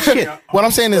 stupid shit. What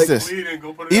I'm saying is this. Bleed and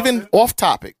go put it out Even there. off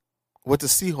topic with the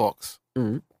Seahawks,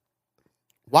 Mhm.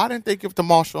 why didn't they give to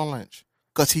Marshawn Lynch?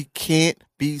 Because he can't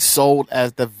be sold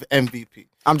as the MVP.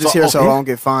 I'm just So, here so I okay. don't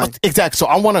get fined. Exactly. So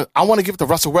I want to give it to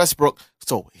Russell Westbrook.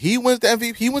 So he wins the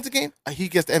MVP. He wins the game. He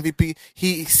gets the MVP.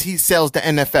 He sells the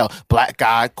NFL. Black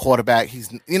guy, quarterback. He's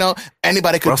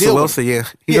anybody could Russell deal Wilson, with. yeah.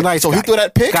 He's a nice so guy. he threw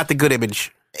that pick. Got the good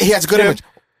image. He has a good image.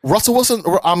 Russell Wilson,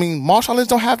 Marshawn Lynch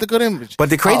don't have the good image.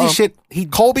 But the crazy shit,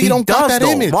 Kobe he don't does, got that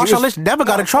though. image. Marshawn Lynch never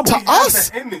got in trouble. To has us,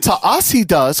 that image. he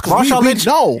does. Because Marshawn we Lynch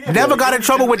know. never got in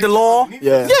trouble with the law.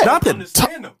 Yeah. Nothing.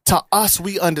 To us,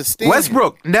 we understand.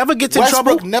 Westbrook never gets in Westbrook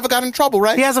trouble. never got in trouble,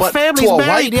 right? He has a But family, to he's a married,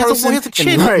 white he has a- person he has a in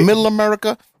kid. Right. Middle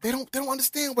America, they don't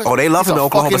understand Westbrook. Oh, they love He's him in a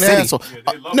Oklahoma fucking City. asshole.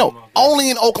 Yeah, they love No, him out there. only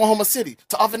in Oklahoma City.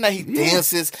 To other than that, he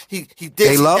dances. He did.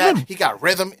 They love him. He got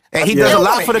rhythm, And he They does a don't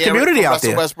lot wanna for the hear it community from out Russell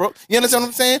there. Westbrook. You understand what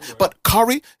I'm saying? But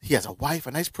Curry, he has a wife,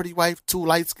 a nice pretty wife, 2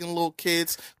 light skinned little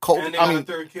kids. Kobe, And they got a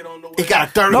third kid on the way. he got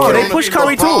a third. No, kid they on the push way.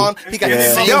 Curry, too. LeBron, He got Yeah. the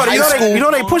same Yo, high school. you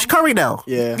know they push Curry now.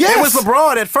 Yeah. Yes. It was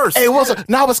LeBron at first. Hey,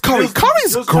 now it's Curry. Those-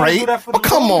 Curry's those guys great, do that for but the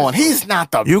come longest, on, he's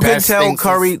not the You can best tell thing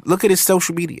Curry, look at his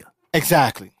social media.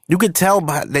 Exactly. You can tell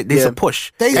that there's Yeah. a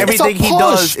push. It's Everything a he push.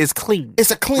 does is clean.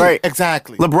 It's a clean. Right.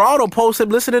 Exactly. LeBron will post him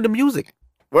listening to music.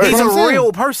 Word. He's That's a what I'm saying.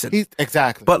 real person.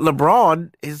 Exactly. But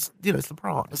LeBron is, it's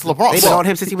LeBron. It's LeBron. They've been on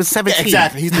him since he was 17.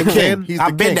 Exactly. He's the You know what I'm king. saying? He's the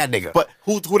I've been king. that nigga. But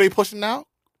who they pushing now?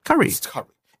 Curry. It's Curry.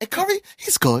 And Curry,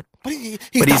 he's good. But he's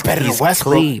But not better he's than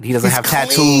Westbrook. clean. He doesn't He's have clean.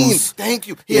 tattoos. Thank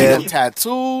you. He Yeah. ain't no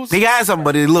tattoos. He has them,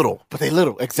 but they're little. But they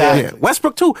little. Exactly. Yeah.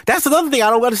 Westbrook, too. That's another thing I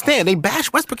don't understand. They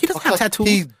bash Westbrook. He doesn't have Because tattoos.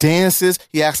 He dances.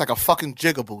 He acts like a fucking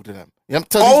jigaboo to them. You know,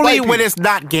 to these Only white when people. it's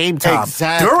not game time.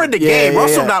 Exactly. During the Yeah, game, yeah,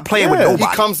 Russell yeah. not playing with Yeah. nobody.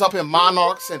 He comes up in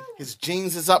monarchs and his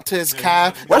jeans is up to his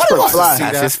calf. Westbrook Nobody wants to fly. see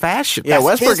That's that. his fashion. Yeah, That's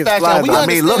Westbrook his is fashion. fly. We though. I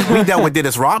mean, look, we dealt with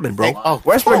Dennis Rodman, bro. Oh,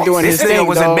 Westbrook of doing course. his This nigga thing,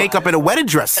 was in though. makeup in a wedding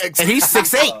dress, and he's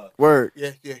 6'8". Word.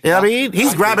 Yeah. You know what I mean?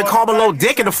 He's grabbing Carmelo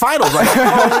dick in the finals. Like,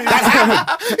 that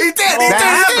happened. He did.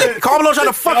 That happened. Carmelo trying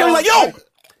to fuck him like, yo,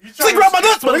 You Sleep around my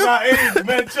nuts, my nigga. Our age,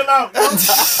 man. Chill out.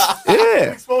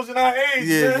 yeah. Exposing our age,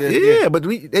 man. Yeah, but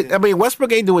I mean,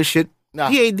 Westbrook ain't doing shit. Nah.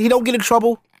 He don't get in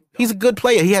trouble. He's a good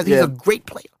player. He's a great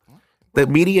player. The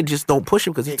media just don't push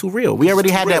him because he's too real. We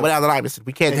already had that with Allen Iverson.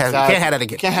 We can't have that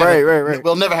again. Can't have Right, it. right, right.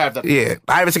 We'll never have that. Yeah,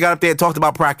 Iverson got up there and talked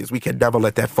about practice. We can never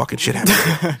let that fucking shit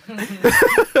happen.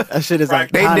 That shit is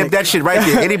like They nipped that shit right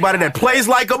there. Anybody that plays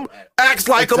like him, acts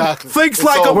like him, Exactly. thinks It's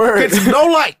like all him, word. gets no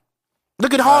light.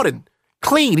 Look at Harden.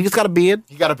 Clean. He just got a beard.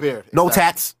 He got a beard. No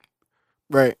Exactly. tats.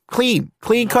 Right. Clean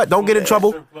cut. Don't get in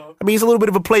trouble. I mean, he's a little bit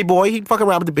of a playboy. He fuck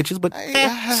around with the bitches, but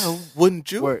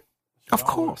Wouldn't you? Word. of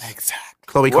course. Exactly.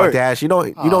 Khloe Word.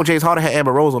 Kardashian. You know James Harden had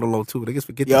Amber Rose on the low too. Niggas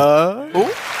forget that. Yeah.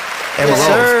 Amber Yes, Rose.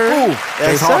 sir.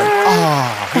 James Yes,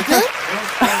 Harden. sir.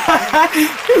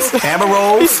 Amber He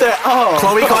Rose. said, "Oh,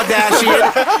 Khloe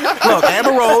Kardashian. Look,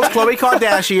 Amber Rose, Khloe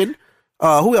Kardashian.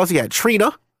 Who else he had?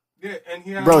 Trina. Yeah, and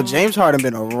he had, bro, James Harden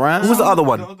been around." Who was the other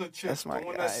one? The other chick, That's my the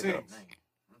one guy, that sings.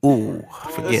 Ooh,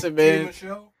 I forget. Listen, K. man.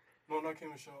 Michelle? No, not K.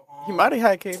 Michelle. He might have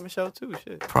had Kate Michelle too.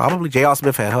 Shit. Probably J.R.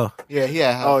 Smith had her. Yeah,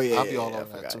 yeah. Oh yeah. I'll be yeah, all yeah, over I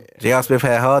that forgot, too. yeah. J.R. Smith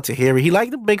had her. Tahiri. He liked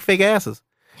the big fake asses.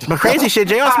 But crazy shit,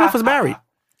 J.R. Smith was married.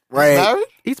 Right. Married?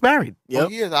 He's married. Oh, Yep.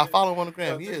 he is. I follow him on the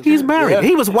gram. He is. He's married. Yeah.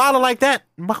 He was wilding like that.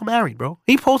 Married, bro.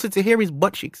 He posted Tahiri's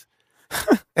butt cheeks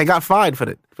and got fined for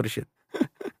the shit.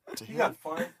 He got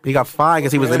fired. He got fined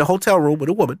because he was in a hotel room with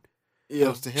a woman.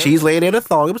 Yeah. She's laying in a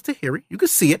thong. It was Tahiri. You could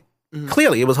see it.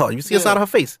 Clearly, it was her. You see the side of her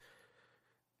face.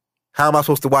 How am I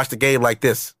supposed to watch the game like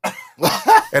this?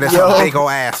 And it's her big old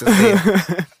ass. Is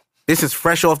there. This is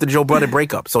fresh off the Joe Budden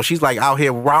breakup. So she's like out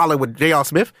here rolling with J.R.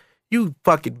 Smith. You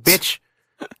fucking bitch.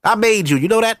 I made you. You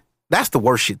know that? That's the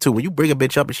worst shit, too. When you bring a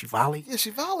bitch up and she violates. Yeah, she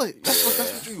violated. That's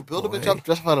what you do. You build a bitch up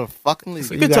just for the fucking league.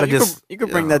 So You you could, gotta you just- could, you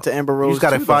could bring that to Amber Rose. You just got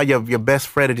to too, find your best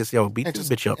friend and just, beat and this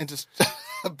just, bitch up. and just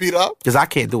beat up. Because I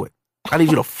can't do it. I need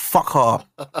you to fuck her up.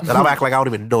 And I'm act like I don't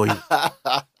even know you.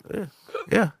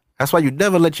 Yeah. That's why you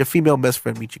never let your female best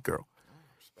friend meet your girl.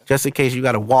 Just in case you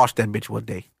got to wash that bitch one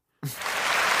day.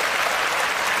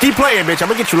 Keep playing, bitch. I'm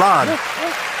going to get you lying.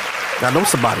 I know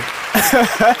somebody.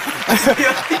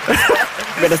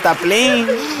 Better stop playing.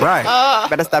 Right.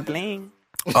 Better stop playing.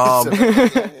 Just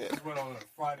went on a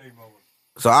Friday mode.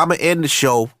 So I'm going to end the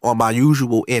show on my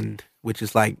usual end, which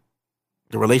is like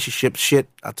the relationship shit.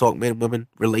 I talk men, women,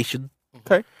 relation.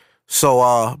 Okay.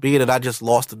 So being that I just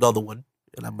lost another one,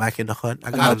 and I'm back in the hunt.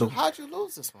 How'd you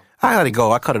lose this one? I let it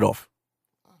go. I cut it off.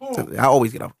 I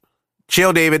always get up.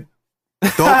 Chill, David.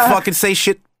 Don't fucking say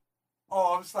shit.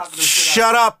 Oh, I'm stopping this shit.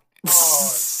 Shut up.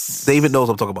 Oh, David knows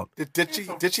what I'm talking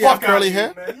about. Did she have curly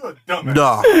hair? Man. You're a dumbass.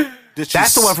 No.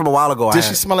 That's the one from a while ago. Did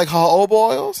she smell like jojoba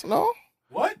oils? No.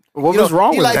 What? What was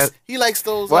wrong with that? He likes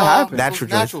those. What happened? Natural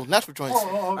joints.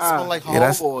 Smell like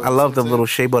jojoba oils. I love them little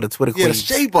shea butter Twitter Yeah, the queens.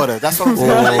 shea butter. That's what I'm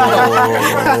saying.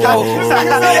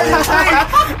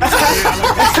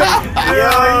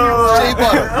 Shea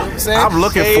butter. You know what I'm saying? I'm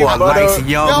looking for a nice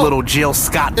young little Jill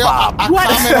Scott vibe. I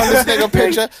comment on this nigga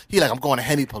picture. He like, I'm going to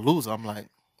Henny Palooza. I'm like,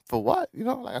 for what? You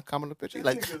know, like I comment on the picture. He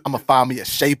like, I'm gonna find me a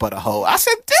shea butter hoe. I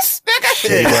said, this nigga.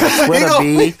 Shea butter Twitter,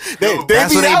 B.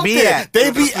 That's where they be at.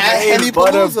 They be at Henny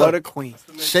Palooza. Butter queen.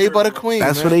 Shea butter queen.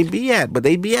 That's where they be at. But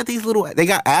they be at these little. They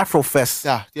got Afro Fest.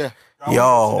 Yeah.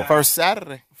 Yo, First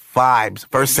Saturday. vibes.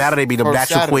 First Saturday be them First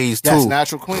natural Saturday. queens too. Yes,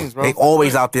 natural queens, bro. They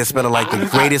always out there spending like the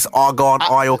greatest argan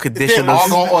oil conditioners.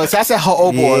 Argan oil. So I said her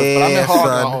oil boy, but I meant her son.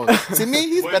 argan oil. See me,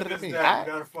 he's When better is than me. that?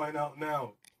 We gotta find out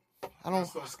now. I don't.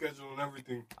 Start scheduling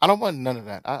everything. I don't want none of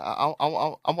that. I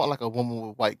want like a woman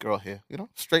with white girl hair. You know,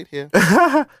 straight hair.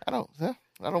 I don't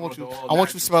want you. I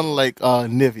want you smelling like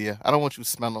Nivea. I don't want you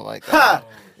smelling like.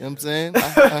 You know what I'm saying?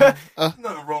 There's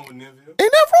nothing wrong with Nivea.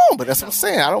 Ain't nothing wrong, but that's what I'm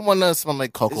saying. I don't want to smell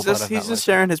like cocoa butter. He's just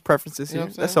sharing his preferences You know here.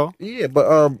 what I'm That's saying? all. Yeah,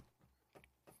 but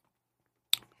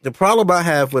the problem I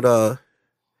have with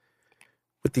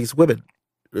these women, you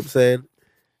know what I'm saying,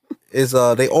 is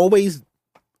they always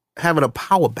having a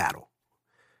power battle.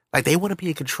 Like they want to be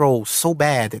in control so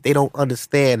bad that they don't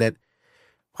understand that.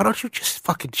 Why don't you just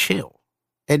fucking chill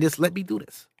and just let me do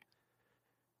this?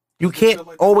 You can't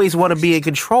always want to be in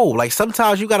control. Like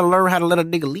sometimes you got to learn how to let a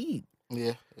nigga lead.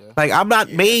 Yeah. Like I'm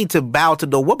not made to bow to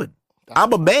no woman.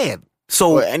 I'm a man.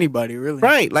 So Or anybody, really.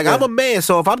 right, like I'm a man.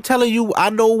 So if I'm telling you I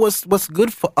know what's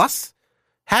good for us,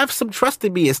 have some trust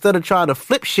in me instead of trying to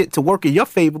flip shit to work in your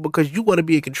favor because you want to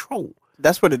be in control.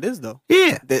 That's what it is, though.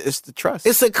 Yeah. It's the trust.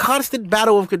 It's a constant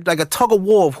battle of like a tug of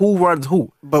war of who runs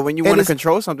who. But when you And want to it's-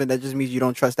 control something, that just means you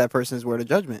don't trust that person's word of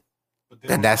judgment.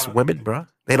 And that's women, bro.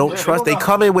 They don't trust. They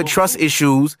come in with trust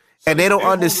issues and they don't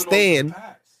understand.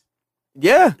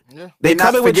 Yeah. They They're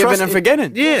come not in with forgiving trust and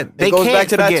forgetting. Yeah, they It goes can't back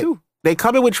to forget. that, too. They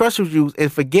come in with trust issues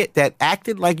and forget that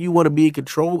acting like you want to be in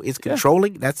control is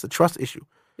controlling. That's a trust issue.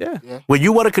 Yeah. When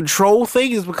you want to control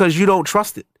things, is because you don't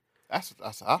trust it.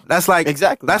 That's like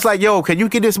Exactly. That's like, yo, can you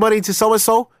get this money to so and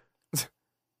so?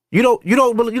 You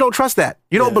don't trust that.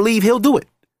 You don't believe he'll do it.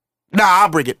 Nah, I'll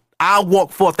bring it. I'll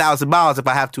walk 4,000 miles if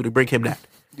I have to bring him that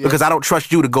because I don't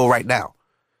trust you to go right now.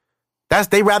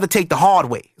 They rather take the hard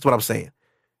way. Is what I'm saying.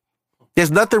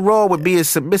 There's nothing wrong with being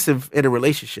submissive in a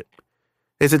relationship.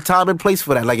 There's a time and place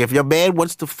for that. Like if your man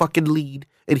wants to fucking lead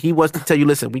and he wants to tell you,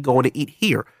 listen, we going to eat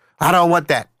here. I don't want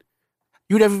that.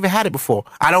 You never even had it before.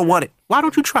 I don't want it. Why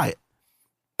don't you try it?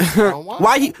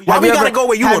 Why we gotta go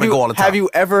where you want to go all the time? Have you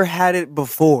ever had it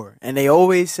before? And they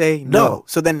always say no.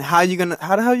 So then how the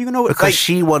hell you gonna know? Because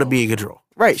she want to be in control.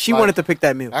 Right. She wanted to pick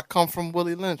that meal. That come from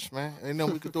Willie Lynch, man. Ain't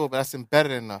nothing we could do it, but that's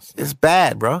embedded in us. It's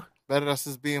bad, bro. Better than us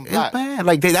is being It's black. bad.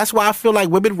 Like that's why I feel like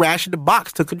women ration the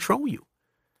box to control you.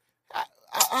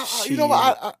 You know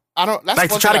what? I don't. That's Like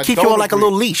to one try thing to I keep you don't on like a agree.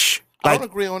 little leash. I Like, don't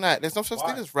agree on that. There's no such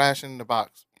thing as rationing the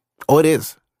box. oh, it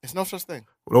is. There's no such thing.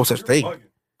 No such thing.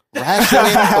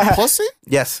 Rationing the pussy?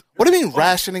 Yes. What do you mean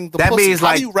rationing the That pussy? means How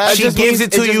like do you ration she the gives pussy?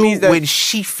 it to just you means that- when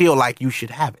she feel like you should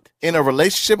have it. In a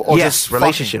relationship or Yes, just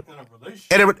relationship. fucking?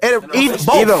 Either both.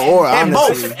 Either or, And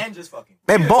honestly. both. And just fucking.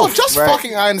 And Well, both. just Right.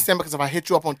 fucking, I understand because if I hit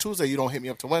you up on Tuesday, you don't hit me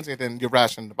up to Wednesday, then you're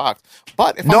rationing the box.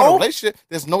 But if I'm in No. a relationship,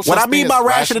 there's no such What I thing mean as by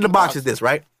rationing the box is this,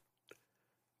 right?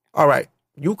 All right.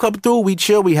 You come through, we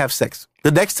chill, we have sex.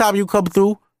 The next time you come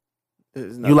through,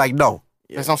 you like, no.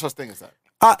 There's no such thing as that.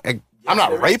 And I'm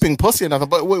not raping pussy or nothing,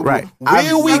 but Right.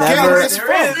 where we getting this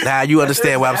from? now you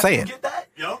understand what I'm saying. Get that?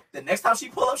 The next time she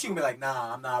pull up, she gonna be like,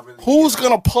 nah, I'm not really. Who's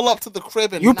gonna pull up to the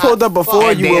crib and You not pulled up before,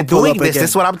 fuck? And you they're will pull doing up this. again.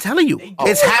 That's what I'm telling you.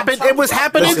 It's happened. It was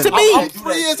happening Listen, to me. I'm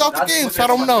 3 years out the game, so I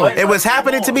don't know. It was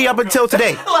happening to me up until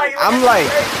today. I'm like,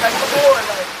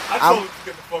 I told him to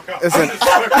get the fuck out. Listen.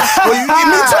 Well, you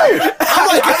me too. I'm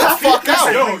like, get the fuck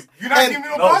out. Yo, you not giving me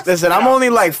no box? listen, I'm only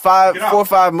like Get out. 4 or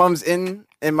 5 months in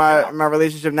my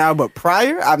relationship now, but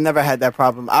prior, I've never had that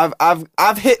problem.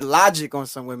 I've hit logic on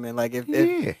some women. Like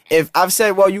if I've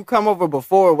said, well, you come over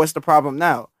before, what's the problem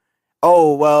now?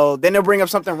 Oh, well, then they'll bring up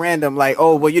something random like,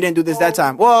 oh, well, you didn't do this that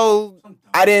time. Well,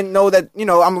 I didn't know that,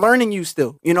 I'm learning you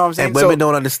still. You know what I'm saying? And women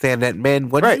don't understand that, man.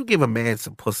 When Right. you give a man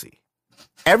some pussy,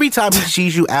 Every time he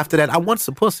sees you after that, I want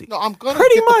some pussy. No, I'm gonna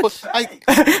Pretty get much. the pussy.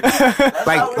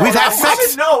 Like, we've had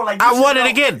sex. I want it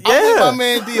again. I'm with my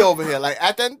man D over here. Like,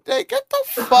 at the end of the day, get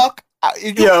the fuck out.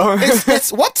 Yo.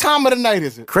 It's what time of the night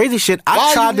is it? Crazy shit. Why I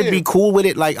are tried you to be here? cool with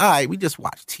it. Like, all right, we just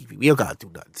watch TV. We don't gotta do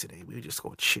nothing today. We just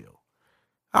gonna chill.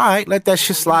 All right, let that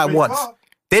shit slide once.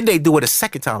 Then they do it a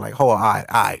second time. Like, hold on, all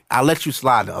right. I'll let you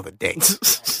slide the other day.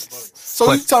 So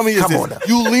But you tell me, is come on this,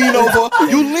 now. you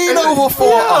lean over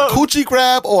for a coochie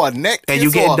grab or a neck And kiss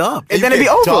you get or- dubbed. And then you it be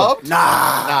get over. dubbed?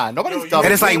 Nah. Nobody's dubbed.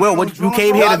 And it's like, well, what, you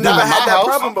came here to I've do never this. had that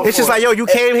problem before. It's just like, yo, you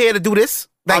came here to do this.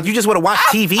 Like, you just want to watch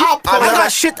TV? I'll pull I it got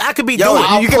out. shit I could be Yo, doing.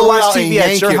 I'll you can pull watch out TV and at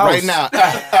yank your it house. right now.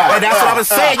 And that's what I was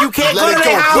saying. You can't go Let to it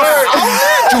their go.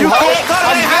 house. You can't go to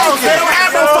their house. They don't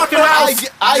have no fucking house.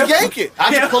 I yank it.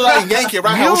 I just pull out and yank it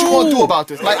right now. What you gonna do about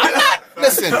this? Like, I'm not.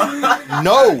 Listen,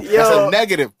 no, that's a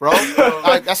negative, bro.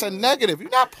 Like, that's a negative. You're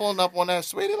not pulling up on that,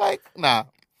 sweetie. Like, nah.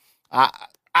 I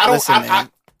don't. Listen, man.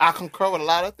 I concur with a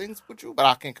lot of things with you, but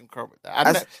I can't concur with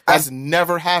that. That's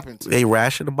never happened to me. They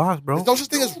ration the box, bro. There's no such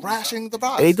thing as rationing the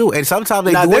box. They do. And sometimes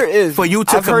they Now, do there it is. for you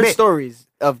to I've heard commit. stories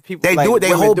of people. They like, do it. They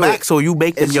women hold do back it. so you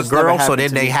make them It's your just never girl. So happened then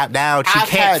to they me. have now she I've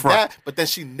can't had front. that, but then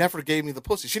she never gave me the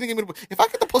pussy. She didn't give me the. If I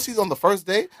get the pussies on the first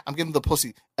day, I'm giving the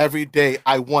pussy every day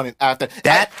I want it after.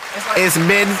 That is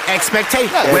men's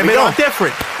expectation. Yeah, Women we are don't-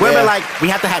 different. Women like we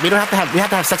don't have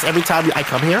to have sex every time I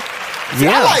come here.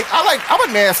 Yeah. I'm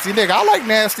a nasty nigga. I like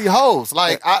nasty hoes.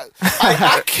 Like I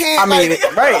can't. I mean,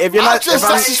 like, right? If you're not,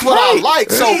 that's just what I like.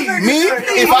 So me,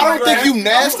 if I don't think you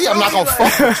nasty, I'm not gonna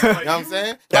fuck with you. You know what I'm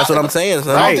saying? That's what I'm saying. If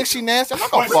I don't think she nasty, I'm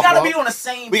not gonna We fuck gotta with be her. on the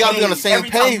same. We gotta be on the same every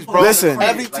time page, you bro. pull Listen, up.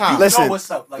 every Like, time. you Listen, know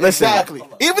what's up. Like, listen. Exactly.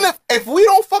 Even if we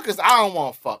don't fuck, I don't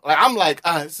want to fuck. Like I'm like,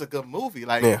 it's a good movie.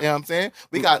 Like Yeah. you know what I'm saying?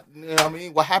 We got, you know what I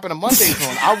mean? What happened to Monday's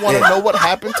on? I want to know what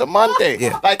happened to Monday.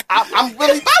 Yeah. Like I'm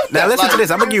really about that. Now listen like, to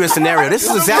this. I'm gonna give you a scenario. This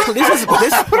is exactly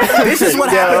this is what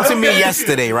happened to me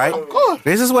yesterday, right? good.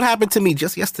 This is what happened to me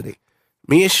just yesterday.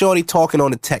 Me and Shorty talking on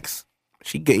the text.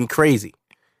 She getting crazy.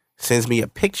 Sends me a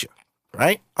picture,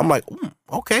 right? I'm like,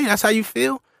 okay, that's how you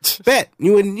feel. Bet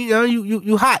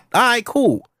you hot. All right,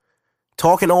 cool.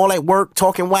 Talking all at work,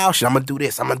 talking wild shit. I'm gonna do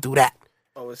this. I'm gonna do that.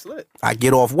 Oh, it's lit. I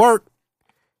get off work.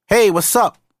 Hey, what's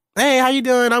up? Hey, how you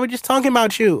doing? I was just talking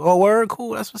about you. Oh, word,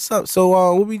 cool. That's what's up.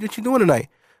 So, what you doing tonight?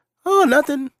 Oh,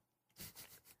 nothing.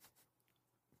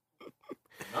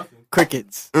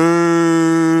 Crickets. Okay,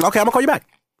 I'm gonna call you back.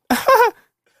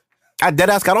 I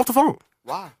deadass got off the phone.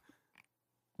 Why?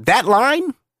 That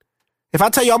line, if I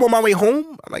tell you I'm on my way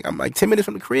home, I'm like 10 minutes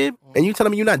from the crib, and you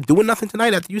telling me you're not doing nothing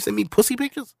tonight after you send me pussy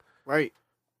pictures? Right.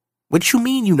 What you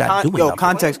mean you not doing nothing?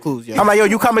 Context clues, yo. I'm like, yo,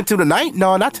 you coming to tonight?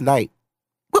 No, not tonight.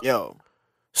 Yo.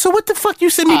 So what the fuck you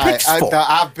send me pictures for?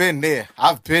 I've been there.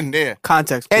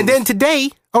 Context clues. And then today,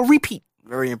 a repeat.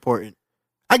 Very important.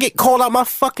 I get called out my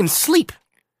fucking sleep.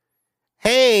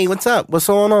 Hey, what's up? What's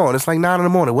going on? It's like 9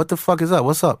 a.m. What the fuck is up?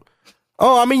 What's up?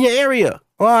 Oh, I'm in your area.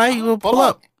 All right, well, pull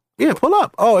up. Yeah, pull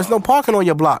up. Oh, it's no parking on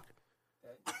your block.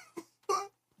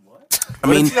 I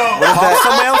mean, park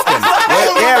somewhere else then.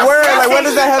 Yeah, word. Like, what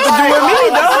does that have to do with me,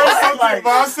 dog?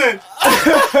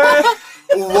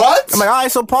 What? I'm like, all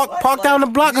right, so park down the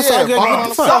block or something. park What on the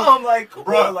the fuck? side. I'm like,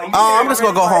 bro, like, I'm just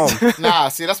gonna go home. Nah,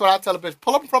 see, that's what I tell a bitch.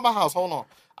 Pull up in front of my house. Hold on.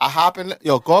 I hop in.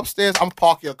 Yo, go upstairs. I'm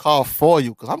park your car for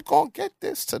you because I'm gonna get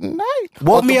this tonight.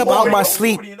 Woke me up out my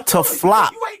sleep to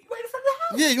flop. You wait in front of the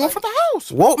house. Yeah, you in front of the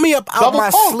house. Woke me up out Double my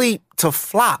park. sleep to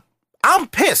flop. I'm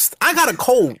pissed. I got a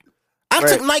cold. I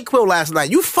took NyQuil last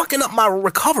night. You fucking up my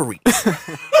recovery.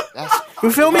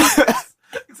 You feel me?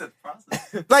 It's a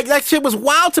process. Like, that shit was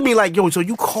wild to me. Like, yo, so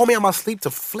you call me out my sleep to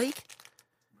flake?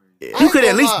 I You ain't could at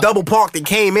gonna least lie. double parked and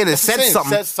came in and said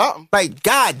something. Said something. Like,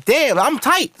 god damn, I'm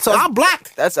tight. So I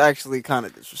blacked. That's actually kind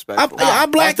of disrespectful. I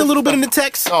blacked a little bit in the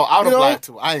text. No, I would you have know? blacked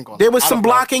too. I ain't gonna. There was I'd some have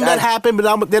blacked. blocking that happened,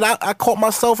 but then I caught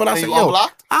myself and I And said, you yo,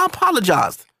 unblocked? I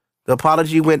apologized. The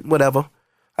apology went whatever.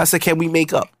 I said, can we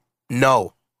make up?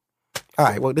 No. All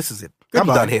right, well, this is it. I'm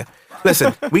done here.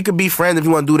 Listen, we could be friends if you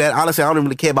want to do that. Honestly, I don't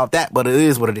really care about that, but it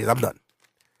is what it is.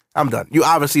 I'm done. You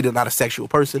obviously are not a sexual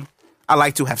person. I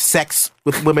like to have sex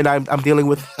with women I'm dealing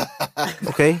with.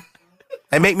 Okay?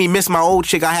 And make me miss my old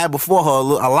chick I had before her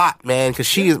a lot, man, because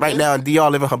she is right now in DR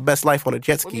living her best life on a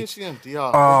jet What ski. is she in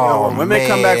DR? Oh, When women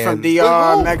come back from man.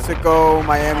 DR, Who? Mexico,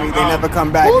 Miami, they never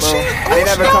come back, Who bro. she- They who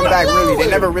never she come on back, the really. road They with?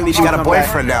 never really She got a come back.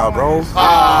 boyfriend now, bro.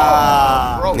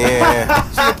 Bro. Yeah.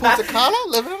 She in Punta Cana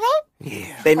living it up?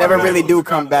 They never really do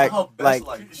come back. Like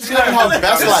she living her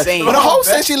best life. When a hoe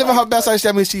says she living her best life,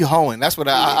 that means she hoeing. That's what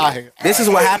I hear. This is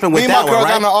what happened with me and that my girl one, right?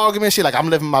 got in an argument. She like, I'm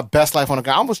living my best life on the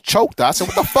ground. I was choked. I said,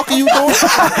 what the fuck are you doing?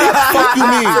 Fuck you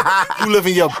mean? You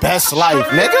living your best life,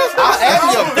 nigga? I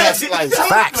am your best life.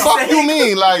 Facts. Fuck you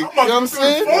mean? Like, you know what I'm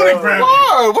saying?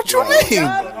 Word, what you mean?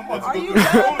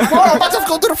 I'm about to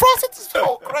go through the process. It's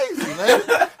so crazy,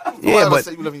 man. Yeah, but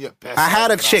you living your best I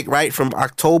had a life, chick, right, from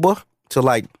October to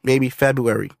like maybe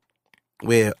February,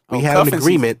 where we had an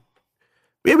agreement.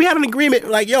 Yeah, we had an agreement,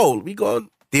 like, yo, we gonna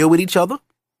deal with each other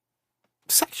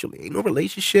sexually. Ain't no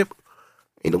relationship.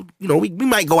 Ain't no, you know, we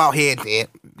might go out here and there.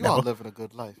 You all living a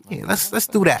good life, man. Yeah, let's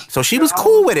do that. So she was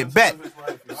cool with it, bet.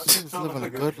 She was living a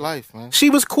good life, man. She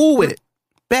was cool with it.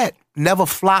 Bet. Never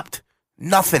flopped.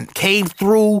 Nothing. Came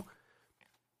through.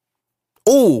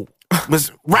 Ooh.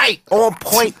 Was right. On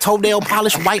point. Toenail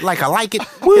polish white like I like it. You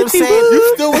know what I'm saying?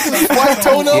 You still with this white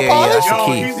toenail polish? That's the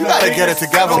key. You gotta get it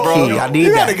together, bro. Key. I need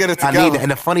you that. gotta get it together. I need that.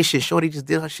 And the funny shit, Shorty just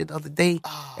did her shit the other day,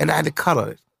 and I had to cut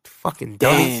her. Fucking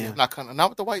damn. Not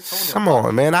with the white toenail. Come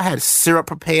on, man. I had syrup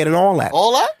prepared and all that.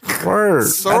 All that? Word.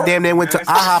 Syrup? I damn near went to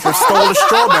IHOP and stole the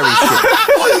strawberry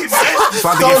shit. So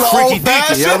I could get freaky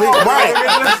deaky, you know what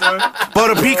I mean? Right.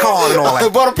 Butter pecan and all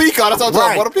that. Butter pecan, that's what I'm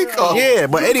talking about. Butter pecan. Yeah,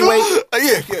 but anyway.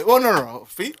 Yeah. Well, no.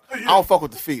 Feet? I don't fuck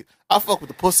with the feet. I fuck with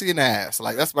the pussy and the ass.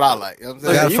 Like, that's what I like. You know what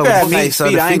I'm saying? you can have nice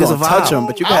feet. I ain't gonna touch them,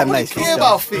 but you can have nice feet. I don't care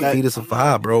about feet. Feet is a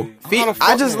vibe, bro. Feet,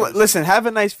 I just listen.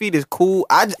 Having nice feet is cool.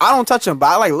 I don't touch them, but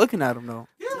I like looking at them though.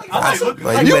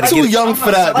 You're too young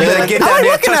for that, man. You better get down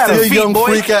there and touch them You feet, young boy.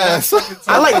 freak ass.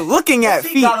 I like looking at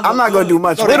feet. I'm not gonna do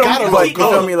much with them, but you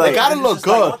feel me? Like They gotta look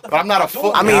good, but I'm not a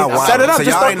foot. I mean, Wow. set it up. So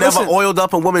Just y'all like ain't never listen. oiled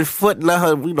up a woman's foot and let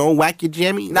her, whack your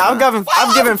jammy? Now I've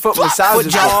given foot foot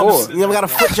massages jobs. before. You ever got a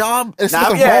foot job? There's Nah,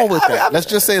 nothing yeah, wrong with that. Let's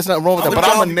just say it's nothing wrong with that. But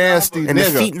I'm a nasty And the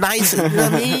nigga. feet nice, you know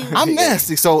what I mean? I'm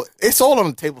nasty, so it's all on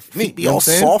the table for me. Feet be You know all what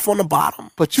I'm saying? soft on the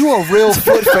bottom. But you a real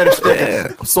foot fetish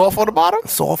nigga. Soft on the bottom?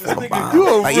 Soft on the You a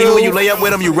bottom. Like, even when you lay up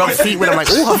with them, you rub feet with them, like,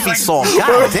 ooh, her feet soft.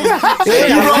 God damn. Yeah,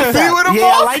 You I rub like feet that. with them, Yeah,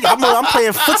 I like it. I'm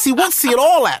playing footsie-wootsy and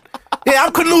all that. Yeah,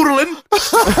 I'm canoodling.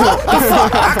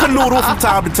 I canoodle from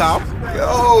time to time.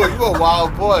 Yo, you a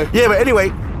wild boy. Yeah, but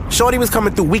anyway, Shorty was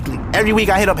coming through weekly. Every week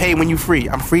I hit up, hey, when you free?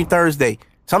 I'm free Thursday.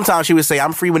 Sometimes she would say,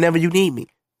 I'm free whenever you need me.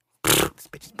 This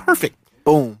bitch is perfect.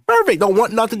 Boom. Perfect. Don't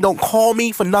want nothing. Don't call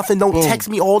me for nothing. Don't text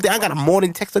me all day. I got a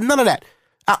morning text or none of that.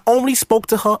 I only spoke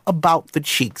to her about the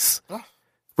cheeks.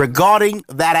 Regarding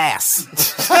that ass.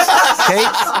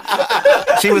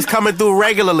 Okay? She was coming through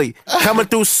regularly. Coming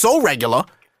through so regular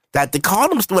that the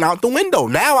condoms went out the window.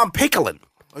 Now I'm pickling.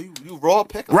 Oh, you raw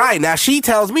pickle? Right. Now she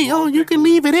tells me, oh, you can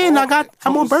leave it in.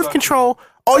 I'm on birth control.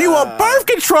 Oh, you on birth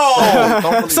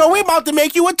control. So we about to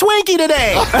make you a Twinkie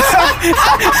today.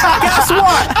 Guess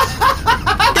what?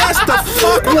 Guess the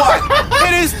fuck what?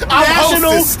 It is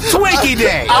National Twinkie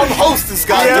Day. I'm hostess,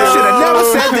 guys. You should have never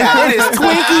said that. It is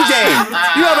Twinkie Day.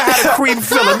 You ever had a cream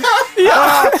filling?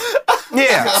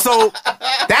 Yeah, so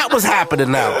that was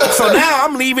happening now. So now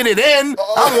I'm leaving it in.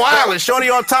 I'm wild. And Shorty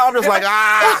on top, just like,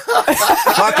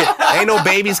 fuck it. Ain't no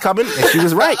babies coming. And she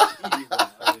was right.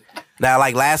 Now,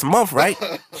 like last month, right?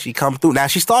 She come through. Now,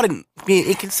 she started being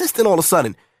inconsistent all of a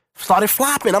sudden. Started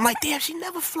flopping. I'm like, damn, she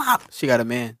never flopped. She got a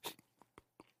man.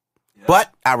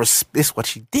 But this is what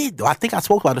she did, though. I think I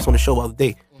spoke about this on the show the other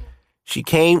day. She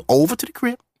came over to the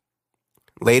crib,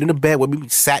 laid in the bed with me. We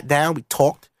sat down. We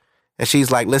talked. And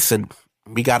she's like, listen,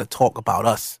 we got to talk about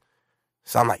us.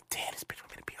 So I'm like, damn, this bitch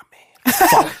want me to be a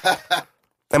man. Fuck.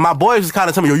 And my boys was kind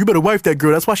of telling me, yo, you better wife that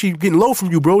girl. That's why she getting low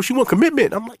from you, bro. She want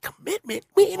commitment. I'm like, commitment?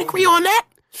 We ain't agree on that.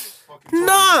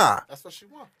 Nah. That's what she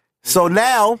wants. So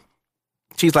now,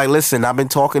 she's like, listen, I've been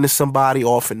talking to somebody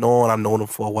off and on. I've known them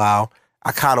for a while.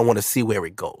 I kind of want to see where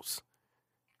it goes.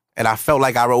 And I felt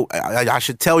like I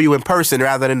should tell you in person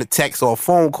rather than a text or a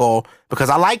phone call because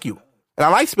I like you. And I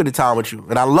like spending time with you.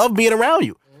 And I love being around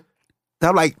you. And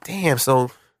I'm like, damn, so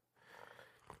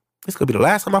this could be the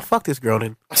last time I fuck this girl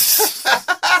then.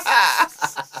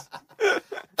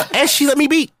 And she let me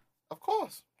beat. Of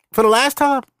course. For the last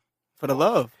time. For the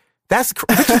love.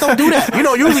 Bitches don't do that. You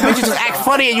know, usually bitches just act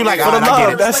funny and you like, For the I love.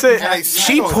 get it. That's it.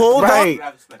 She pulled Right.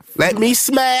 up, let me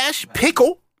smash,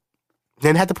 pickle,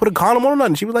 then had to put a condom on or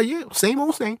nothing. She was like, yeah, same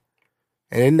old same.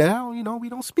 And now, you know, we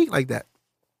don't speak like that.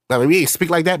 I mean, we didn't speak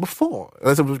like that before,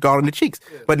 unless it was regarding the cheeks.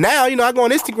 But now, you know, I go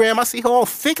on Instagram, I see her all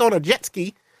thick on a jet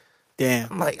ski.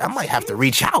 Damn. I'm like, I might have to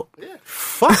reach out.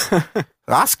 Fuck.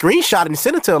 I screenshot it and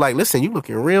sent it to her like, listen, you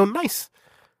looking real nice.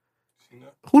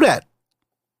 Who that?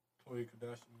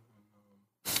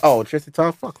 Oh, Tristan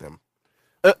Tom, fuck them.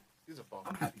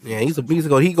 Yeah, he's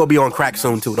gonna be on crack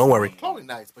soon too. Don't worry. Chloe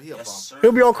nice, but he a bum.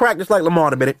 He'll be on crack just like Lamar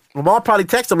in a minute. Lamar probably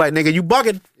text him like, "Nigga, you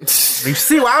bugging? You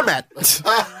see where I'm at?"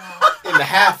 In the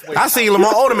halfway. I see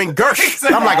Lamar Odom in Gersh.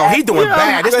 I'm like, oh, he doing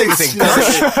bad. This nigga's in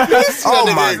Gersh.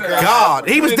 Oh my God,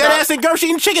 he was dead ass in Gersh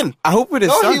eating chicken. I hope it is.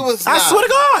 No, he was I not. swear to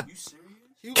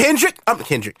God. Kendrick.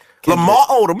 Lamar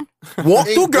Odom walked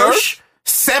through Gersh,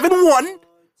 7'1",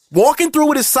 walking through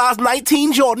with his size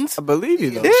 19 Jordans. I believe you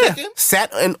though. Yeah, Chicken?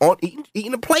 sat and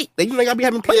eating a plate. They think I be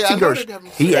having plates Yeah, in I know Gersh. they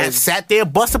having He plates. sat there,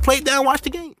 bust a plate down, watched the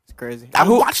game. It's crazy. I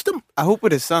watched him. I hoop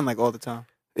with his son like all the time.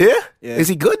 Yeah? Yeah. Is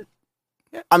he good?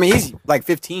 I mean, he's like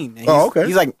 15. And Okay.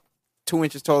 He's like 2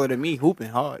 inches taller than me, hooping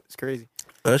hard. It's crazy.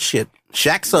 Shit.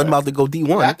 Shaq's son about to go D1.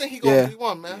 Yeah, I think he gonna Yeah. be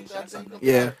one, man.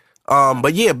 Yeah.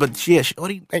 But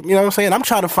shorty, you know what I'm saying? I'm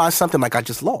trying to find something like I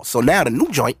just lost. So now the new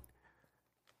joint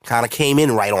kind of came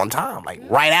in right on time. Like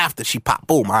right after she popped,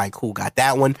 boom, all right, cool, got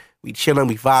that one. We chilling,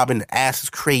 we vibing, the ass is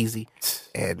crazy.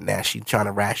 And now she trying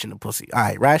to ration the pussy. All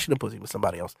right, ration the pussy with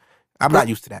somebody else. I'm not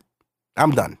used to that.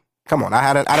 I'm done. Come on,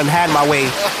 I done had my way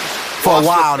for a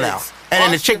while now. And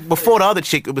then the chick, before the other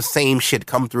chick, it was same shit,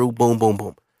 come through, boom, boom,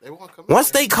 boom.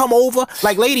 Once they come over,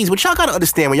 like ladies, what y'all gotta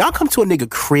understand, when y'all come to a nigga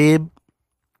crib,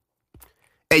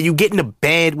 and you get in the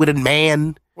bed with a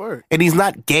man, and he's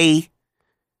not gay,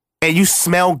 and you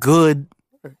smell good,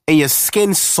 and your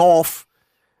skin soft,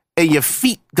 and your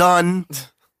feet done,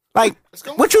 like,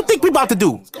 what you think we about to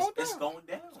do? It's going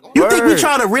down. You think we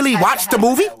trying to really watch the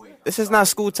movie? This is not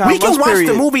school time. We can lunch watch period.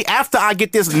 the movie after I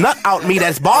get this nut out me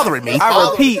that's bothering me. I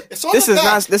repeat, this is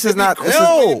not. This ain't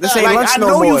Yo, like, lunch I no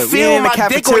know more. you We feel in the my dick on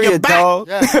cafeteria, your back. dog.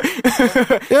 Yeah. You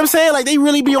know what I'm saying? Like, they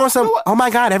really be on some, oh my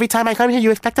God, every time I come here,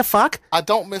 you expect to fuck? I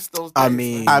don't miss those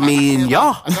days. I mean,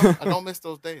 y'all. I don't miss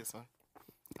those days, son.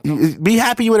 Be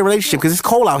happy you in a relationship because it's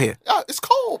cold out here. Yeah, it's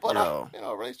cold, but a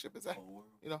relationship is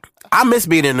I miss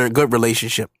being in a good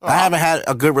relationship. I haven't had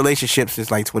a good relationship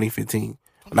since like 2015.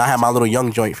 When I had my little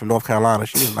young joint from North Carolina,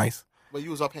 she was nice. But you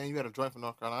was up here and you had a joint from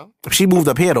North Carolina? She moved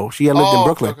up here though. She had lived in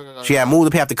Brooklyn. Okay. She had moved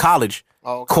up here after college.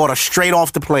 Oh, okay. Caught her straight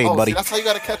off the plane, buddy. See, that's how you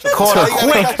gotta catch her. Caught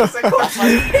her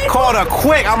quick. Caught her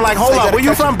quick. I'm like, hold up, where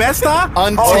you from, Bed-Stuy?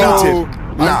 Untainted.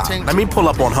 Nah, let me pull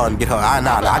up on her and get her. I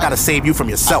gotta save you from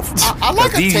yourself. I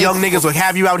like these young niggas will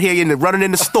have you out here running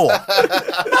in the store.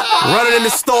 Running in the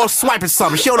store, swiping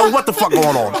something. She don't know what the fuck going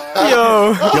on.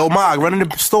 Yo, Ma, run in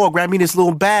the store, grab me this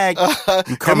little bag,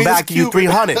 and come back to you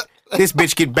 300. This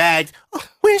bitch get bagged.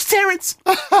 Where's Terrence?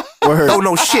 Don't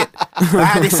know shit. I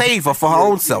had to save her for her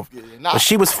own self. But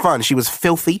she was fun. She was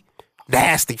filthy,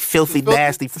 nasty,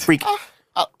 nasty freak.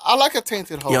 I like a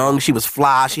tainted hoe. Young, she was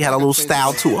fly. She had a little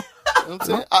style to her. You know what I'm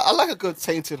saying? I like a good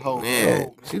tainted hoe. Yeah,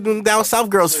 she doing down south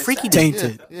girls freaky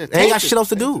tainted. Yeah, they ain't got shit else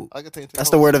to do. I like a tainted That's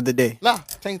hoe. the word of the day. Nah,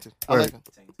 tainted. I like it.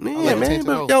 Yeah, man.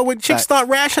 But, yo, when chicks start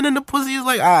rationing the pussy, it's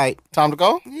like, all right, time to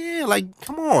go. Yeah, like,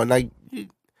 come on, like,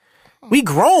 we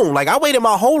grown. Like, I waited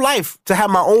my whole life to have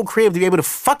my own crib to be able to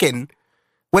fucking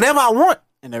whenever I want.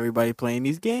 And everybody playing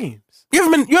these games. You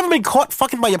ever been caught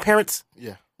fucking by your parents?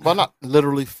 Yeah. Well, not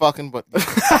literally fucking, but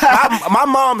my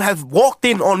mom has walked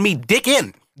in on me, dick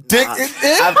in. Dick in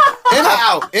or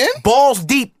out? In? Balls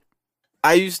deep.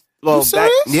 I used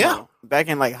back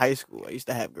in like high school. I used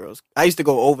to have girls. I used to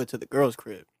go over to the girls'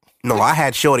 crib. No, I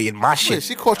had shorty in my shit. Wait,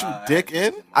 she caught you dick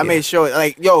in? I made sure,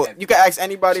 like, yo, you can ask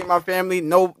anybody in my family.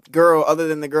 No girl other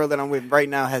than the girl that I'm with right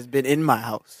now has been in my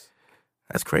house.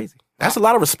 That's crazy. That's a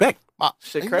lot of respect.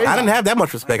 Shit crazy. I didn't have that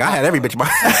much respect. I had every bitch in my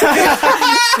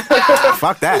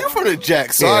Fuck that. You from the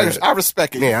Jacks, so I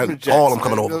respect it. Yeah, all of them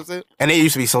coming you know over. what I'm saying? And they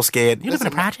used to be so scared. You live in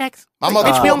the projects? My mother,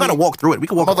 bitch, we don't gotta walk through it. We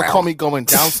can walk my mother around. called me going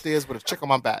downstairs with a chick on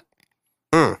my back.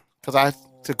 Because I had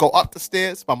to go up the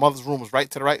stairs. My mother's room was right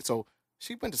to the right. So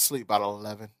she went to sleep about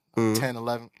 11, 10,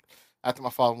 11, after my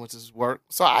father went to his work.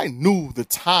 So I knew the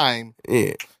time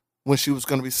when she was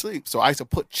going to be asleep. So I used to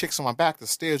put chicks on my back. The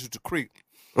stairs used to creak.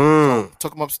 So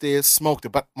took them upstairs, smoked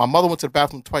it. But my mother went to the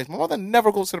bathroom twice. My mother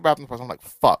never goes to the bathroom twice. I'm like,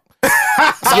 fuck. So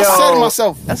I said to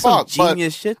myself, that's fuck. some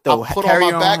genius shit, though. I put her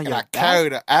on my back and I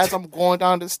carried her. As I'm going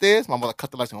down the stairs, my mother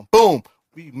cut the lights on. Boom.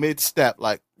 We mid-step,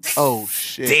 like, oh,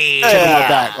 shit. Damn. Chick on my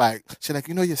back, like, she's like,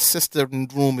 you know your sister's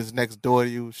room is next door to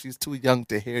you. She's too young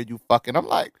to hear you fucking. I'm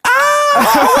like,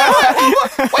 what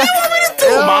you want me to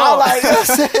do, Ma? Like,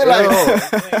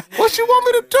 what you want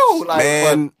me to do? Like,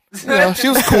 Man. but, you know, she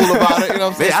was cool about it. You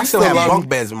know what I'm saying? Man, I She still have loved bunk me.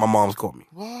 beds when my mom's caught me.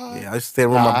 What? Yeah, I used to stay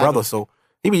with my brother, so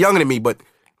he be younger than me, but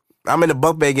I'm in the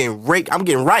bunk bed getting raked. I'm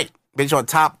getting right. Bitch on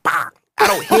top, bang. I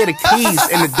don't hear the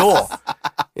keys in the door.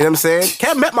 You know what I'm saying?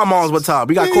 Cat met my mom's one time.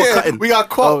 We got caught cutting. We got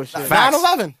caught. Oh, shit.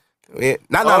 9/11. Yeah,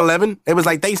 not 9/11. It was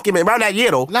like Thanksgiving. Around that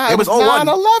year, though. Nah, it was 01.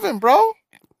 9/11, bro.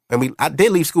 And I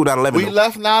did leave school 9/11. We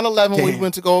left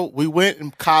 9/11. We went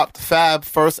and copped Fab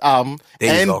first album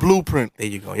and Blueprint. There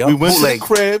you go. We went to the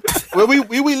crib. where we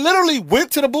literally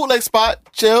went to the bootleg spot,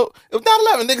 chilled. It was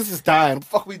 9/11. Niggas is dying. What the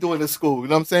fuck we doing in school? You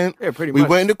know what I'm saying? Yeah, pretty much. We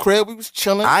went in the crib. We was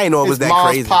chilling. I ain't know it was His that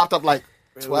mom's crazy. Popped up like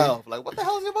 12. Like, what the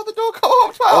hell is your mother doing? Come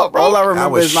home 12, bro. All I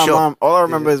remember is my shook. mom. All I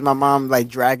remember is my mom like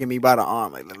dragging me by the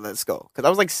arm, like let's go, because I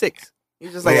was like 6. He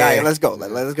was just like, all right, let's go,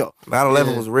 like let's go.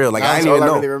 9/11 was real. Like I That's didn't even all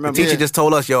I know. really remember. The teacher just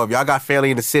told us, yo, if y'all got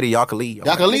family in the city, y'all can leave.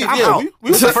 Y'all can leave. I'm Yeah, out.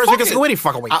 we This is the first week of fuck school. it. Any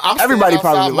fucking way. I'm Everybody standing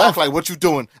probably outside left. Like, what you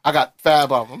doing? I got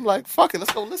Fab off. I'm like, fuck it,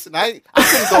 let's go listen. I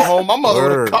couldn't go home. My mother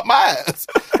would have cut my ass.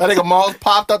 That nigga Mars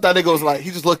popped up. That nigga was like,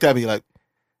 he just looked at me like,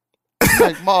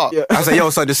 Mark. Yeah. I said, yo,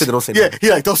 son, just sit there. Don't say Yeah, that.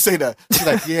 he like, don't say that. She's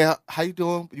like, yeah, how you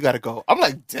doing? You gotta go. I'm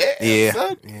like, damn, Yeah.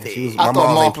 son. Yeah, she was- I my thought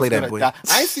mom Mark ain't play was that gonna boy. die.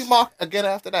 I ain't see Mark again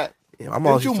after that. Yeah, my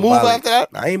mom Did you used to move violate. after that?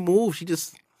 I ain't moved. She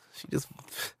just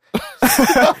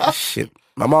shit.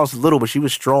 My mom's little, but she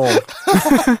was strong.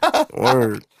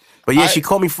 Word. But yeah, she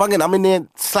called me fucking. I'm in there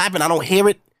slapping. I don't hear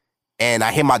it, and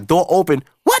I hear my door open.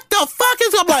 What the fuck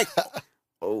is? I'm like,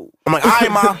 all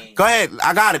right, ma, go ahead.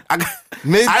 I got it. I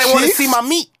didn't want to see my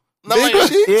meat. And I'm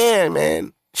like, yeah,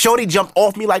 man. Shorty jumped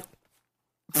off me like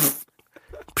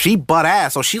she butt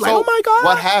ass. So she like, oh my god.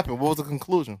 What happened? What was the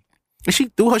conclusion? And she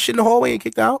threw her shit in the hallway and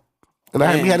kicked her out. And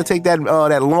we had to take that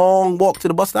long walk to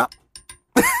the bus stop.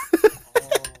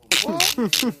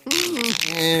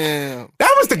 Yeah.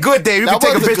 That was the good day. You can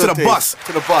take a bitch to the bus.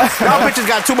 To the bus. Y'all bitches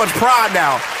got too much pride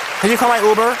now. Can you call my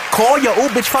Uber? Call your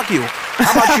Uber, bitch. Fuck you.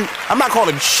 How about you? I'm not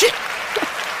calling shit.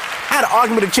 I had an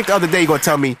argument with a chick the other day. Gonna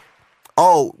tell me,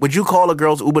 oh, would you call a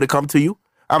girl's Uber to come to you?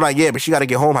 I'm like, yeah, but she got to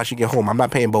get home. How she get home? I'm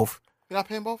not paying both. You're not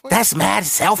paying both ways? That's mad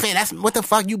selfish. That's what the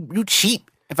fuck. You cheap.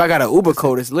 If I got an Uber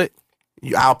code, it's lit.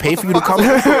 I'll pay for you to come.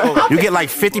 You get like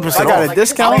 50% I got off. a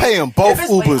discount. I'm paying both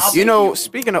Ubers. You know,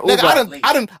 speaking of Uber, Nigga,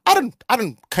 I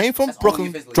done came from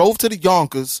Brooklyn, drove to the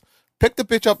Yonkers, picked the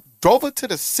bitch up, drove her to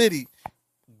the city,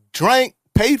 drank,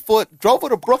 paid for it, drove her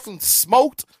to Brooklyn,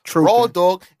 smoked, raw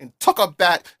dog, and took her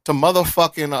back to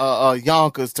motherfucking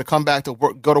Yonkers to come back to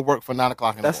work, go to work for 9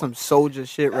 o'clock in the that's morning. some soldier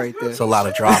shit right there. It's a lot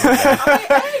of driving.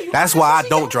 Man. That's why I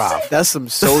don't drive. That's some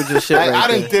soldier shit right I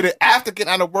there. done did it after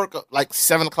getting out of work at like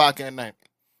 7 o'clock at night.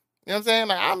 You know what I'm saying?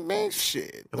 Like, I mean,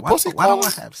 shit. The pussy Why don't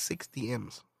calls. I have 60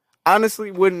 M's? Honestly,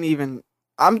 wouldn't even.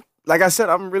 I'm like I said,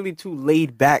 I'm really too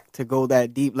laid back to go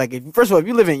that deep. Like, first of all, if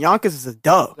you live in Yonkers, it's a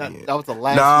dub. That was the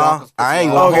last. Nah, Yonkers I ain't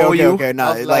pussy gonna call. hold you. Okay. Nah,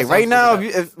 That was the like last right time now, I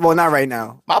if well, not right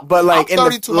now, My- but like I'm in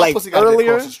 32, the my like pussy gotta get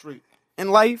earlier across the street. in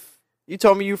life, you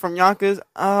told me you from Yonkers.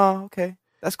 Oh, okay,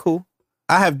 that's cool.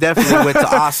 I have definitely went to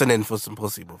Ossining for some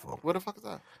pussy before. Where the fuck is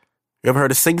that? You ever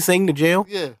heard of Sing Sing, the jail?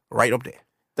 Yeah. Right up there.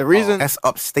 The reason. That's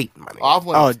upstate, my nigga. I've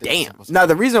went Oh upstairs damn! pussy. Now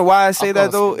the reason why I say I'll that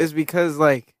go though upstairs. is because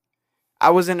like I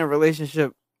was in a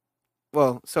relationship,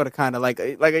 well, sort of, kind of like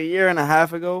a year and a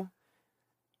half ago.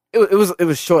 It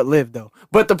was short lived though.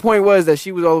 But the point was that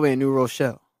she was all the way in New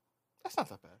Rochelle. That's not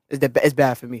that bad. It's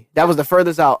bad for me. That was the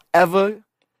furthest I'll ever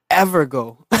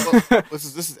go. This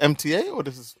is MTA or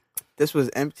this is This was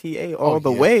MTA all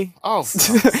the yeah. way. oh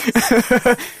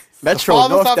Metro the farthest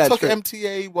North I that took trip.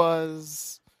 MTA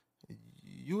was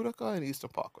Utica and Eastern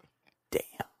Parkway. Damn.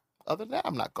 Other than that,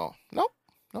 I'm not going. Nope,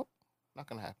 not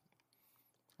gonna happen.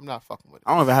 I'm not fucking with it.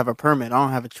 I don't even have a permit. I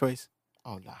don't have a choice.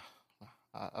 Oh nah.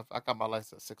 I got my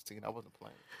license at 16. I wasn't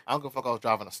playing. I don't give a fuck. I was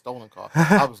driving a stolen car.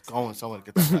 I was going somewhere to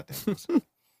get that goddamn pussy.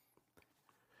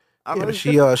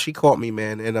 Yeah, but she caught me,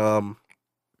 man, and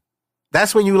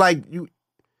that's when you like you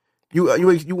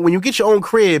when you get your own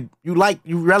crib, you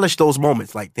relish those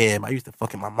moments. Like, damn, I used to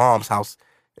fuck in my mom's house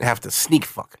and have to sneak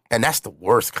fuck, and that's the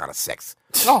worst kind of sex.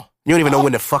 Oh, You don't even know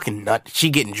when the fucking nut she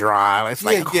getting dry. It's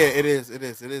like, yeah, it is.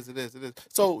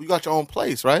 So you got your own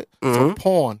place, right? So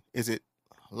porn, is it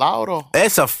loud or?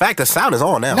 it's a fact. The sound is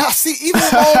on now. Nah, see, even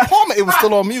on porn, it was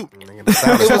still on mute. Nigga, the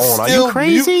sound is It was on. Are still you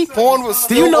crazy? mute. Porn was Do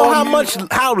still you know on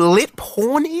how mute. lit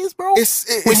porn is, bro? It's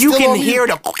when you still can on hear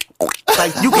mute. the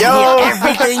like you can hear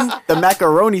everything. The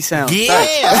macaroni sound.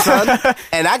 Yeah, son.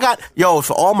 And I got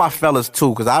for all my fellas too,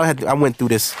 because I went through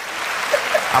this.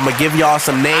 I'm gonna give y'all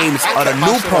some names I of the kept my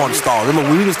new shit porn on mute. stars. Remember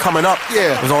when we was coming up?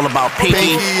 Yeah. It was all about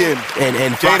Pinky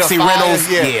and Jada Foxy Fires,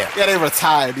 Reynolds. Yeah, they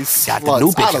retired. These Got the sluts. new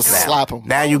I'd have bitches slap now. 'em.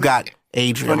 Now you got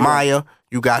Adrian Maya.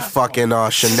 You got fucking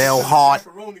Chanel Hart.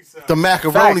 The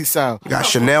macaroni sound. You got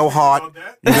Chanel Hart.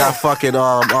 You got fucking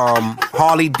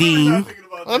Harley Dean.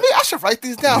 I should write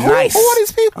these down. Nice. Who are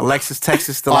these people? Alexis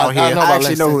Texas still out here. I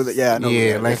actually know who. I know.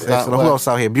 Yeah, Alexis. Who else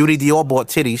out here? Beauty Dior bought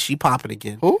titties. She popping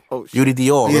again. Who? Oh, Beauty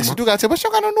Dior. Yeah, she do got titties, but she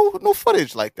got no new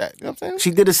footage like that. You know what I'm saying?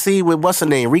 She did a scene with what's her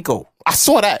name, Rico. I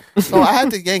saw that. So I had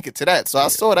to yank it to that. So I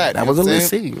saw that. That was a lit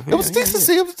scene. It was decent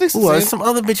scene. It was decent Ooh, scene. there's some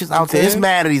other bitches out there. It's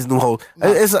mad at these new hoes.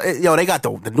 Yo, they got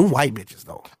the new white bitches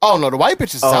though. Oh no, the white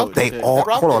bitches out there. They all.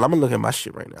 Hold on, I'm gonna look at my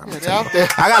shit right now. They're out there.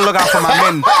 I gotta look out for my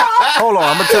men. Hold on,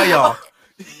 I'm gonna tell y'all.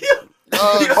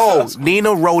 Nina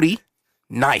Rhodey,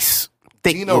 nice.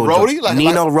 Thick Nina little Rhodey? joint.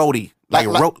 Nina Rhodey, like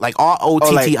Rotti.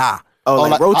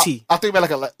 Like roti. I think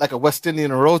about like a West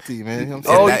Indian roti, man. You know what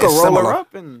I'm Oh, saying? you can roll similar. her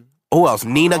up and Who else?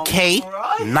 Nina K,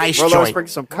 nice roll her, joint.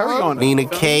 sprinkle some curry on it. Nina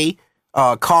K,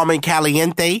 Carmen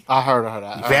Caliente, I heard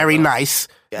that. very nice.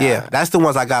 Yeah, that's the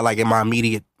ones I got like in my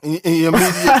immediate In your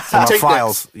immediate my take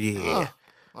files. decks. Yeah,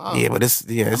 Wow. yeah, but it's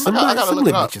some I gotta look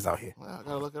lit it up. bitches out here. I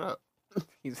gotta look it up.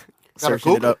 He's Gotta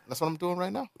searching it Google up. That's what I'm doing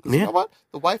right now. 'Cause Yeah. You know what?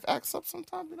 The wife acts up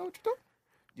sometimes. You know what you do?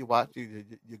 You watch. You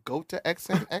go to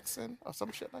XN or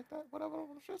some shit like that. Whatever.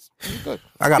 You good.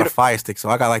 I got a Fire Stick, so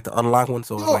I got like the unlock one.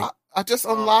 So You it's know, like, I just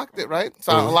unlocked it, right?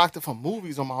 So I unlocked it for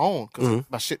movies on my own because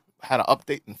my shit had an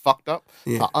update and fucked up.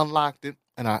 Yeah. So I unlocked it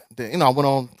and I went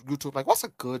on YouTube like, what's a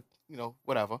good,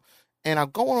 whatever. And I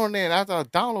go on there and after I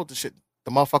download the shit,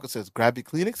 the motherfucker says, grab your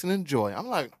Kleenex and enjoy. I'm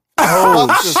like,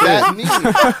 what does that mean?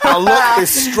 I look,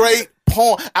 it's straight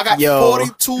porn. I got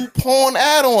 42 porn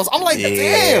add-ons. I'm like,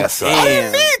 damn, I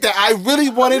didn't need that. I really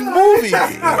wanted movies.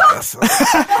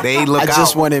 they look out. I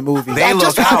just wanted movies. They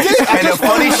look out. And the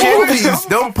funny shit,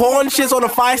 them porn shits on the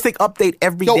Fire Stick update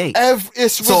every day.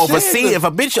 It's So ridiculous. if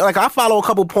a bitch, like I follow a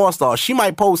couple porn stars, she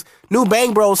might post new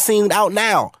Bang Bros scene out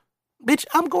now. Bitch,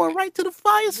 I'm going right to the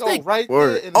Fire Stick. Right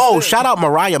there Oh, shout out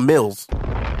Mariah Mills.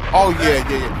 Oh,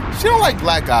 yeah. She don't like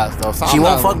black guys, though. So She I'm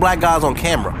won't not- fuck black guys on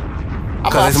camera.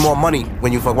 Because not- there's more money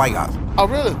when you fuck white guys. Oh,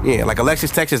 really? Yeah, like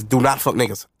Alexis Texas do not fuck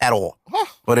niggas at all.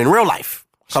 But in real life,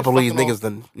 a couple of these fucking niggas off.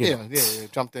 done, Yeah,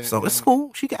 jumped in. So it's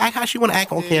cool. She can act how she want to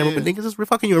act on camera, but niggas is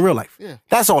fucking you in real life. Yeah.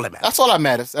 That's all that matters. That's all that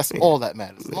matters. That's all that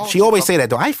matters. She always say that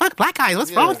though. I fuck black guys.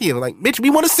 What's wrong with you? Like, bitch, we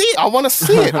want to see it. I want to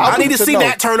see it. I need to see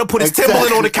Nat Turner put his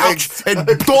Timberland on the couch and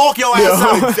dog your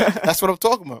ass out. That's what I'm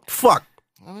talking about. Fuck.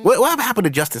 Whatever happened to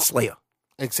Justin Slayer?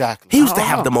 Exactly. He used to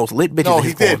have the most lit bitches No, in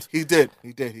his porns. He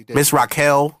did. Miss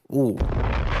Raquel. Ooh.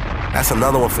 That's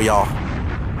another one for y'all.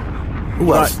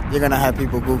 Who else? You're gonna have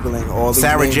people googling all these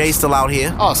Sarah names. J still out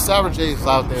here. Oh, Sarah J's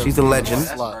out there. She's a legend.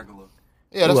 That's regular.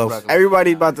 Yeah, that's Who else? regular.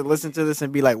 Everybody about to listen to this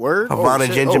and be like, "Word." Havana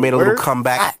Ginger made a little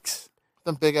comeback. Facts.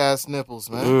 Them big ass nipples,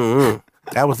 man. Mm-hmm.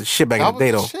 That was the shit back That in the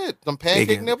day, was though. the shit. Them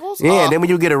pancake Nigga. nipples. Yeah, and then when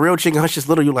you get a real chicken, her shit's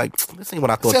little, you're like, this ain't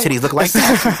what I thought titties look like.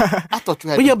 I thought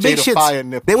you had When your the big Jada Fire shits.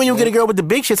 nipples. Then when you man. get a girl with the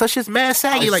big shits, her shit's mad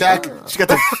saggy. Exactly. Like, She got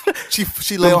the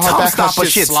she lay on her Them back, her top-stopper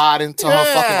shit shits. slide into her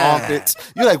fucking armpits.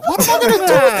 You're like, what am I gonna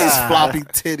do with these floppy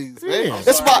titties, man?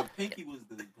 It's about Pinky was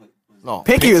the. no.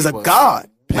 Pinky was a god.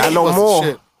 not no was the more.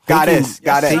 shit. Goddess.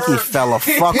 Pinky fell a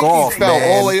fuck Pinky off, fell man.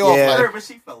 all the way off. Yeah. Like, But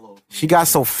she fell off. She got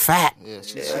so fat. yeah,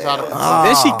 she's out of control.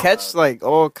 Didn't she catch like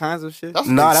all kinds of shit? That's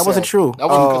what Nah, they that wasn't said. true. That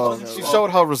wasn't she showed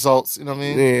her results. You know what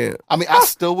I mean? Yeah. I mean, I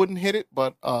still wouldn't hit it,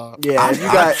 but Yeah, you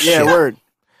got shit. word.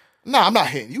 nah, I'm not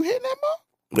hitting. You hitting that, mom?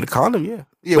 With a condom, yeah.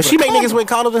 Yeah, But with she a make condom. niggas with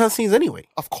condoms in her scenes anyway.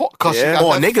 Of course, because Yeah. she got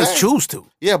Or that niggas fang. choose to.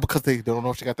 Yeah, because they don't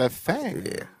know if she got that fang.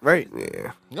 Yeah. Right.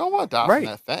 Yeah. You don't want to die Right. from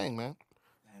that fang, man.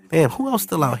 Damn, who else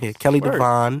still out here? Kelly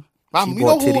Devon. I She mean, you know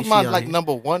bought who titties, was my she out like here.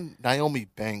 number one? Naomi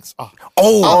Banks. Oh,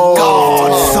 Oh,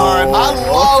 God, son. I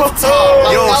loved her.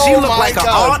 Like, Yo, she oh looked my like an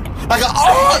God. aunt. Like an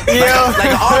aunt. Yeah. Like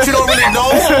an aunt you don't really know.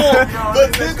 The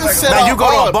nigga said Like you go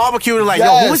to a aunt. barbecue and like, yo,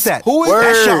 who Yes. is that? Who is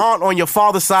That's that? your aunt on your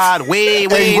father's side, way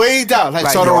down. Like,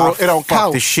 Like, so yo, it don't fuck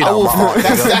count. the shit I out will- my aunt, That's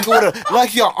nigga. exactly what it,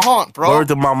 like your aunt, bro. Word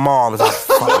to my mom is a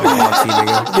fucking auntie,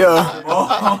 nigga.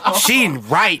 Yeah. She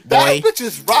right, That boy. bitch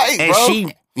is right, And bro.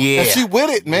 she, yeah. And she with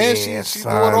it, man. Yeah, she do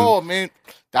son. it all, man.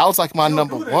 That was like my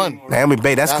number one. Naomi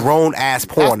Bay, that's grown ass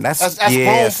porn. That's yeah,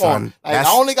 grown son. porn. Like, That's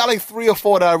I only got like 3 or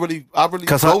 4 that I really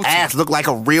because her go to. ass looked like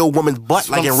a real woman's butt,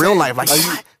 like what in I'm real saying. life. Like,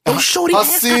 Like, don't show the her ass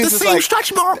got the scenes is same like-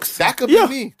 stretch marks. That could be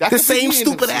me. That the could be same me in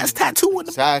stupid them ass scenes. tattoo in them.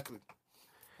 Exactly.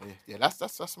 Yeah,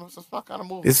 that's my kind of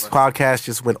movie. This bro. podcast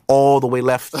just went all the way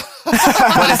left, but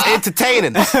it's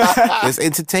entertaining. It's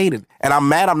entertaining, and I'm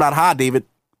mad I'm not high, David.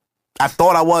 I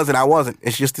thought I was, and I wasn't.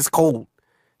 It's just this cold.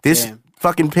 This Damn.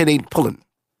 fucking pin ain't pulling.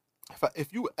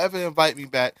 If you ever invite me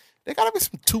back, there gotta be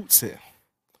some toots here,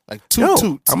 like Yo,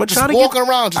 toots. I'ma just try to walking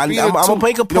around. Just I'm being a gonna toot.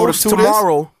 make a You know what post toot is?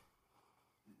 tomorrow.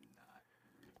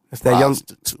 It's that young.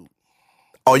 Prostitute.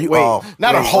 Oh, you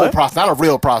not a whole prostitute, not a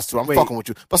real prostitute. I'm Wait. fucking with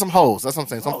you, but some hoes. That's what I'm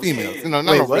saying. Some females, yeah. you know,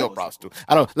 not a real prostitute.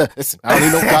 I don't listen. I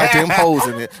don't need no goddamn hoes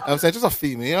in it. You know what I'm saying, just a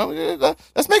female. You know,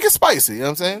 let's make it spicy. You know what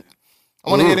I'm saying? I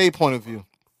want to hear their point of view.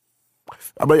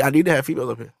 I need to have females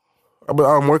up here.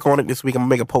 I'm working on it this week. I'm gonna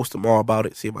make a post tomorrow about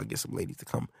it. See if I can get some ladies to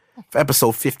come for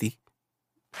episode 50.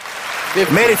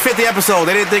 Made it 50 episodes.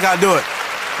 They didn't think I'd do it.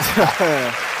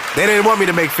 They didn't want me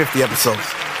to make 50 episodes.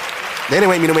 They didn't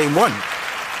want me to make one.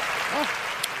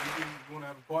 You want to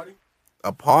have a party?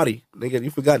 A party, nigga. You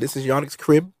forgot this is Yannick's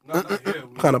crib. No, not here.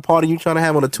 What kind of party you trying to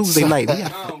have on a Tuesday night?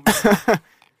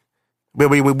 But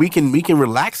we can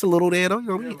relax a little there, though. You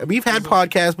know what I mean? We've had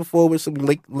podcasts before with some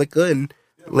liquor and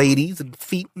ladies and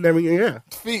feet and everything. Yeah,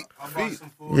 Feet.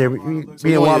 yeah.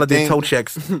 Me and Walla did toe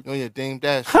checks. You know your Dame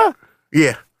Dash.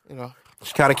 Yeah, You know,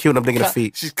 she's kind of cute. And I'm digging her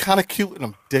feet. she's kind of cute, and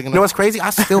I'm digging. You know what's crazy? I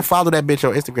still follow that bitch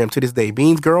on Instagram to this day.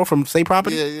 Beans girl from Say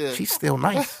Property. Yeah. She's still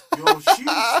nice. Yo, she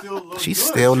still looks She's good.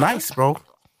 still nice, bro.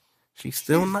 She's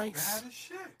still nice.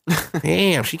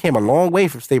 Damn, she came a long way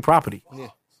from State Property. Yeah.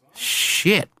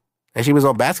 Shit. And she was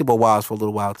on Basketball Wives for a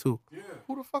little while, too.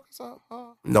 Who the fuck is that?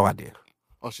 No idea.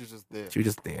 Oh, she's just there. She was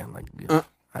just there, like, yeah,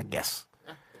 I guess.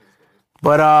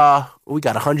 But we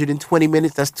got 120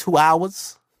 minutes. That's 2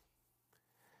 hours.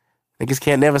 Niggas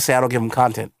can't never say I don't give them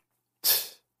content.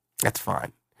 That's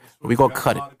fine. We gonna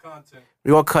cut it. We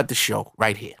gonna cut the show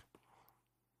right here.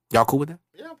 Y'all cool with that?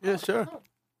 Yeah, sure.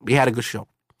 We had a good show.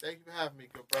 Thank you for having me,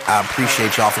 good bro. I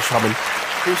appreciate y'all for coming.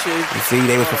 Appreciate it. You see,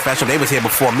 they was professional. They was here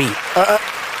before me.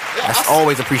 That's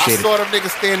always I appreciated. saw them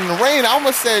niggas standing in the rain. I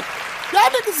almost said, y'all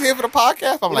niggas here for the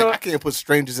podcast? I'm like, I can't put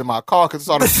strangers in my car because it's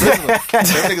all the prisoners.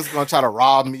 Them niggas gonna try to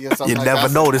rob me or something You like never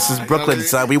that. know. This is Brooklyn,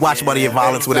 son. We watched Money and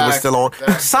Violence when it was still on.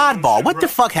 Sidebar. What the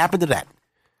fuck happened to that?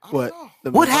 What?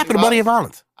 What happened to Money and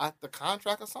Violence? The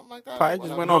contract or something like that? Probably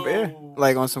just went off air,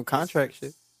 like on some contract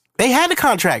shit. They had the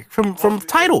contract from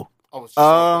Tidal. Okay.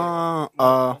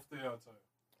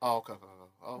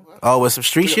 Oh, with some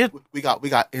street shit? We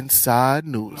got inside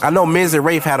news. I know Miz and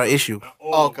Rafe had an issue.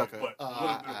 Okay.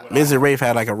 Miz and Rafe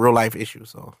had like a real life issue,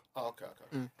 so Okay.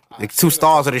 the two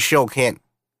stars of the show can't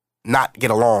not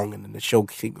get along and then the show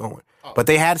keep going. But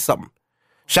they had something.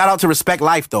 Shout out to Respect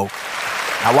Life though.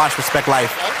 I watched Respect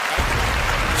Life.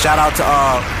 Shout out to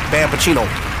Bam Pacino.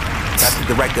 That's the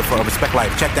director for Respect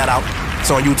Life. Check that out.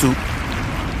 It's on YouTube.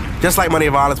 Just like Money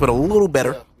and Violence, but a little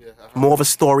better. More of a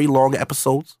story, longer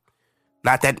episodes.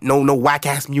 Not that no whack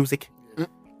ass music.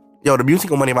 Yo, the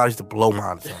music on Money and Violence used to blow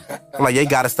mine. Son. I'm like, you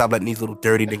gotta stop letting these little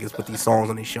dirty niggas put these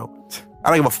songs on this show. I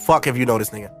don't give a fuck if you know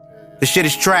this nigga. This shit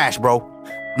is trash, bro.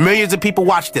 Millions of people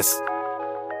watch this.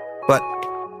 But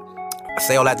I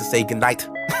say all that to say goodnight.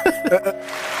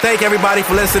 Thank everybody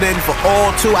for listening for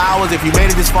all 2 hours. If you made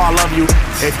it this far, I love you.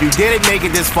 If you didn't make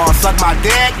it this far, suck my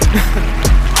dick.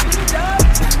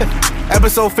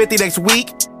 Episode 50 next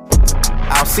week.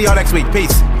 I'll see y'all next week.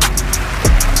 Peace.